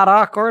 Not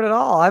awkward at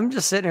all. I'm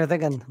just sitting here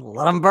thinking,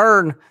 let them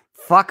burn.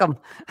 Fuck them.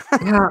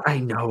 Yeah, I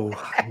know.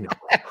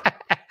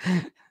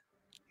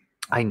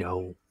 I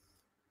know.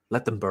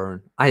 Let them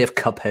burn. I have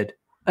Cuphead.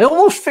 I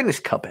almost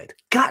finished Cuphead.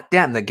 God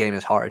damn, that game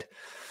is hard.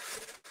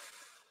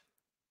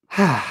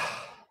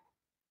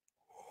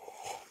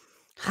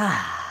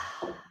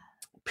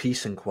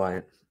 Peace and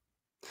quiet.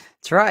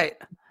 That's right.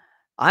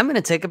 I'm going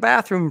to take a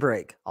bathroom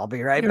break. I'll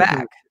be right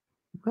back.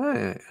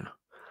 Hey.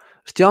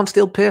 Is John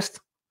still pissed?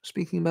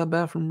 Speaking about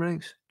bathroom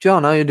breaks.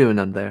 John, how you doing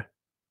up there?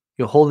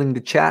 You're holding the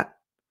chat?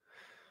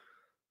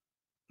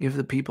 Give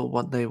the people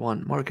what they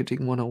want.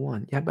 Marketing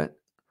 101. Yeah, but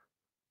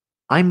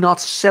I'm not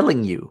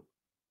selling you.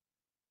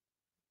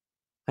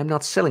 I'm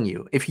not selling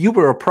you. If you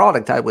were a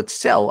product I would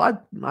sell,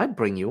 I'd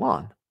bring you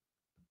on.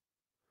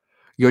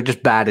 You're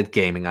just bad at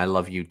gaming. I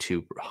love you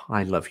too, bro.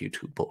 I love you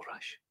too,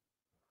 Bullrush.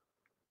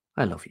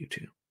 I love you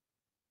too.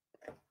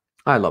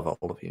 I love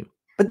all of you.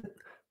 But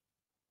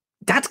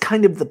that's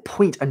kind of the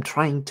point I'm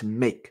trying to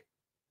make.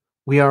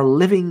 We are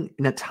living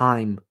in a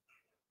time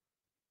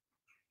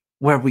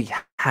where we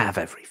have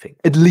everything,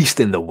 at least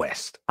in the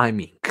West. I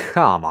mean,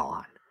 come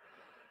on.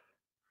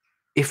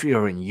 If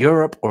you're in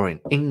Europe or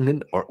in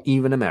England or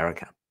even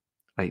America,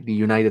 like the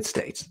United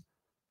States,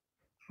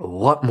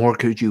 what more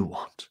could you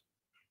want?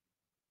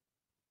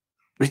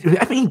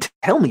 I mean,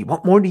 tell me,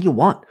 what more do you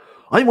want?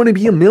 I want to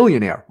be a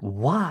millionaire.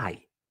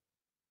 Why?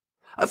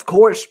 Of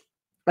course,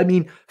 I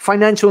mean,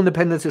 financial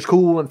independence is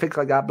cool and things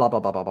like that, blah, blah,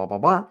 blah, blah, blah, blah,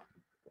 blah.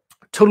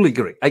 Totally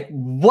agree. I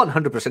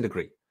 100%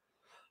 agree.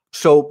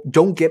 So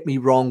don't get me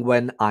wrong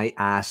when I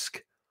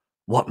ask,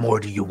 what more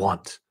do you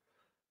want?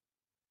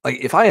 Like,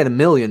 if I had $1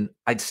 million,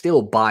 I'd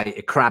still buy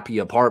a crappy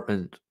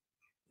apartment,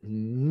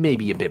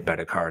 maybe a bit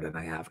better car than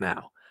I have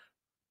now.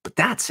 But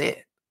that's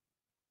it.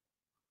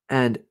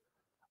 And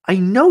I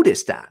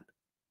noticed that.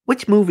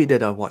 Which movie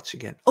did I watch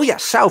again? Oh, yeah,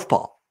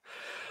 Southpaw.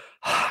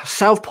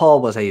 Southpaw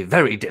was a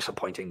very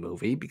disappointing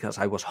movie because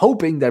I was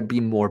hoping there'd be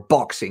more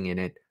boxing in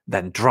it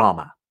than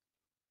drama.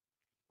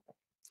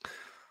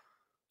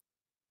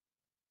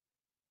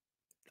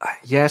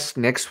 Yes,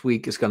 next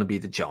week is going to be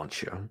the John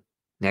show.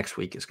 Next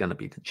week is going to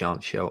be the John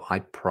show, I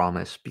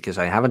promise, because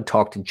I haven't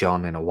talked to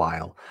John in a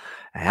while.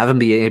 I haven't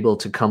been able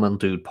to come on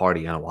Dude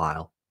Party in a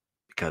while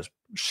because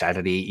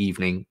Saturday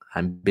evening,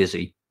 I'm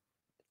busy.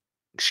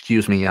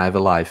 Excuse me, I have a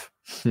life.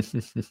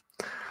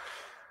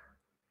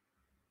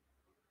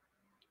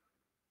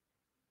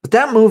 But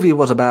that movie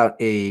was about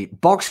a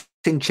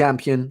boxing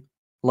champion,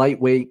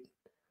 lightweight.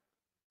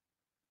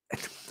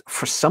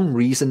 For some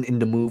reason in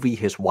the movie,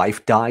 his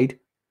wife died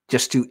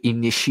just to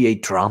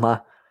initiate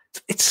drama.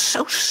 It's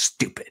so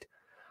stupid.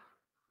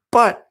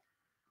 But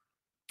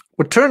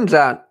what turns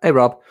out, hey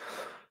Rob,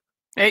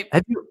 hey,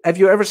 have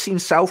you ever seen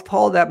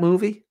Southpaw, that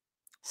movie?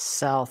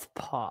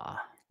 Southpaw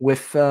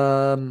With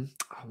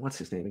what's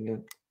his name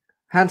again?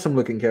 Handsome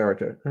looking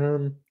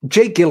character.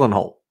 Jake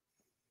Gyllenhaal.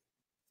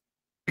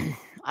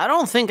 I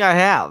don't think I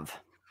have.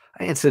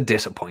 It's a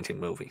disappointing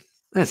movie.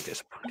 It's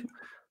disappointing.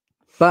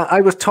 But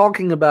I was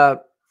talking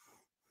about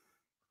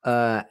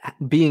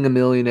being a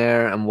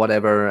millionaire and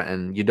whatever,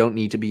 and you don't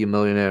need to be a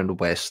millionaire in the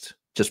West.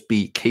 Just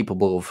be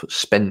capable of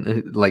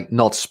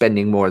not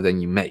spending more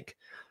than you make.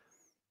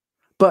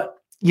 But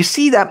you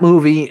see that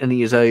movie, and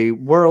he is a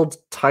world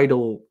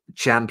title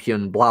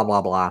champion, blah,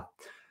 blah, blah.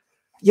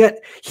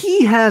 Yet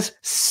he has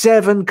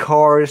 7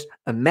 cars,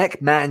 a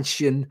mech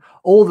mansion,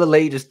 all the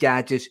latest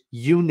gadgets,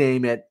 you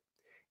name it.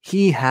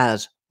 He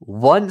has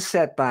one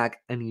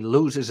setback and he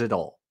loses it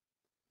all.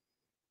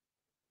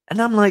 And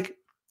I'm like,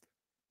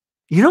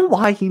 you know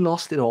why he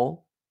lost it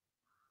all?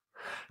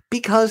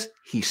 Because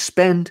he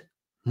spent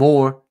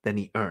more than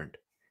he earned,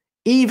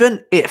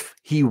 even if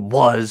he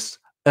was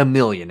a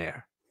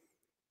millionaire.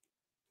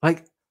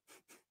 Like,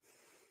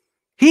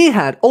 he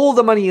had all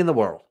the money in the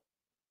world.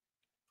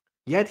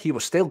 Yet he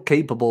was still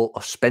capable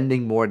of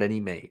spending more than he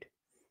made.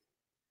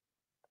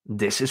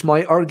 This is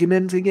my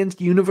argument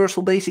against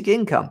universal basic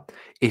income.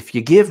 If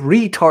you give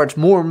retards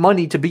more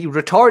money to be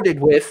retarded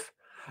with,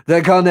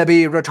 they're gonna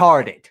be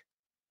retarded.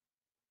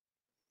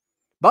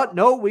 But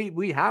no,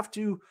 we have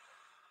to.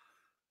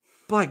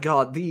 By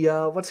God,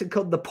 the what's it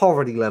called? The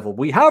poverty level.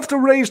 We have to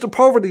raise the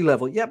poverty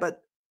level. Yeah,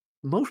 but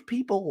most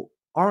people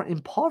are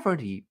in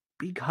poverty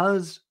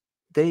because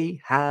they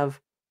have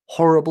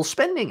horrible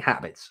spending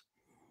habits.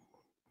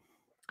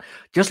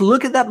 Just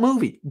look at that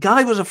movie.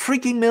 Guy was a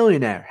freaking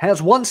millionaire,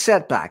 has one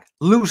setback,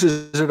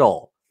 loses it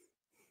all.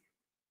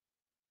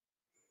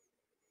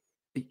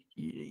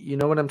 You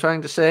know what I'm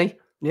trying to say?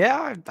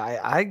 Yeah,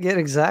 I get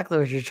exactly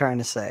what you're trying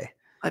to say.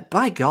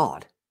 By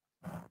God.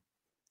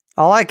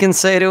 All I can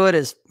say to it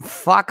is,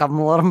 fuck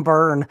them, let them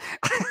burn.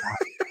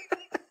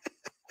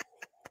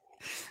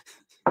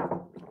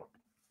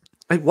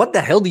 What the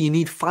hell do you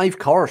need 5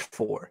 cars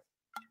for?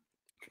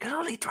 You can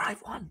only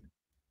drive one.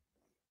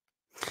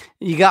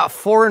 You got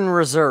 4 in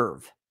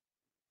reserve.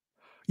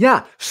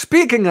 Yeah,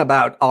 speaking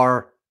about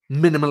our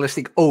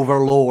minimalistic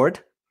overlord,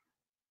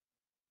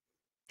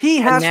 he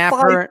has 5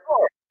 cars.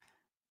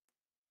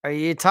 Are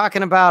you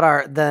talking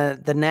about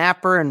the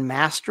napper and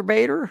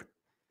masturbator?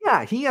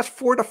 Yeah, he has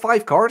 4 to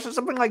 5 cars or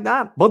something like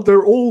that. But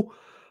they're all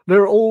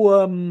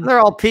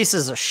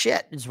pieces of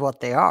shit, is what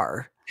they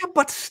are. Yeah,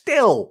 but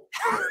still.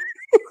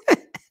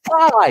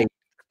 Why?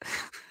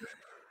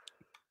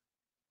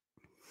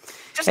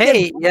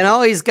 Hey,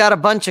 he's got a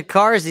bunch of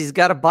cars, he's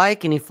got a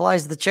bike, and he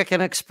flies the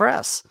Chicken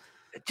Express.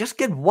 Just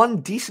get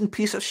one decent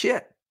piece of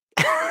shit.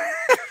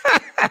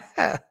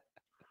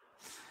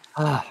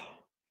 I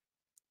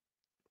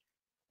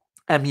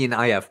mean,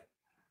 I have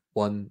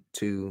 1,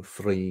 2,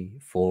 3,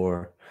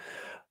 4.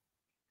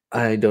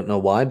 I don't know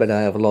why, but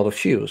I have a lot of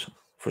shoes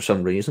for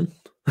some reason.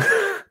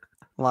 A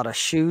lot of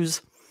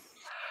shoes?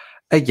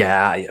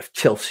 Yeah, I have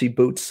Chelsea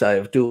boots. I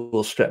have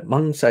dual strap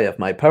monks. I have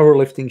my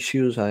powerlifting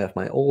shoes. I have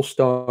my All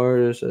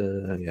Stars.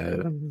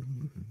 Yeah,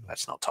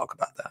 let's not talk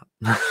about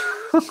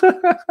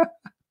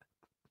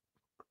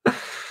that.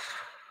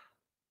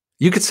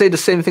 You could say the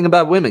same thing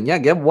about women. Yeah,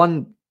 get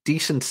one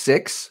decent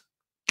 6,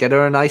 get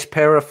her a nice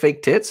pair of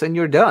fake tits, and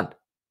you're done.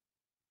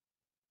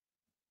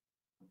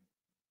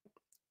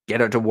 Get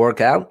her to work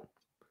out.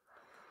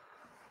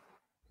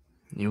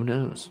 Who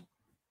knows?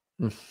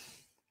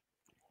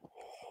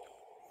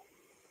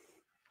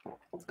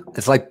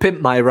 It's like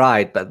Pimp My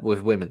Ride, but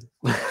with women.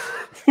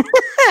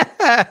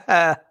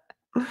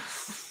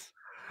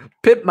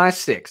 Pimp My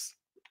 6.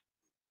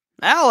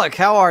 Alec,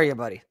 how are you,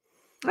 buddy?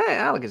 Hey,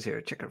 Alec is here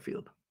at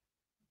Checkerfield.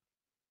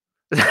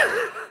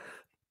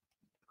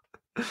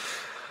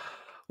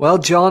 Well,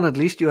 John, at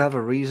least you have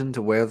a reason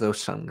to wear those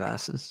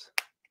sunglasses.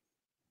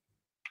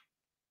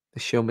 The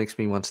show makes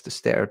me want to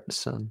stare at the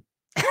sun.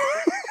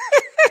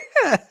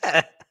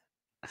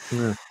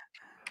 Yeah.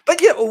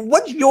 But yeah,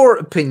 what's your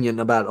opinion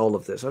about all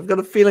of this? I've got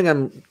a feeling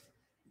I'm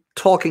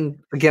talking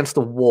against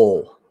the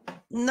wall.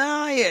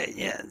 No,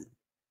 yeah.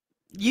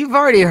 You've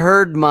already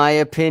heard my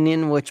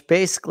opinion, which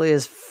basically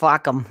is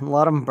fuck them,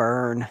 let them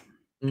burn.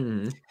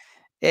 Mm-hmm.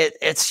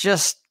 It's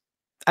just,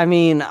 I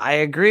mean, I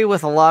agree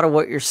with a lot of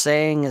what you're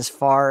saying as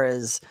far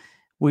as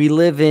we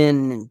live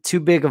in too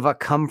big of a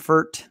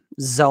comfort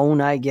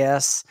zone, I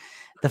guess.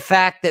 The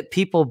fact that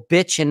people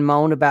bitch and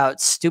moan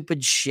about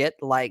stupid shit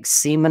like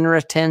semen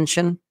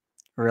retention,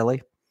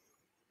 really?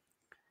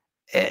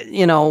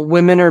 You know,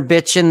 women are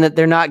bitching that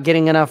they're not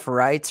getting enough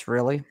rights,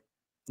 really?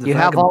 You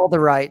have all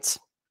the rights.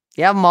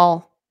 You have them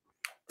all.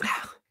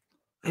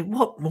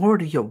 What more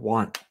do you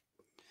want?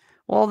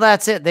 Well,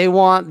 that's it. They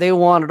want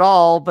it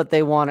all, but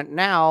they want it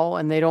now,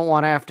 and they don't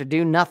want to have to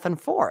do nothing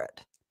for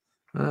it.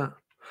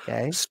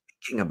 Okay.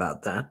 Speaking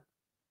about that,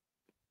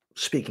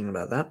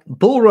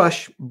 Bull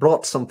Rush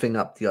brought something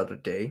up the other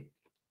day,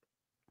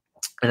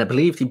 and I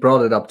believe he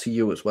brought it up to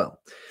you as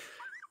well.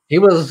 He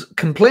was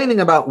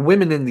complaining about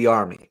women in the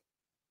army.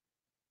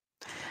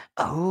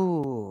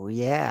 Oh,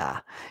 yeah.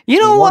 You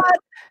know what?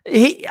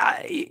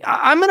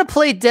 I'm going to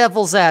play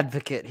devil's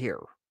advocate here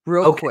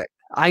real quick.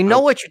 I know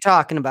what you're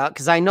talking about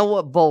because I know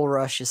what Bull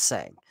Rush is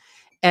saying.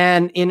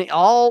 And in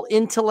all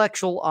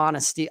intellectual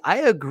honesty, I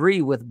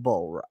agree with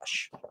Bull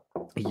Rush.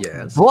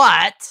 Yes.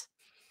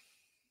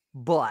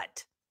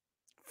 But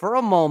for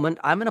a moment,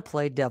 I'm going to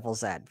play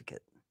devil's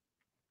advocate.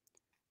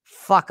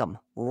 Fuck them.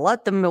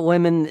 Let the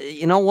women,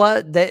 you know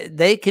what?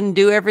 They can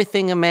do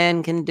everything a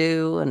man can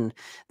do, and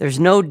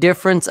there's no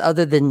difference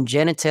other than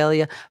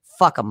genitalia.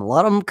 Fuck them.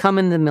 Let them come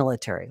in the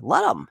military.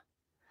 Let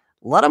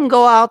them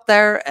go out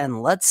there,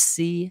 and let's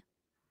see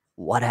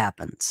what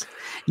happens.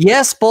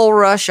 Yes, Bull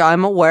Rush,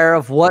 I'm aware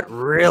of what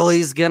really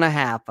is going to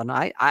happen.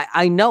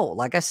 I know,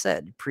 like I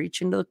said,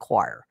 preaching to the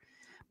choir.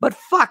 But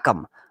fuck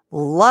them.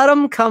 Let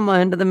them come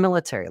into the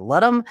military. Let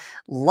them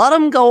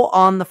go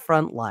on the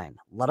front line.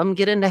 Let them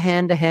get into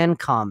hand-to-hand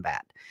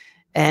combat.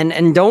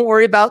 And don't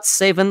worry about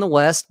saving the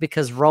West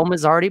because Rome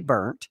is already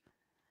burnt.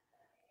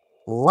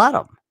 Let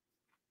them.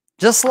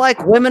 Just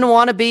like women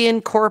want to be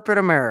in corporate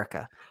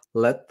America.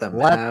 Let them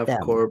have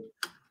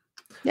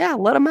Yeah,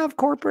 let them have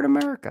corporate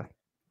America.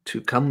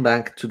 To come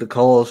back to the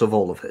cause of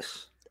all of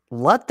this.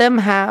 Let them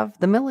have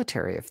the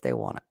military if they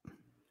want it.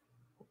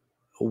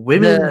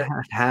 Women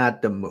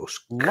had the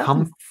most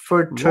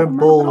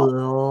comfortable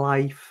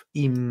life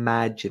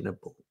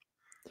imaginable.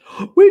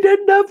 We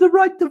didn't have the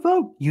right to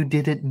vote. You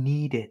didn't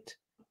need it.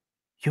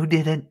 You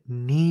didn't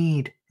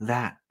need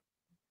that.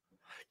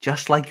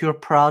 Just like your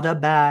Prada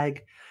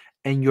bag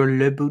and your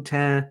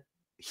Louboutin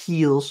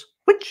heels,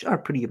 which are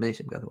pretty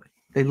amazing, by the way.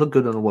 They look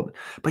good on a woman.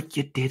 But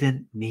you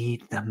didn't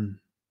need them.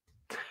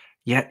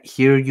 Yet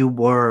here you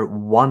were,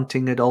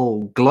 wanting it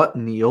all,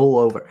 gluttony all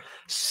over.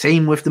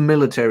 Same with the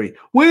military.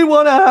 We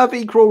want to have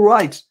equal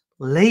rights.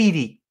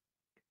 Lady,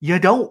 you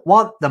don't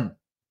want them.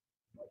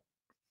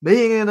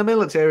 Being in the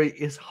military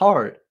is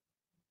hard.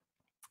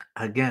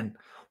 Again,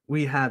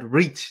 we had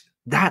reached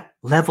that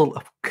level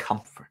of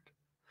comfort.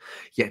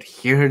 Yet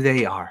here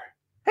they are.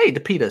 Hey, the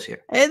PETA's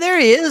here. Hey, there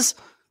he is.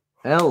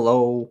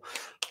 Hello.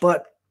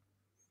 But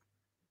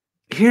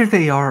here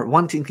they are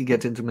wanting to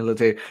get into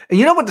military. And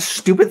you know what the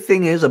stupid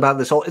thing is about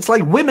this whole? It's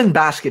like women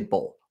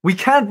basketball. We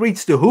can't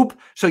reach the hoop,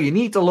 so you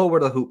need to lower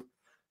the hoop.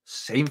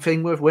 Same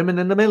thing with women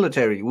in the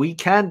military. We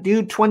can't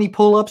do 20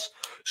 pull-ups,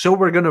 so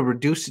we're going to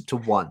reduce it to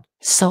 1.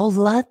 So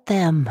let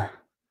them.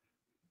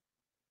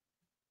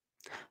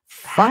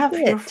 Have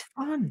your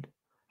fun.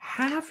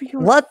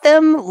 Let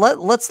them.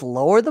 Let's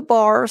lower the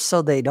bar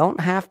so they don't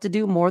have to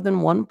do more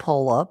than 1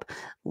 pull-up.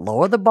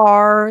 Lower the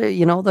bar.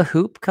 You know, the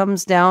hoop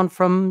comes down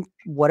from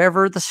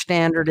whatever the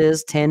standard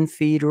is, 10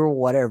 feet or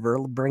whatever.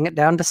 Bring it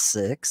down to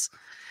 6.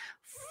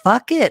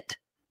 Fuck it.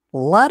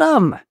 Let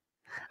them.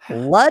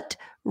 Let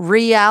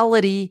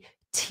reality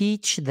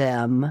teach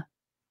them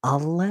a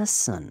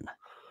lesson.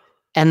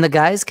 And the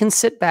guys can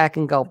sit back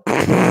and go,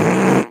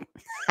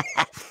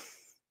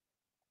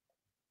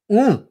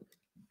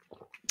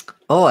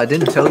 Oh, I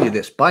didn't tell you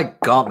this. By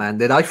God, man,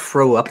 did I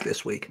throw up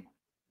this week?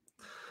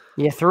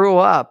 You threw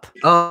up.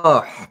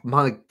 Oh,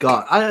 my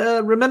God. I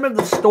remember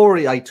the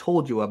story I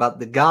told you about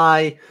the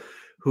guy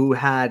who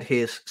had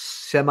his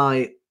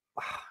man,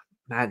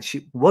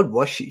 what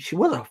was she? She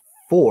was a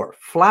 4.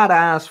 Flat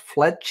ass,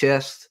 flat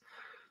chest,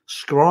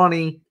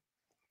 scrawny.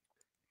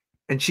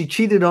 And she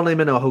cheated on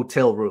him in a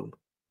hotel room.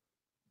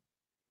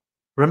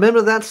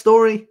 Remember that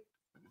story?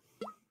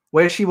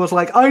 Where she was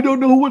like, I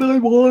don't know what I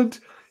want.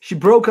 She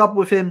broke up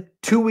with him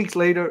 2 weeks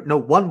later. No,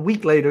 1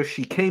 week later,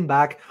 she came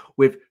back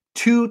with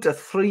 2 to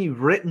 3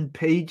 written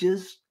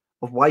pages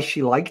of why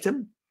she liked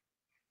him.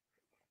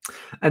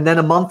 And then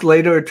a month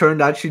later, it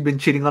turned out she'd been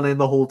cheating on him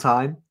the whole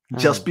time.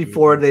 Just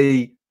before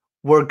they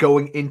were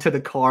going into the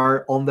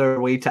car on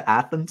their way to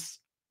Athens.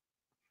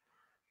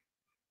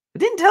 I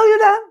didn't tell you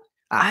that?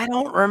 I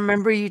don't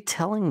remember you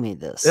telling me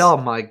this. Oh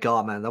my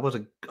God, man. That was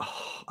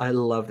I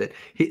loved it.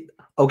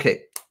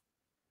 Okay.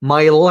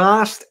 My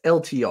last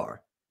LTR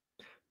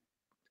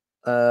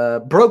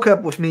broke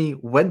up with me,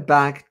 went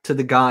back to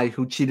the guy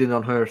who cheated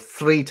on her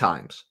 3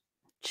 times.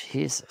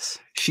 Jesus.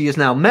 She is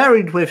now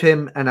married with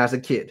him and has a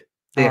kid.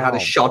 They had a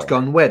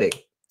shotgun wedding.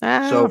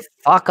 So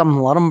fuck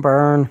them, let them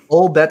burn.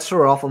 All bets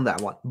are off on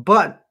that one.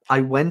 But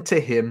I went to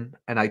him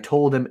and I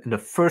told him, and the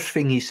first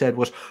thing he said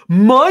was,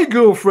 my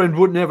girlfriend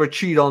would never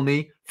cheat on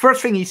me.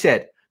 First thing he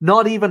said,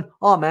 not even,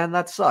 oh man,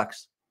 that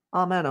sucks.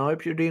 Oh man, I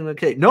hope you're doing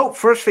okay. No,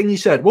 first thing he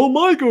said, well,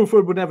 my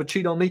girlfriend would never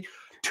cheat on me.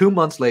 2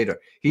 months later,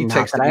 he Not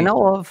texted that me. I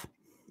know of.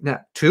 Now,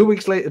 2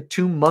 weeks later,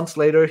 2 months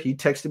later, he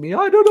texted me,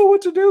 I don't know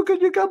what to do.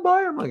 Can you come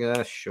by? I'm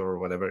like, sure,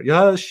 whatever.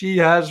 Yeah, she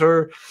has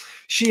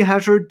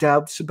her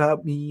doubts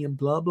about me and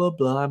blah, blah,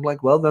 blah. I'm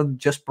like, well, then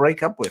just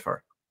break up with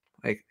her.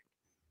 Like,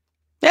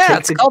 Yeah,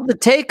 it's called the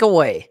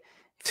takeaway.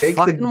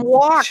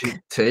 Walk.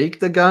 Take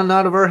the gun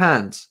out of her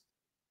hands.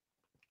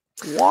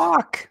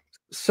 Walk.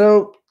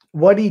 So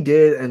what he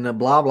did and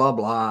blah, blah,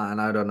 blah,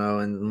 and I don't know.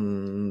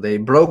 And they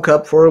broke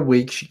up for a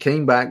week. She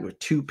came back with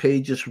 2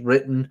 pages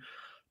written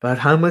about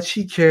how much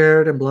she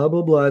cared and blah,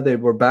 blah, blah. They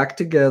were back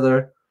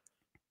together.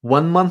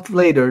 1 month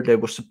later, they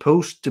were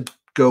supposed to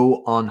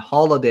go on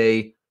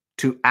holiday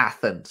to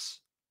Athens.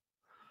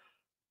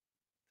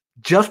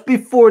 Just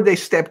before they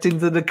stepped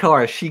into the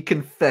car, she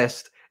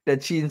confessed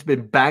that she's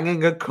been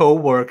banging a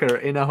co-worker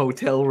in a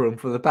hotel room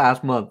for the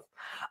past month.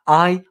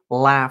 I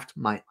laughed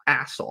my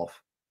ass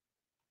off.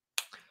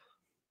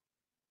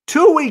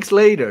 2 weeks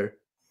later,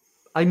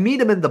 I meet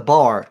him in the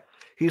bar.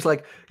 He's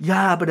like,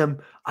 yeah, but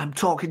I'm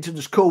talking to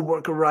this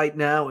co-worker right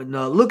now, and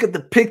look at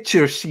the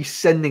picture she's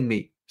sending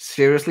me.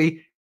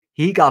 Seriously,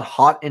 he got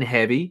hot and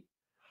heavy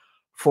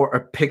for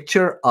a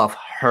picture of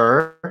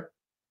her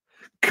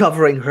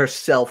covering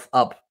herself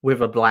up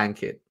with a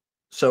blanket.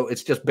 So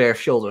it's just bare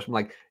shoulders. I'm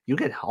like, you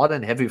get hot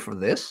and heavy for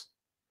this?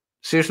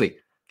 Seriously.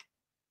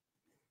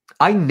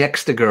 I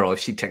next a girl if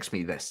she texts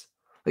me this.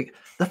 Like,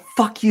 the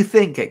fuck you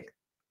thinking?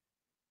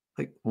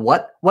 Like,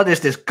 what? What is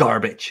this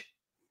garbage?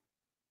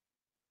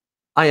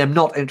 I am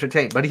not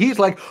entertained. But he's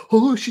like,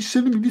 oh, she's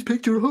sending me this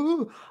picture.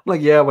 Oh. I'm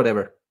like, yeah,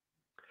 whatever.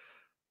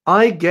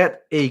 I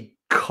get a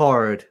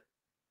card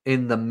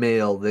in the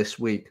mail this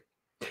week.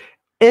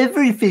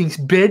 Everything's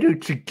better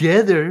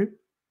together.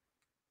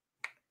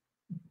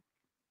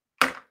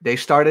 They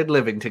started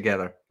living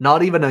together.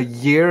 Not even a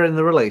year in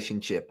the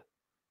relationship.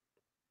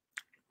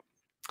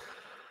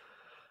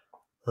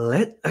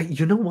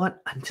 You know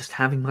what? I'm just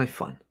having my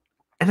fun.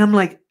 And I'm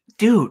like,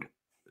 dude,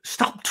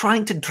 stop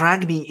trying to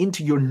drag me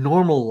into your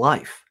normal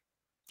life.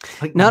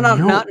 Like, no,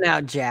 not now,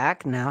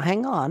 Jack. Now,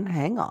 hang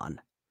on.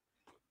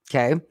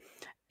 Okay.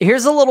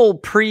 Here's a little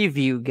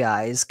preview,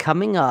 guys,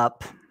 coming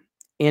up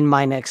in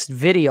my next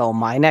video,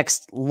 my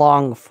next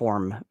long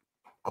form,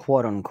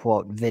 quote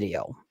unquote,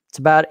 video. It's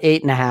about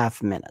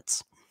 8.5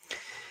 minutes.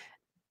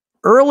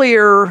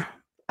 Earlier,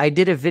 I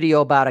did a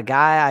video about a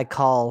guy I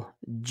call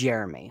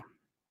Jeremy.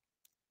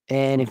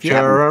 And if you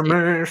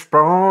Jeremy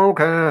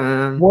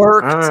spoken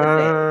work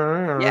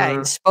today. Yeah,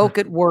 he spoke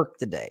at work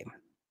today.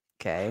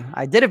 Okay.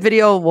 I did a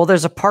video. Well,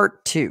 there's a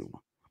part 2.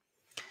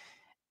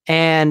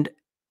 And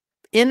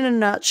in a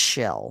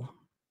nutshell,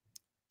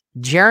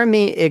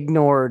 Jeremy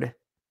ignored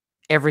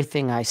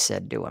everything I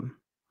said to him.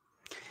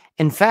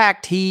 In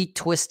fact, he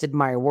twisted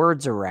my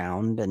words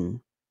around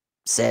and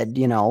said,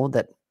 you know,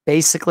 that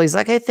basically he's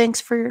like, hey,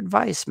 thanks for your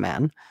advice,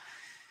 man.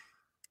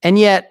 And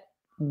yet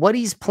what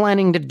he's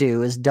planning to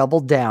do is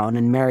double down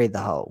and marry the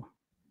hoe.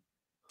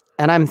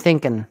 And I'm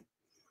thinking,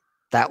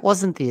 that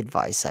wasn't the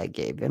advice I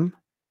gave him.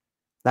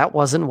 That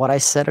wasn't what I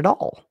said at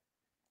all.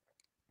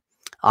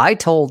 I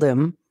told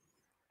him,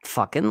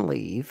 fucking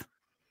leave,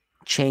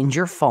 change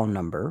your phone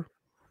number,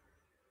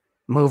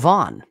 move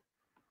on.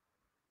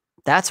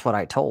 That's what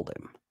I told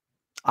him.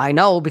 I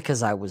know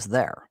because I was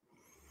there.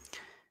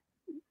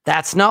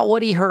 That's not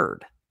what he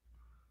heard.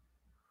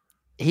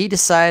 He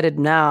decided,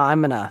 now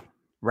I'm going to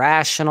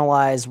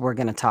rationalize, we're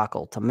going to talk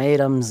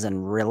ultimatums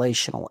and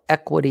relational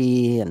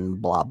equity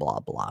and blah, blah,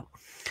 blah.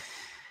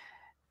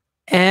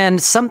 And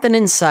something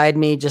inside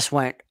me just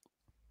went.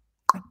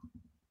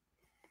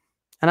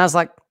 And I was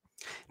like,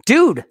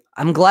 dude,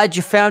 I'm glad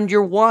you found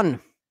your one.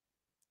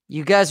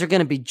 You guys are going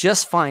to be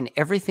just fine.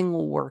 Everything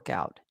will work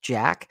out.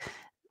 Jack,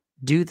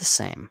 do the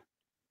same.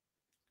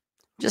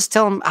 Just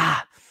tell him,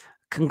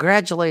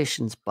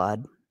 congratulations,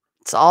 bud.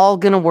 It's all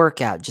going to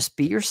work out. Just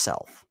be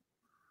yourself.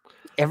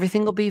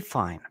 Everything will be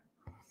fine.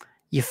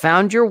 You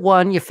found your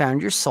one. You found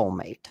your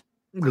soulmate.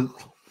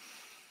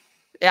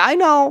 I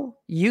know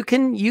you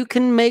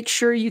can make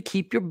sure you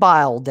keep your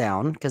bile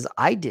down because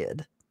I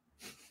did.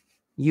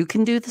 You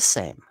can do the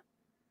same.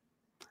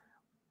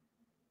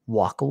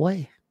 Walk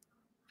away.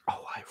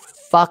 Oh, I will.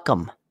 Fuck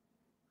them.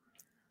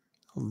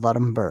 Let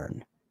them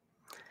burn.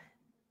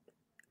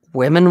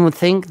 Women would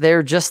think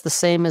they're just the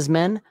same as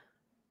men.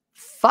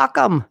 Fuck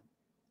them.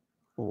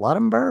 Let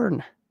them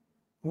burn.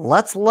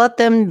 Let's let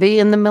them be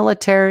in the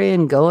military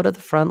and go to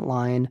the front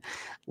line.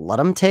 Let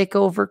them take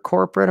over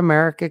corporate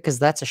America because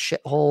that's a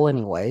shithole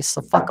anyway.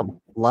 So fuck them.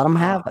 Let them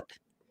have it.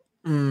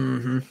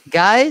 Mm-hmm.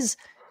 Guys,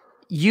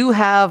 you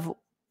have,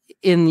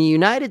 in the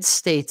United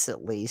States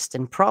at least,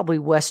 and probably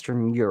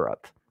Western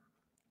Europe,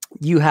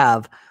 you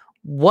have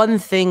one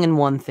thing and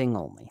one thing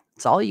only.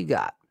 It's all you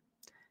got.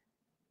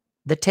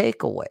 The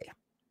takeaway.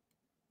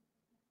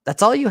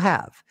 That's all you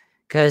have.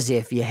 Because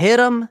if you hit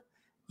them,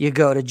 you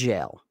go to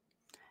jail.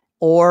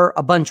 or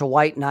a bunch of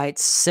white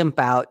knights simp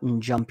out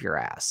and jump your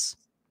ass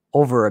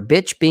over a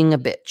bitch being a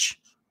bitch.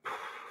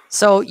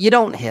 So you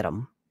don't hit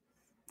them.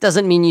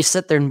 Doesn't mean you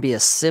sit there and be a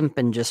simp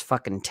and just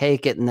fucking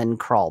take it and then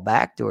crawl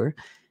back to her.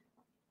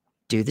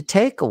 Do the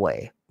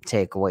takeaway.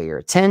 Take away your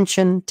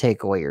attention,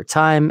 take away your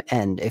time,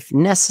 and if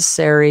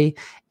necessary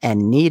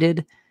and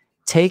needed,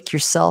 take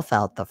yourself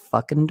out the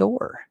fucking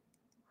door.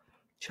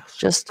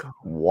 Just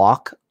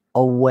walk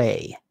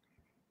away.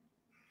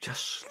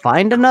 Just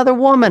find another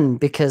woman,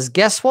 because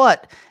guess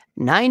what?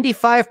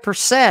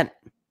 95%,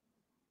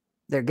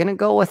 they're going to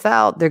go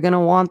without. They're going to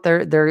want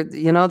they're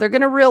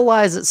going to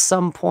realize at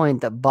some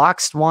point that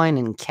boxed wine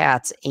and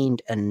cats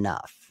ain't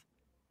enough.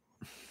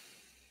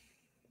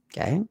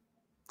 Okay?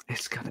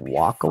 It's going to be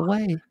walk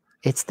away.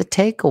 It's the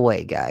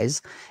takeaway,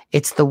 guys.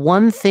 It's the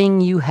one thing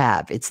you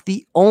have. It's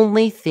the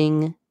only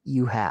thing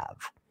you have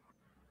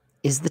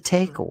is the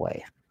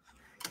takeaway.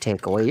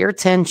 Take away your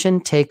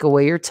attention, take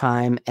away your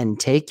time, and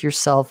take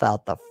yourself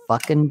out the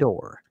fucking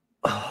door.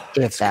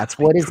 If that's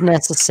what is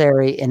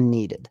necessary and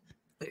needed.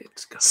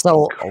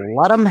 So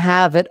let them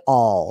have it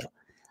all.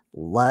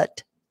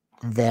 Let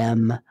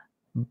them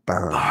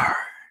burn.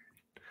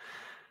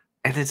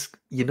 And it's,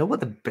 you know what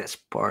the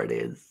best part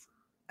is?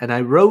 And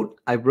I wrote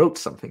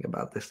something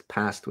about this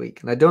past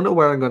week, and I don't know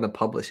where I'm going to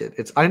publish it.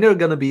 It's either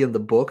going to be in the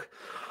book.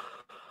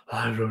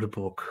 I wrote a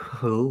book.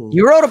 Oh.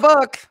 You wrote a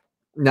book?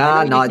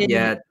 Nah, not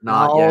yet.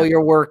 Not yet. Oh,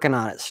 you're working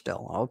on it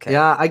still. Okay.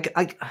 Yeah,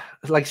 I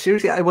like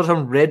seriously, I was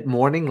on Red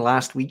Morning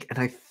last week, and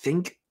I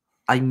think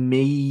I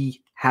may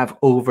have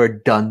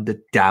overdone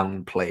the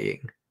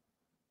downplaying.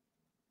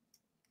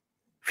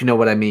 If you know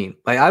what I mean.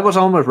 Like, I was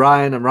on with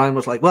Ryan, and Ryan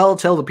was like, well,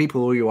 tell the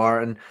people who you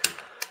are, and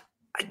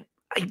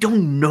I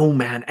don't know,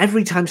 man.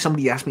 Every time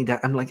somebody asks me that,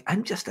 I'm like,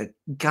 I'm just a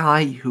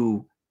guy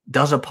who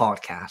does a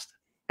podcast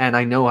and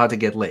I know how to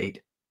get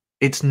laid.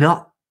 It's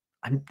not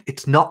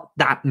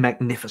that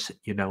magnificent,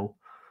 you know.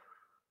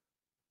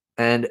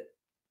 And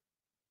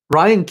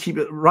Ryan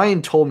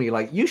told me,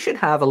 like, you should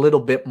have a little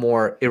bit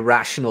more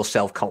irrational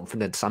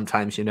self-confidence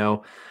sometimes, you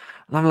know.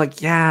 And I'm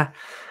like, yeah,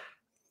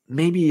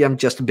 maybe I'm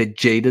just a bit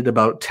jaded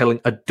about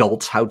telling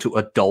adults how to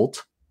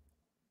adult.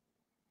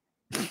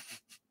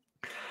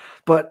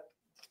 But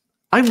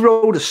I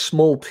wrote a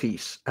small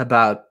piece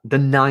about the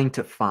 9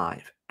 to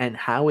 5 and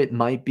how it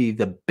might be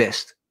the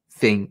best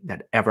thing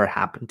that ever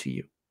happened to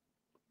you.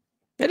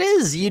 It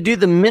is. You do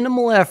the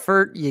minimal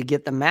effort, you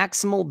get the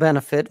maximal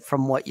benefit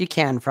from what you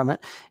can from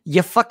it.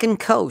 You fucking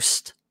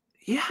coast.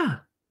 Yeah.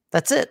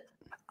 That's it.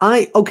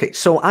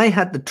 So I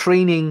had the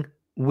training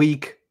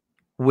week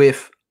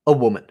with a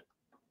woman.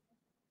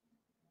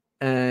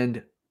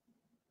 And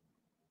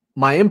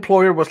my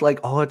employer was like,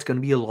 oh, it's going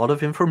to be a lot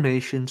of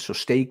information, so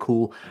stay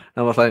cool.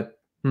 And I was like,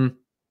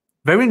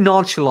 very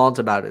nonchalant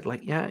about it.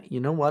 Like, yeah, you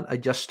know what? I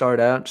just start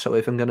out, so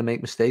if I'm going to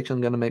make mistakes, I'm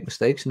going to make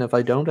mistakes. And if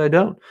I don't, I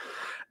don't.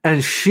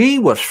 And she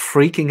was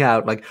freaking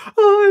out, like,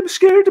 oh, I'm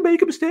scared to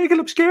make a mistake, and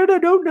I'm scared I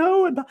don't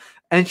know.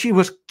 And she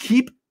was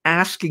keep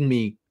asking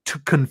me to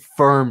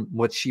confirm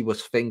what she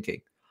was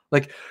thinking.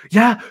 Like,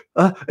 yeah,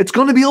 it's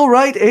going to be all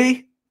right,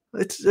 eh?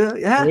 It's,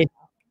 yeah.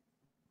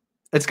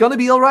 It's going to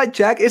be all right,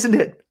 Jack, isn't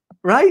it?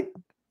 Right?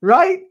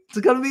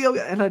 It's going to be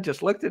okay. And I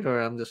just looked at her,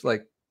 and I'm just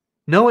like,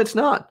 no, it's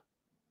not.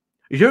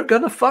 You're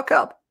going to fuck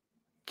up,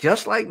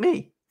 just like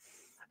me.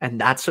 And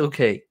that's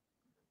okay,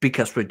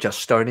 because we're just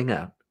starting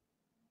out.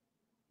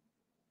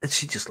 And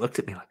she just looked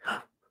at me like, huh?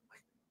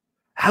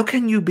 How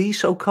can you be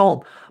so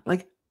calm? I'm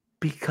like,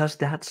 because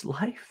that's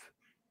life.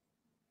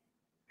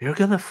 You're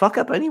going to fuck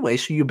up anyway,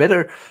 so you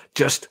better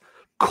just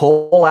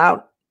call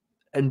out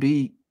and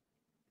be,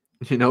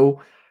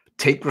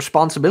 take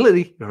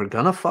responsibility. You're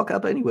going to fuck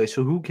up anyway,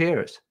 so who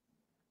cares?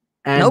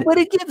 And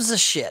nobody gives a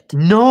shit.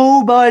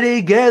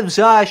 Nobody gives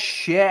a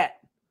shit.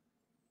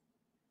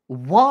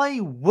 Why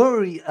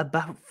worry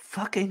about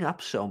fucking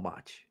up so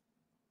much?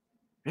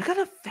 You're going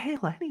to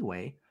fail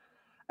anyway.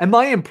 And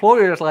my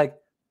employer is like,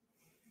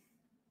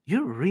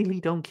 you really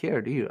don't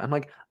care, do you? I'm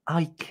like,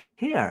 I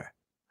care.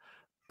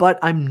 But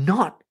I'm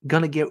not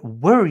going to get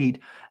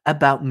worried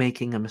about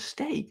making a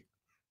mistake,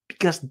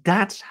 because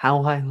that's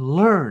how I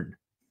learn.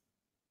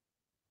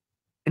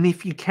 And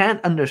if you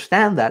can't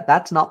understand that,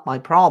 that's not my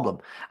problem.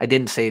 I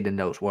didn't say it in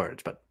those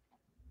words, but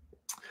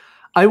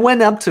I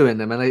went up to him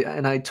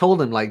and I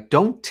told him, like,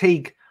 don't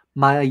take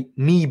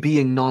me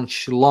being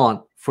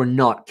nonchalant for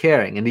not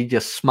caring. And he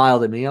just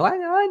smiled at me. Like,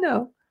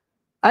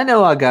 I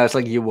know how guys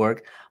like you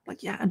work. I'm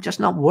like, yeah, I'm just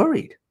not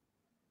worried.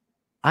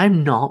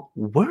 I'm not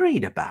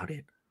worried about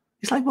it.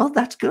 He's like, well,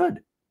 that's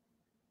good.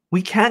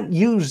 We can't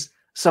use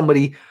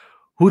somebody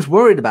who's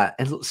worried about it.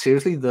 And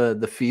seriously,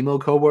 the female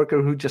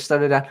coworker who just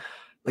started out,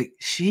 like,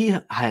 she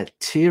had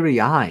teary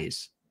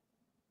eyes.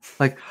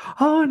 Like,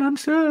 oh, and I'm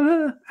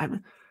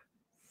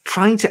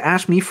trying to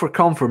ask me for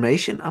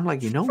confirmation. I'm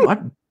like, you know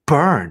what?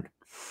 Burn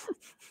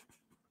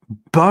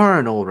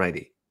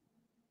already.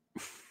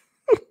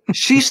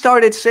 She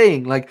started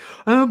saying, like,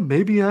 oh,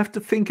 maybe I have to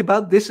think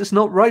about this. It's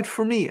not right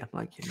for me. I'm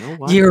like, you know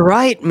what? You're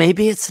right.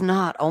 Maybe it's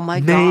not. Oh my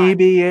God.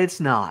 Maybe it's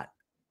not.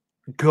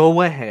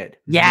 Go ahead.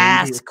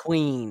 Yes,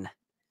 queen.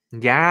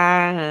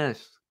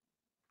 Yes.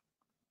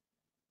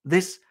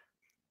 This,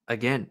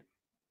 again,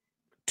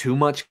 too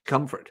much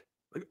comfort.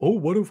 Like, oh,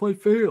 what if I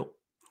fail?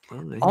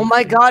 Well, then Oh you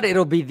my fail. God,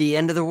 it'll be the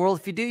end of the world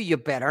if you do. You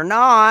better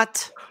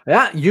not.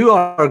 Yeah, you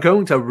are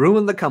going to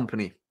ruin the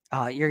company.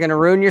 You're going to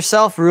ruin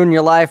yourself, ruin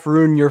your life,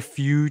 ruin your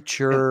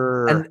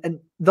future. And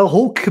the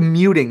whole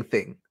commuting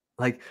thing.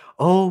 Like,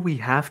 oh, we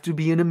have to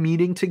be in a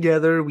meeting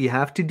together. We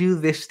have to do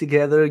this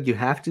together. You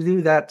have to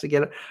do that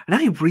together. And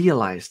I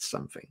realized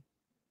something.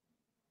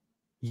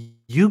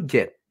 You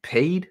get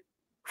paid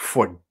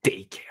for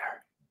daycare.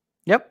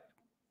 Yep.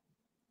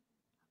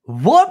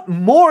 What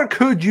more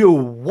could you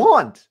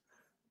want?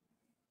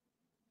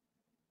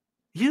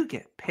 You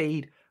get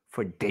paid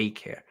for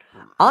daycare.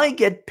 I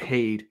get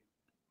paid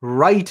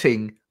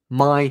writing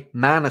my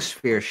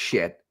manosphere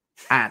shit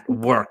at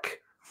work.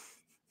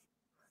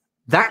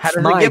 That's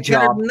my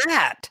job. Better than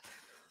that?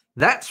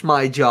 That's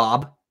my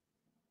job.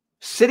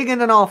 Sitting in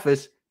an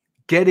office,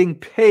 getting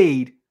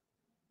paid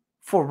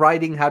for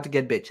writing how to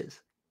get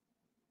bitches.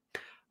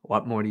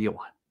 What more do you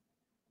want?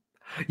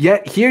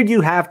 Yet here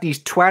you have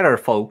these Twitter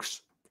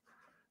folks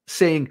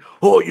saying,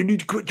 oh, you need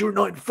to quit your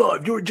 9 to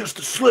 5. You're just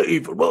a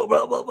slave. Blah,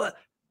 blah, blah, blah.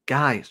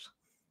 Guys,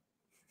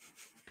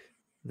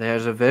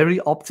 there's a very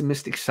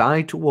optimistic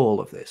side to all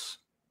of this.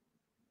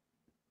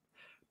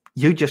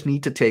 You just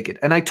need to take it.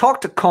 And I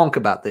talked to Conk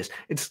about this.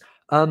 It's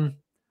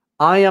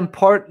I am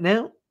part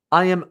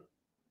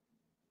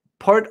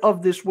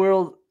of this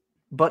world,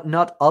 but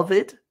not of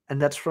it.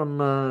 And that's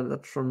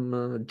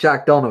from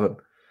Jack Donovan.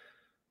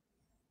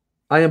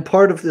 I am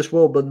part of this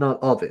world, but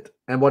not of it.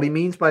 And what he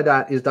means by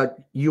that is that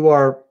you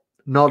are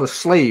not a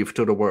slave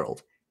to the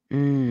world.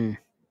 And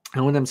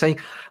what I'm saying,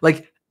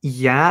 like,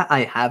 yeah,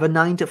 I have a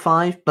 9 to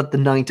 5, but the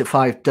 9 to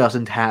 5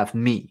 doesn't have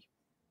me.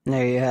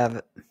 There you have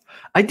it.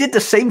 I did the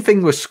same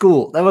thing with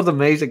school. That was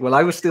amazing. When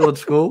I was still in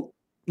school,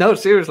 no,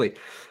 seriously.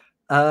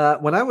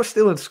 When I was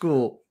still in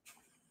school,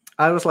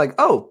 I was like,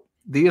 oh,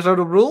 these are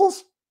the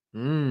rules?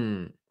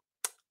 But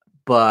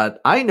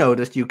I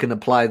noticed you can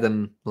apply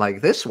them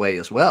like this way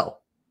as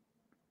well.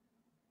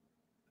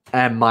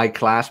 And my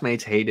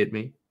classmates hated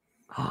me.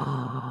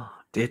 Oh,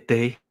 did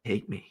they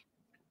hate me?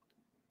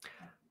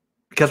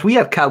 Because we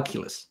had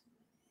calculus.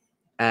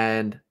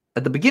 And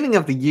at the beginning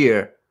of the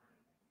year,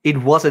 it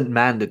wasn't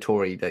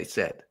mandatory, they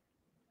said.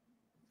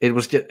 It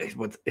was just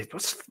it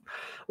was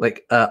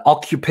like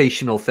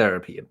occupational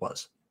therapy, it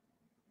was.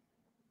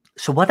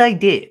 So what I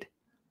did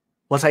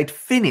was I'd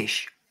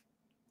finish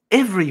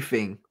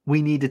everything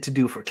we needed to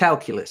do for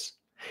calculus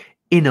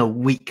in a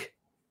week.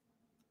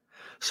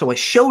 So I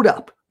showed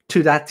up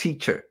to that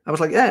teacher. I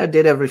was like, yeah, I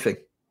did everything.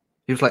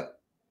 He was like,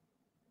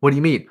 what do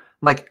you mean?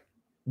 I'm like,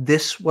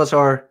 this was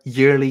our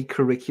yearly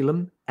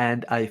curriculum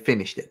and I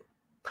finished it.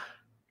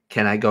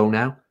 Can I go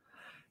now?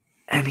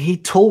 And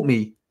he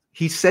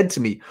said to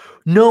me,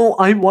 no,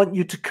 I want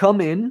you to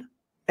come in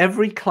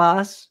every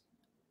class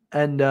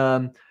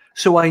and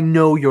so I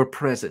know you're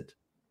present.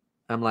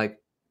 I'm like,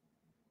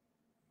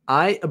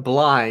 I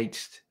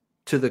obliged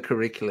to the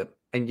curriculum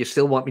and you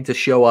still want me to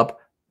show up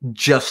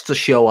just to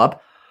show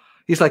up?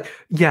 He's like,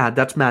 yeah,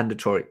 that's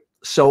mandatory.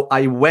 So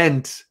I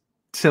went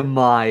to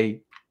my,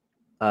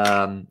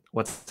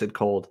 what's it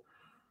called?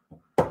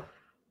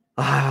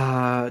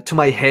 To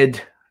my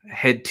head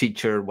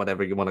teacher,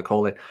 whatever you want to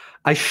call it.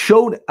 I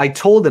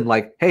told him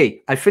like,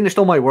 hey, I finished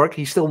all my work.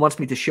 He still wants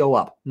me to show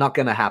up. Not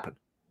going to happen.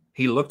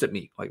 He looked at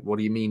me like, what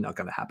do you mean not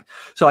going to happen?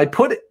 So I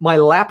put my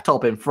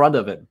laptop in front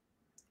of him,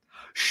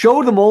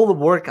 showed him all the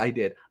work I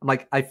did. I'm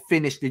like, I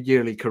finished the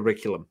yearly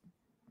curriculum.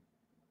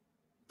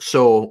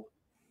 So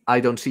I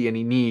don't see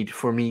any need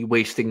for me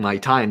wasting my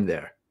time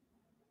there.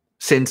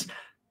 Since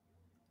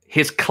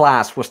his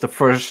class was the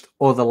first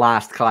or the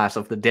last class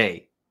of the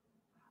day.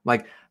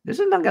 Like, this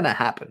is not going to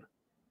happen.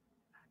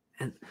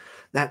 And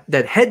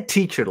that head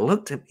teacher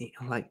looked at me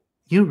like,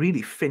 you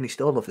really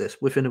finished all of this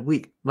within a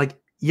week. I'm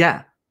like,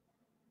 yeah.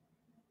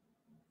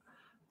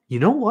 You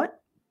know what?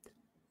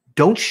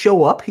 Don't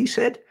show up, he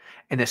said.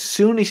 And as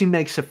soon as he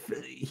makes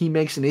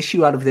an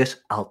issue out of this,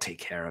 I'll take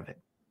care of it.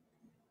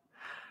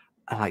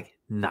 I'm like,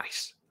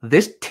 nice.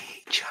 This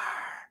teacher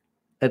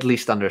at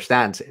least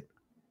understands it.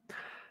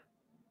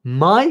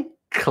 My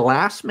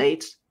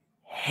classmates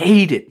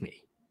hated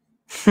me.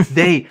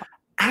 They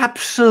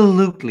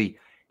absolutely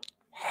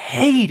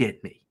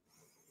hated me.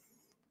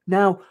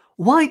 Now,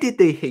 why did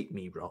they hate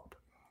me, Rob?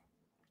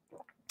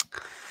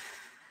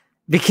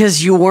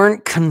 Because you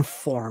weren't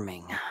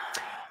conforming.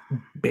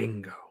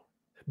 Bingo.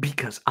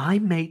 Because I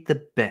made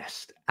the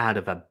best out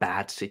of a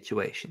bad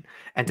situation.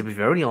 And to be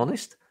very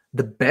honest,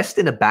 the best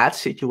in a bad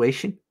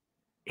situation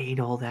ain't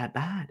all that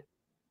bad.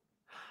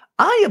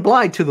 I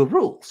applied to the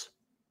rules.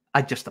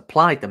 I just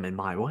applied them in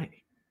my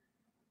way.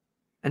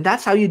 And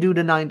that's how you do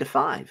the 9 to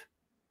 5.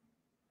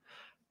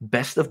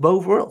 Best of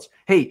both worlds.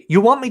 Hey,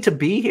 you want me to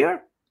be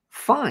here?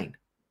 Fine.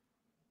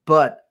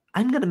 But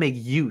I'm going to make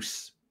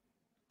use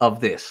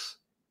of this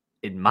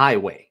in my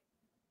way.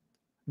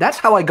 That's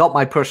how I got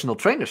my personal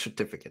trainer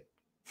certificate.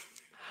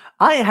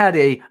 I had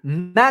a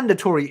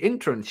mandatory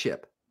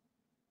internship.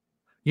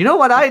 You know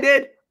what I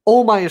did?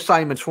 all my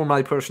assignments for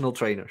my personal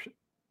trainer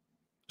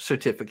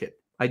certificate.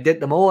 I did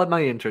them all at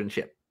my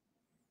internship.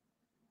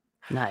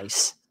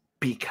 Nice.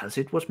 Because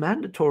it was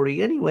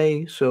mandatory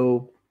anyway,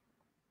 so...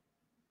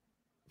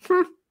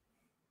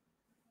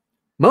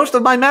 Most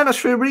of my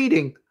manuscript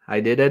reading, I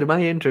did at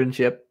my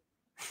internship.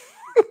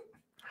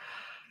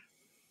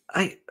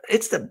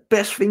 It's the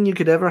best thing you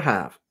could ever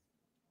have.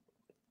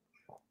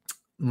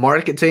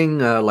 Marketing,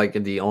 like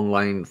in the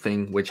online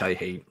thing, which I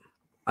hate.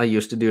 I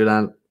used to do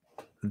that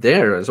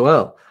there as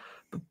well.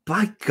 But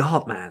by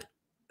God, man,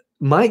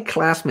 my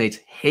classmates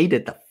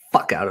hated the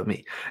fuck out of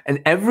me.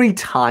 And every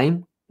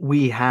time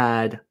we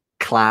had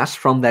class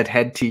from that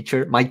head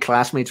teacher, my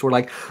classmates were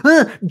like,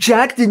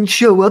 Jack didn't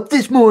show up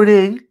this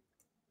morning.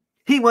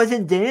 He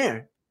wasn't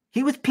there.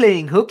 He was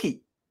playing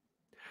hooky.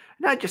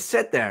 And I just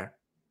sat there.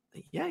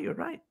 Yeah, you're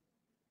right.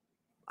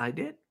 I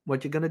did.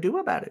 What you gonna do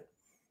about it?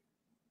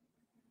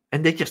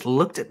 And they just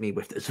looked at me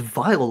with this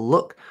vile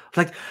look.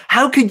 Like,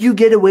 how could you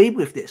get away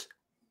with this?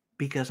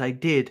 Because I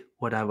did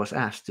what I was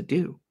asked to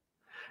do.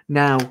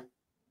 Now,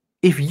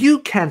 if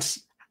you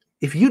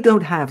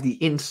don't have the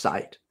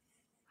insight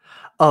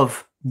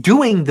of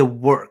doing the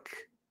work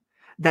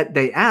that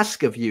they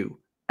ask of you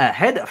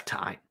ahead of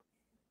time,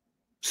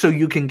 so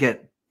you can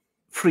get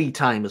free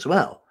time as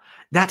well,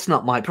 that's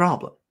not my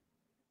problem.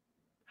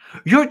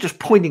 You're just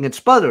pointing and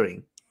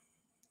sputtering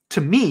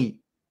to me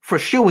for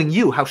showing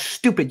you how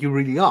stupid you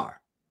really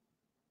are.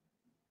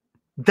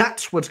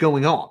 That's what's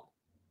going on.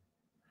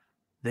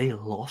 They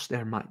lost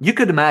their mind. You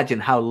could imagine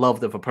how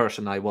loved of a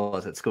person I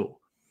was at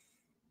school.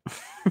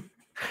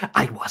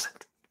 I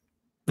wasn't.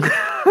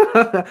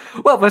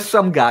 Well, for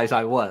some guys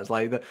I was.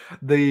 Like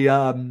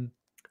the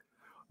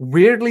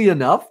weirdly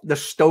enough, the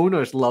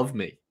stoners love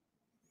me.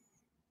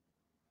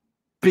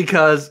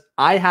 Because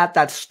I had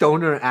that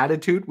stoner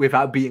attitude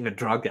without being a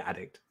drug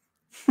addict.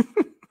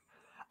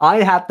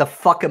 I had the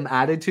fuck 'em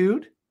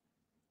attitude,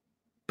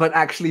 but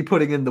actually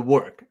putting in the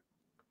work.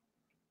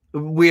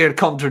 Weird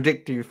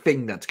contradictory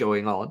thing that's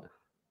going on.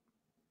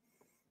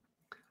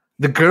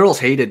 The girls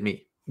hated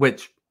me,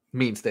 which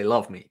means they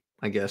love me,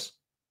 I guess.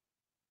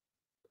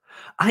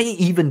 I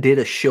even did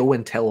a show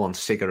and tell on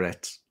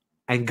cigarettes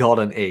and got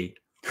an A.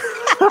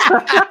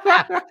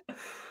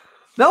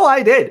 No,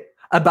 I did.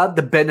 About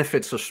the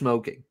benefits of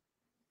smoking.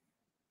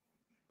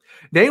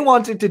 They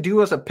wanted to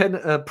do us a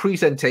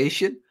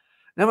presentation.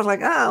 And I was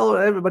like,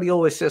 everybody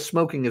always says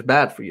smoking is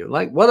bad for you.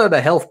 Like, what are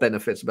the health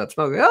benefits about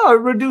smoking? Oh, it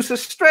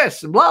reduces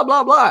stress and blah,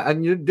 blah, blah.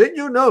 And did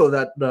you know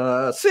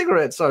that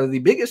cigarettes are the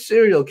biggest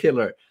serial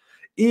killer?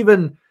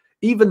 Even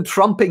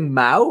trumping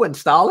Mao and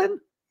Stalin?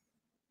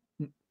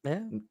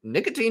 Yeah.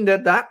 Nicotine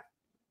did that.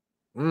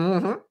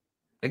 Mm-hmm.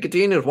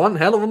 Nicotine is one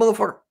hell of a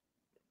motherfucker.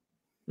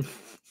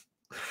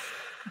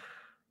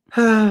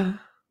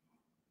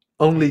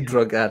 Only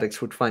drug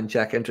addicts would find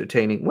Jack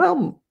entertaining.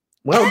 Well,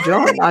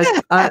 John,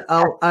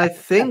 I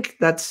think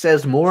that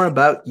says more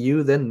about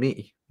you than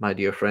me, my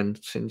dear friend,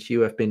 since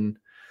you have been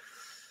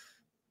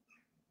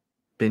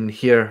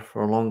here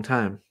for a long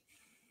time.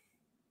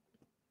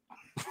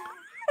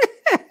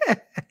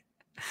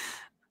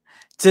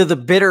 To the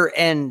bitter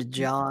end,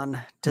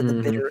 John. To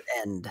the bitter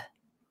end.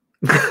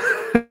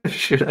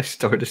 Should I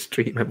start a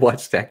stream and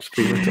watch that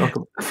stream and talk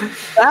about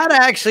that?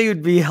 Actually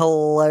would be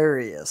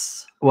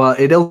hilarious. Well,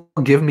 it'll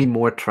give me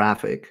more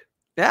traffic.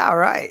 Yeah,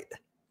 right.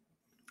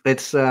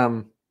 It's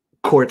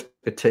court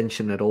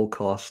attention at all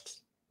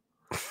costs.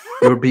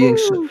 You're being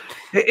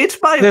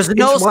there's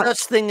no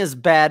such thing as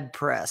bad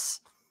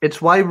press.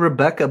 It's why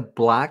Rebecca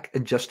Black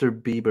and Justin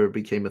Bieber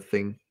became a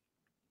thing.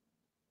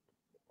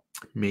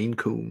 Maine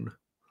Coon.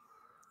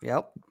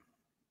 Yep.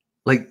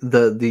 Like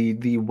the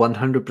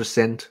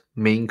 100%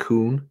 Maine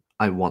Coon.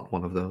 I want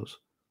one of those.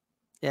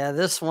 Yeah,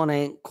 this one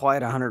ain't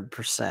quite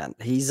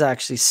 100%. He's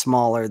actually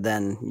smaller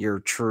than your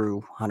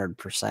true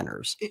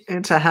 100%ers.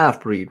 It's a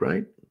half breed,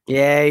 right?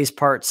 Yeah, he's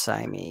part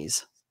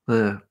Siamese.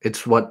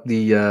 It's what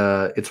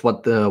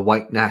the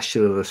white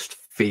nationalists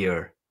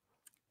fear.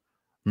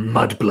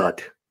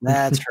 Mudblood.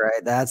 That's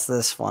right. That's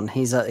this one.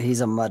 He's a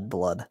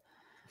mudblood.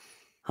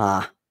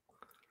 Huh.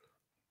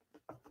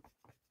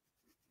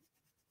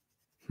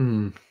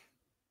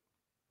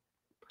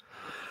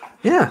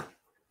 Yeah.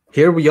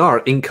 Here we are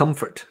in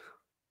comfort.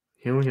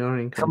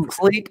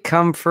 Complete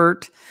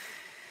comfort.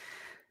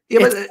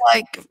 Yeah,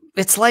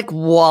 it's like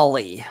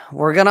WALL-E.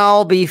 We're gonna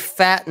all be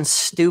fat and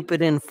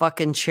stupid in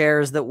fucking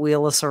chairs that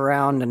wheel us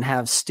around and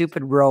have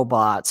stupid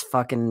robots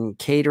fucking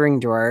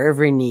catering to our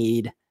every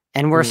need,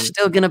 and we're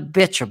still gonna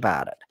bitch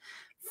about it.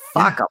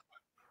 Fuck them.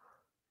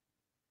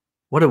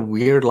 What a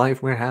weird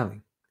life we're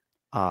having.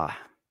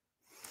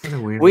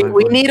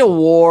 We need a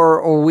war,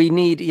 or we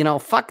need,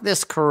 fuck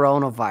this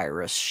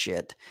coronavirus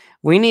shit.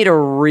 We need a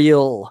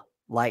real,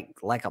 like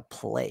a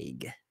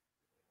plague,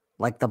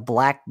 like the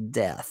Black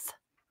Death.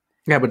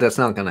 Yeah, but that's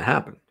not going to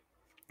happen.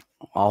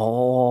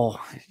 Oh,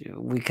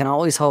 we can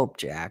always hope,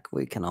 Jack.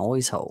 We can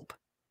always hope.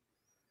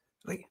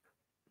 Like,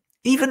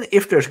 even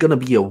if there's going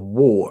to be a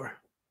war,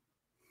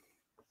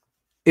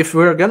 if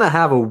we're going to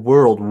have a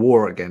world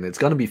war again, it's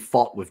going to be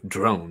fought with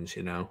drones,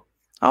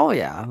 Oh,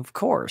 yeah, of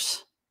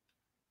course.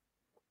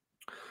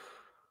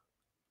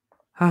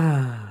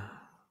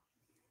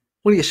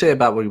 What do you say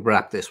about we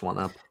wrap this one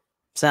up?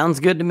 Sounds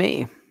good to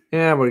me.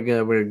 Yeah,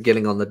 we're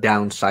getting on the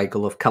down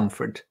cycle of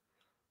comfort.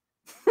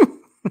 Hey,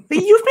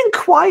 you've been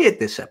quiet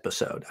this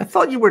episode. I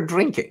thought you were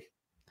drinking.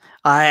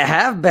 I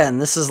have been.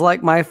 This is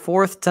like my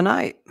fourth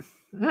tonight.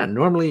 Yeah,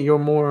 normally you're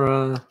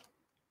more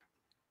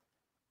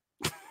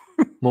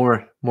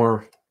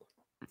more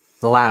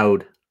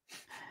loud.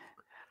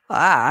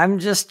 I'm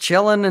just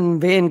chilling and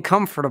being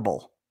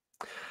comfortable.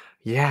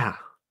 Yeah,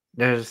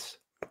 there's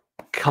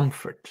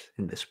comfort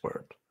in this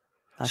world.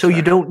 That's so right.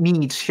 You don't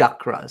need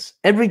chakras.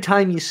 Every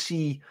time you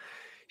see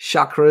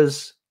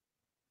chakras,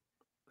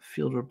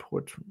 field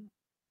reports.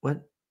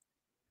 What?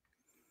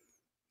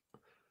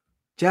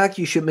 Jack,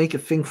 you should make a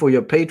thing for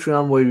your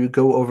Patreon where you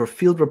go over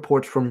field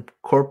reports from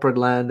corporate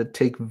land and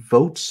take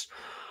votes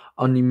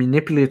on the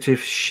manipulative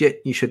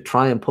shit you should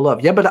try and pull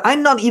up. Yeah, but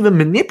I'm not even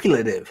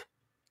manipulative.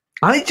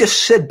 I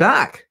just sit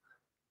back.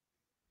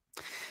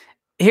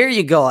 Here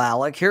you go,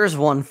 Alec. Here's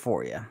one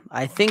for you.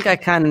 I think I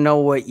kind of know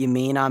what you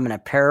mean. I'm going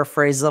to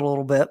paraphrase it a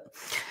little bit.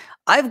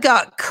 I've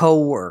got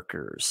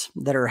coworkers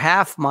that are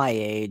half my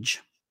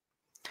age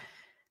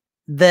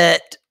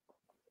that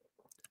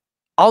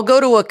I'll go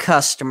to a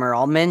customer,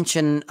 I'll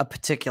mention a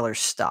particular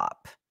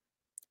stop,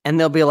 and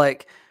they'll be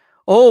like,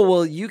 oh,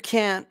 well, you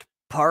can't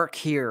park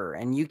here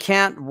and you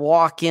can't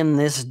walk in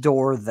this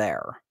door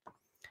there.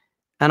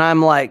 And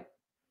I'm like,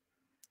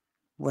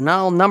 well,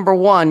 no, number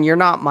one, you're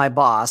not my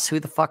boss. Who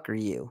the fuck are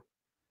you?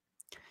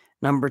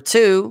 Number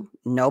two,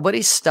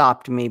 nobody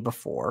stopped me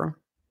before.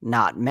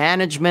 Not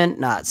management,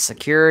 not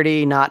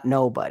security, not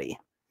nobody.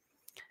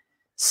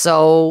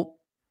 So,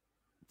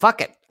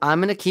 fuck it. I'm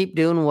going to keep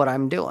doing what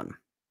I'm doing.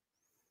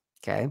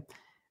 Okay.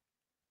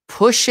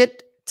 Push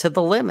it to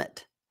the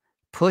limit.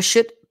 Push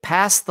it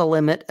past the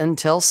limit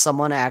until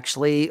someone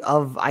actually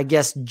of, I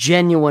guess,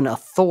 genuine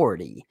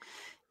authority.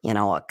 You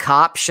know, a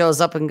cop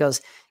shows up and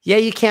goes, yeah,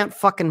 you can't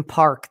fucking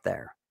park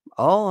there.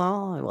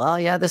 Oh, well,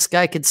 yeah, this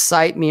guy could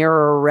cite me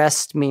or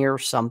arrest me or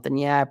something.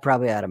 Yeah, I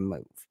probably ought to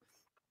move.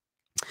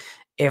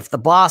 If the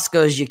boss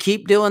goes, you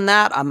keep doing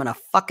that, I'm going to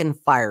fucking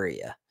fire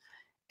you.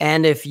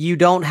 And if you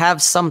don't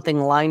have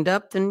something lined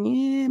up, then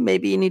yeah,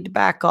 maybe you need to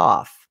back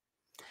off.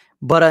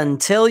 But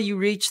until you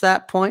reach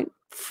that point,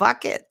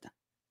 fuck it.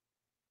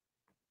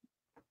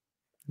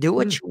 Do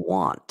what you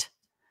want.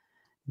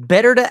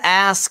 Better to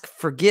ask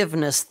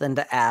forgiveness than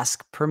to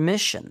ask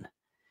permission.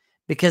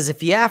 Because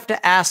if you have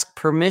to ask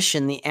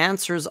permission, the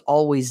answer is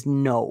always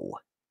no.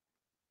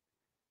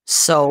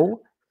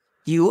 So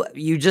you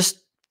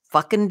just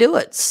fucking do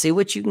it. See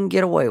what you can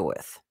get away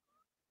with.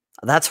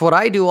 That's what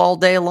I do all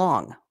day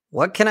long.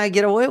 What can I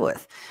get away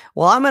with?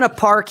 Well, I'm going to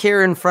park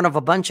here in front of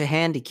a bunch of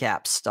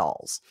handicap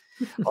stalls.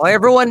 Oh,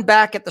 everyone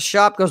back at the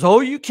shop goes,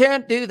 oh, you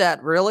can't do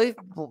that. Really?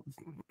 Well,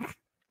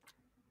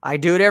 I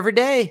do it every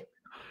day.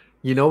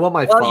 You know what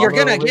my father you're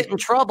going to get in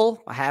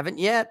trouble. I haven't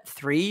yet.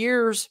 3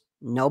 years.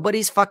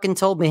 Nobody's fucking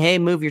told me, hey,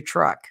 move your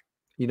truck.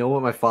 You know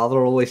what my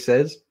father always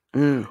says?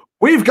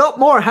 We've got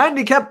more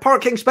handicapped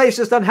parking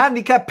spaces than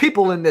handicapped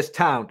people in this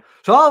town.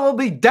 So I will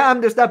be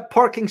damned if that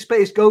parking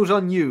space goes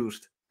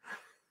unused.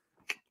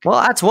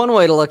 Well, that's one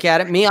way to look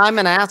at it. Me, I'm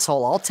an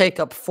asshole. I'll take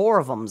up 4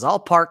 of them. I'll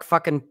park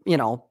fucking,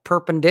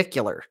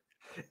 perpendicular.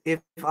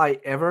 If I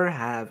ever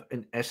have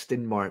an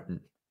Aston Martin,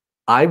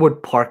 I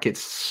would park it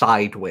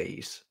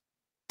sideways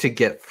to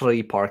get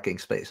 3 parking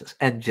spaces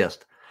and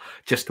just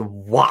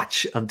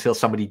watch until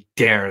somebody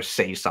dares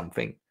say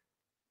something.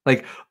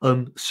 Like,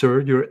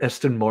 sir, your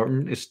Aston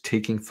Martin is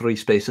taking 3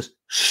 spaces.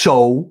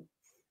 So?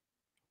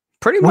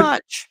 Pretty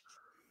much.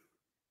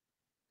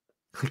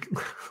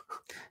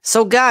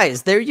 So,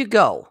 guys, there you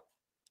go.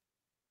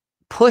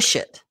 Push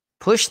it.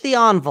 Push the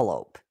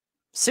envelope.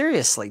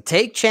 Seriously,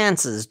 take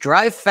chances.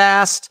 Drive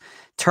fast.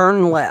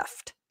 Turn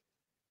left.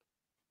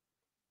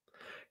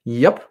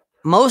 Yep.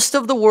 Most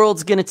of the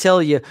world's going to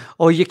tell you,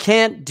 oh, you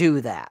can't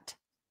do that.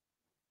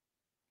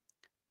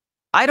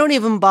 I don't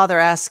even bother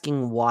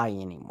asking why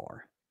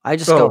anymore. I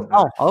just go,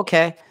 oh,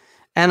 okay.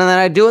 And then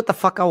I do what the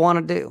fuck I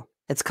want to do.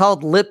 It's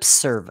called lip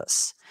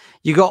service.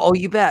 You go, oh,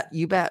 you bet.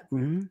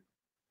 Mm-hmm.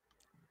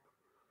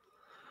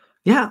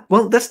 Yeah,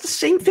 well, that's the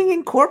same thing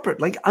in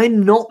corporate. Like,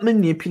 I'm not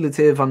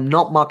manipulative. I'm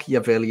not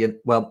Machiavellian.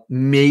 Well,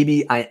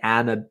 maybe I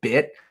am a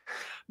bit.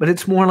 But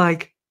it's more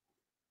like,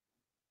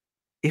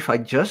 if I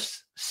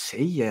just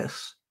say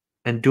yes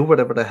and do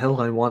whatever the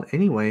hell I want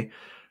anyway,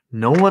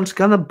 no one's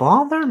going to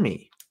bother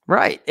me.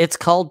 Right. It's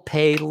called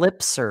pay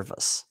lip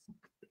service.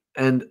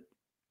 And,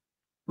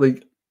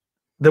 like,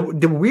 the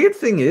weird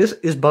thing is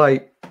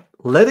by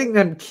letting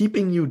them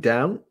keeping you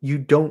down,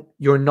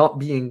 you're not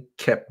being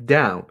kept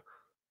down.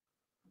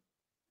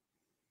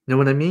 Know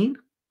what I mean?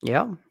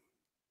 Yeah.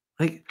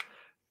 Like,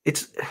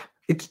 it's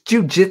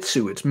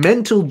jujitsu. It's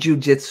mental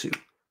jujitsu.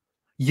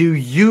 You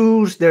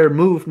use their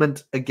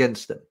movement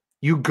against them.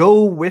 You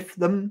go with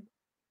them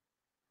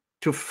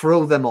to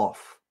throw them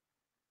off.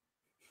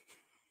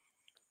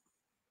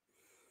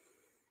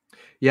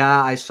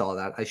 Yeah, I saw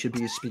that. I should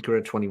be a speaker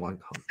at 21.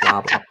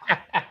 Blah, blah.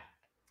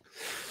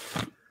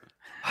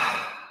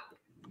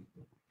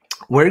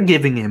 We're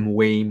giving him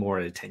way more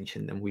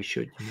attention than we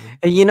should.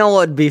 And you know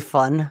what would be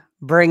fun?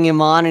 Bring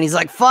him on, and he's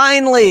like,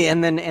 "Finally!"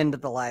 and then end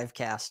the live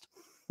cast.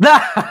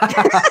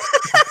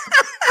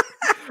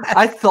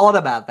 I thought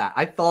about that.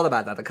 I thought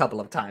about that a couple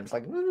of times.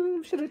 Like,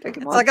 should I take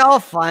him on? It's like, oh,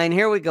 fine.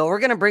 Here we go. We're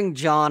gonna bring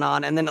John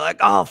on, and then like,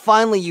 oh,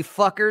 finally, you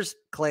fuckers.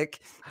 Click.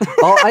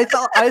 Oh,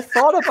 I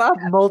thought about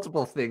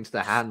multiple things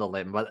to handle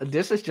him, but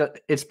this is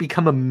it's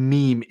become a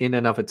meme in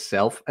and of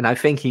itself, and I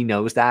think he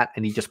knows that,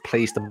 and he just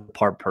plays the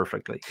part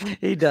perfectly.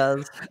 He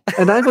does.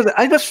 And I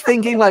was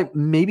thinking like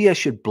maybe I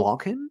should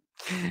block him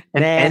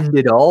and end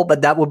it all,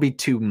 but that would be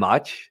too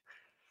much.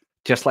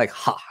 Just like,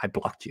 I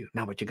blocked you.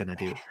 Now what you gonna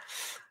do?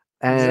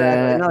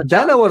 And no,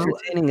 then I was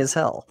entertaining as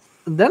hell.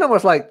 Then I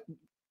was like,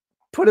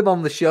 put him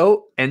on the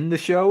show, end the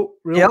show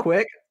real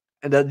quick,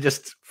 and then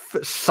just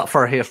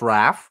suffer his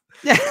wrath.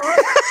 That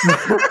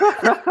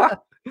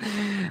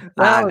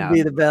would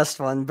be the best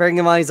one. Bring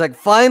him on. He's like,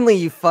 finally,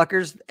 you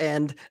fuckers.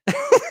 And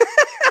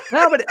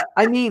no, but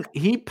I mean,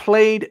 he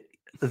played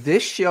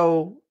this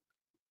show,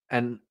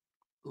 and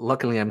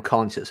luckily I'm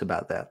conscious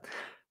about that.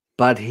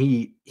 But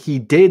he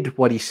did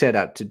what he set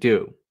out to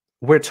do.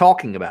 We're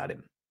talking about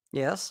him.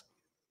 Yes.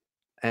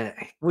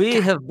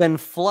 We have been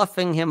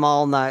fluffing him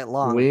all night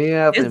long. We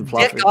have been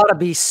fluffing. Dick ought to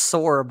be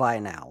sore by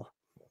now.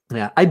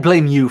 Yeah, I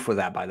blame you for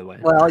that, by the way.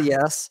 Well,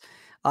 yes.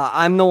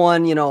 I'm the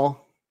one,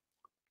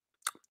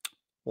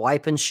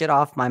 wiping shit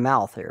off my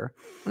mouth here.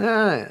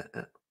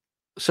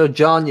 So,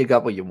 John, you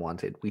got what you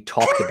wanted. We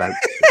talked about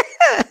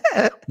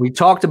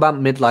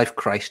midlife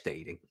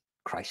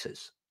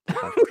crisis.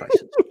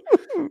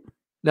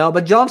 No,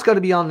 but John's got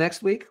to be on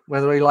next week,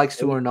 whether he likes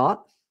to or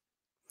not.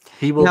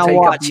 He will. Now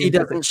watch. He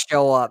doesn't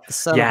show up. The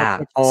son of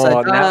a bitch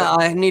said,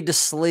 I need to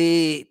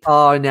sleep.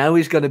 Oh, now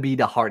he's going to be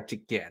the hard to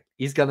get.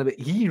 He's going to be.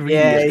 He really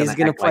is he's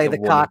going to play the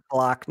cock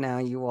block. Now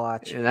you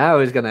watch. Now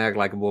he's going to act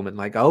like a woman.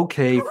 Like,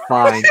 okay,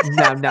 fine.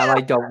 now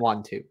I don't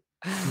want to.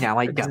 Now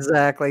I don't.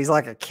 Exactly. He's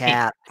like a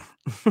cat.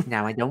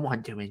 Now I don't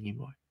want to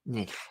anymore.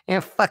 Yeah,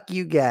 fuck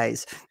you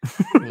guys.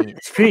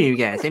 Screw you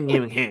guys. I'm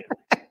new here.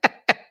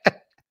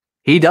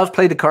 He does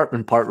play the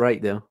Cartman part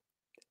right, though.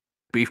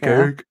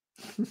 Beefcake.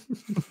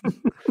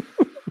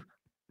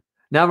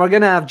 Now we're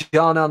gonna have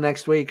John on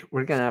next week.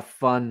 We're gonna have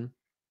fun.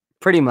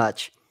 Pretty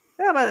much.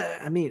 Yeah,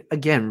 but I mean,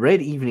 again,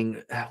 Red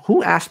Evening.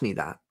 Who asked me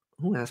that?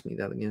 Who asked me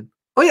that again?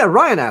 Oh yeah,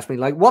 Ryan asked me,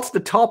 like, what's the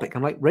topic?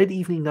 I'm like, Red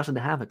Evening doesn't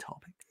have a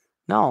topic.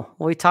 No,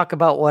 we talk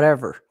about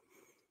whatever.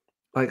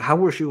 Like, how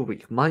was your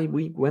week? My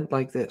week went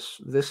like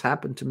this. This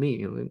happened to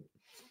me.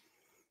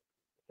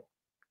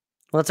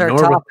 What's our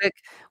topic?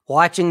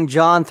 Watching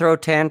John throw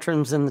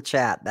tantrums in the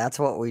chat. That's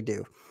what we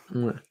do.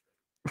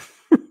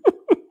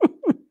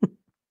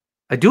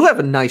 I do have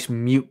a nice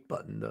mute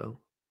button though.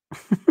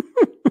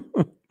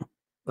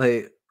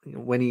 Like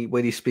when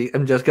he speaks,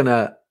 I'm just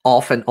gonna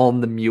off and on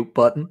the mute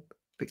button.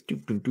 Like,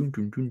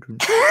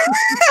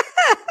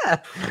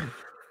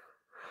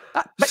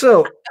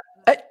 so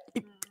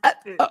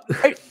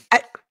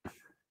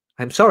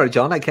I'm sorry,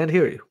 John, I can't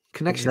hear you.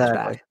 Connection's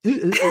bad.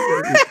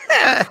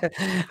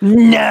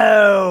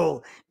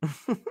 No.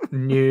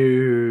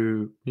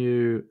 No.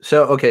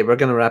 So, okay, we're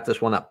going to wrap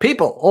this one up.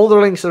 People, all the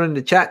links are in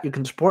the chat. You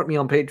can support me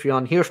on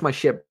Patreon. Here's my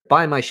shit.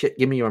 Buy my shit.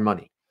 Give me your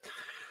money.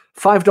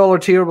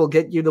 $5 tier will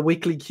get you the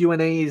weekly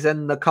Q&As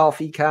and the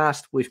coffee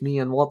cast with me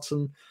and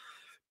Watson.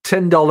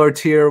 $10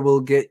 tier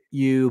will get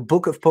you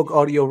Book of Puck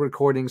audio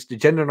recordings, the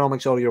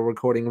Gendernomics audio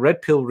recording,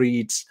 Red Pill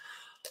reads,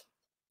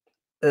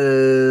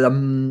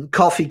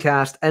 coffee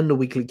cast, and the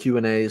weekly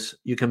Q&As.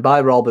 You can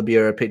buy Rob a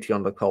beer at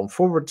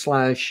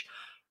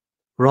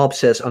patreon.com/Rob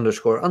says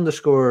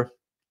 __.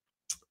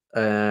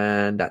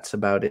 And that's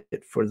about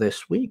it for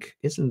this week,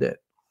 isn't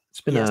it? It's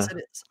been it is.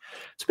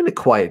 It's been a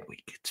quiet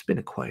week.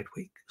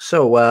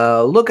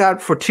 So look out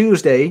for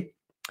Tuesday.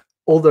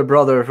 Older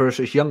brother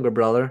versus younger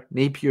brother.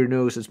 Napier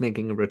Nose is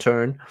making a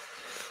return.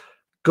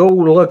 Go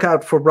look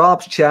out for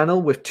Rob's channel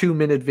with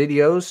 2-minute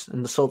videos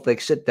and the Salt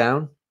Lake Sit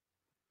Down.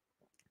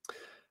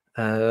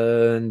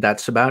 And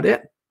that's about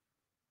it.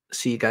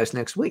 See you guys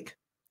next week.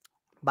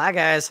 Bye,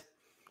 guys.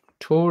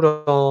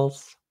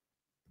 Toodles.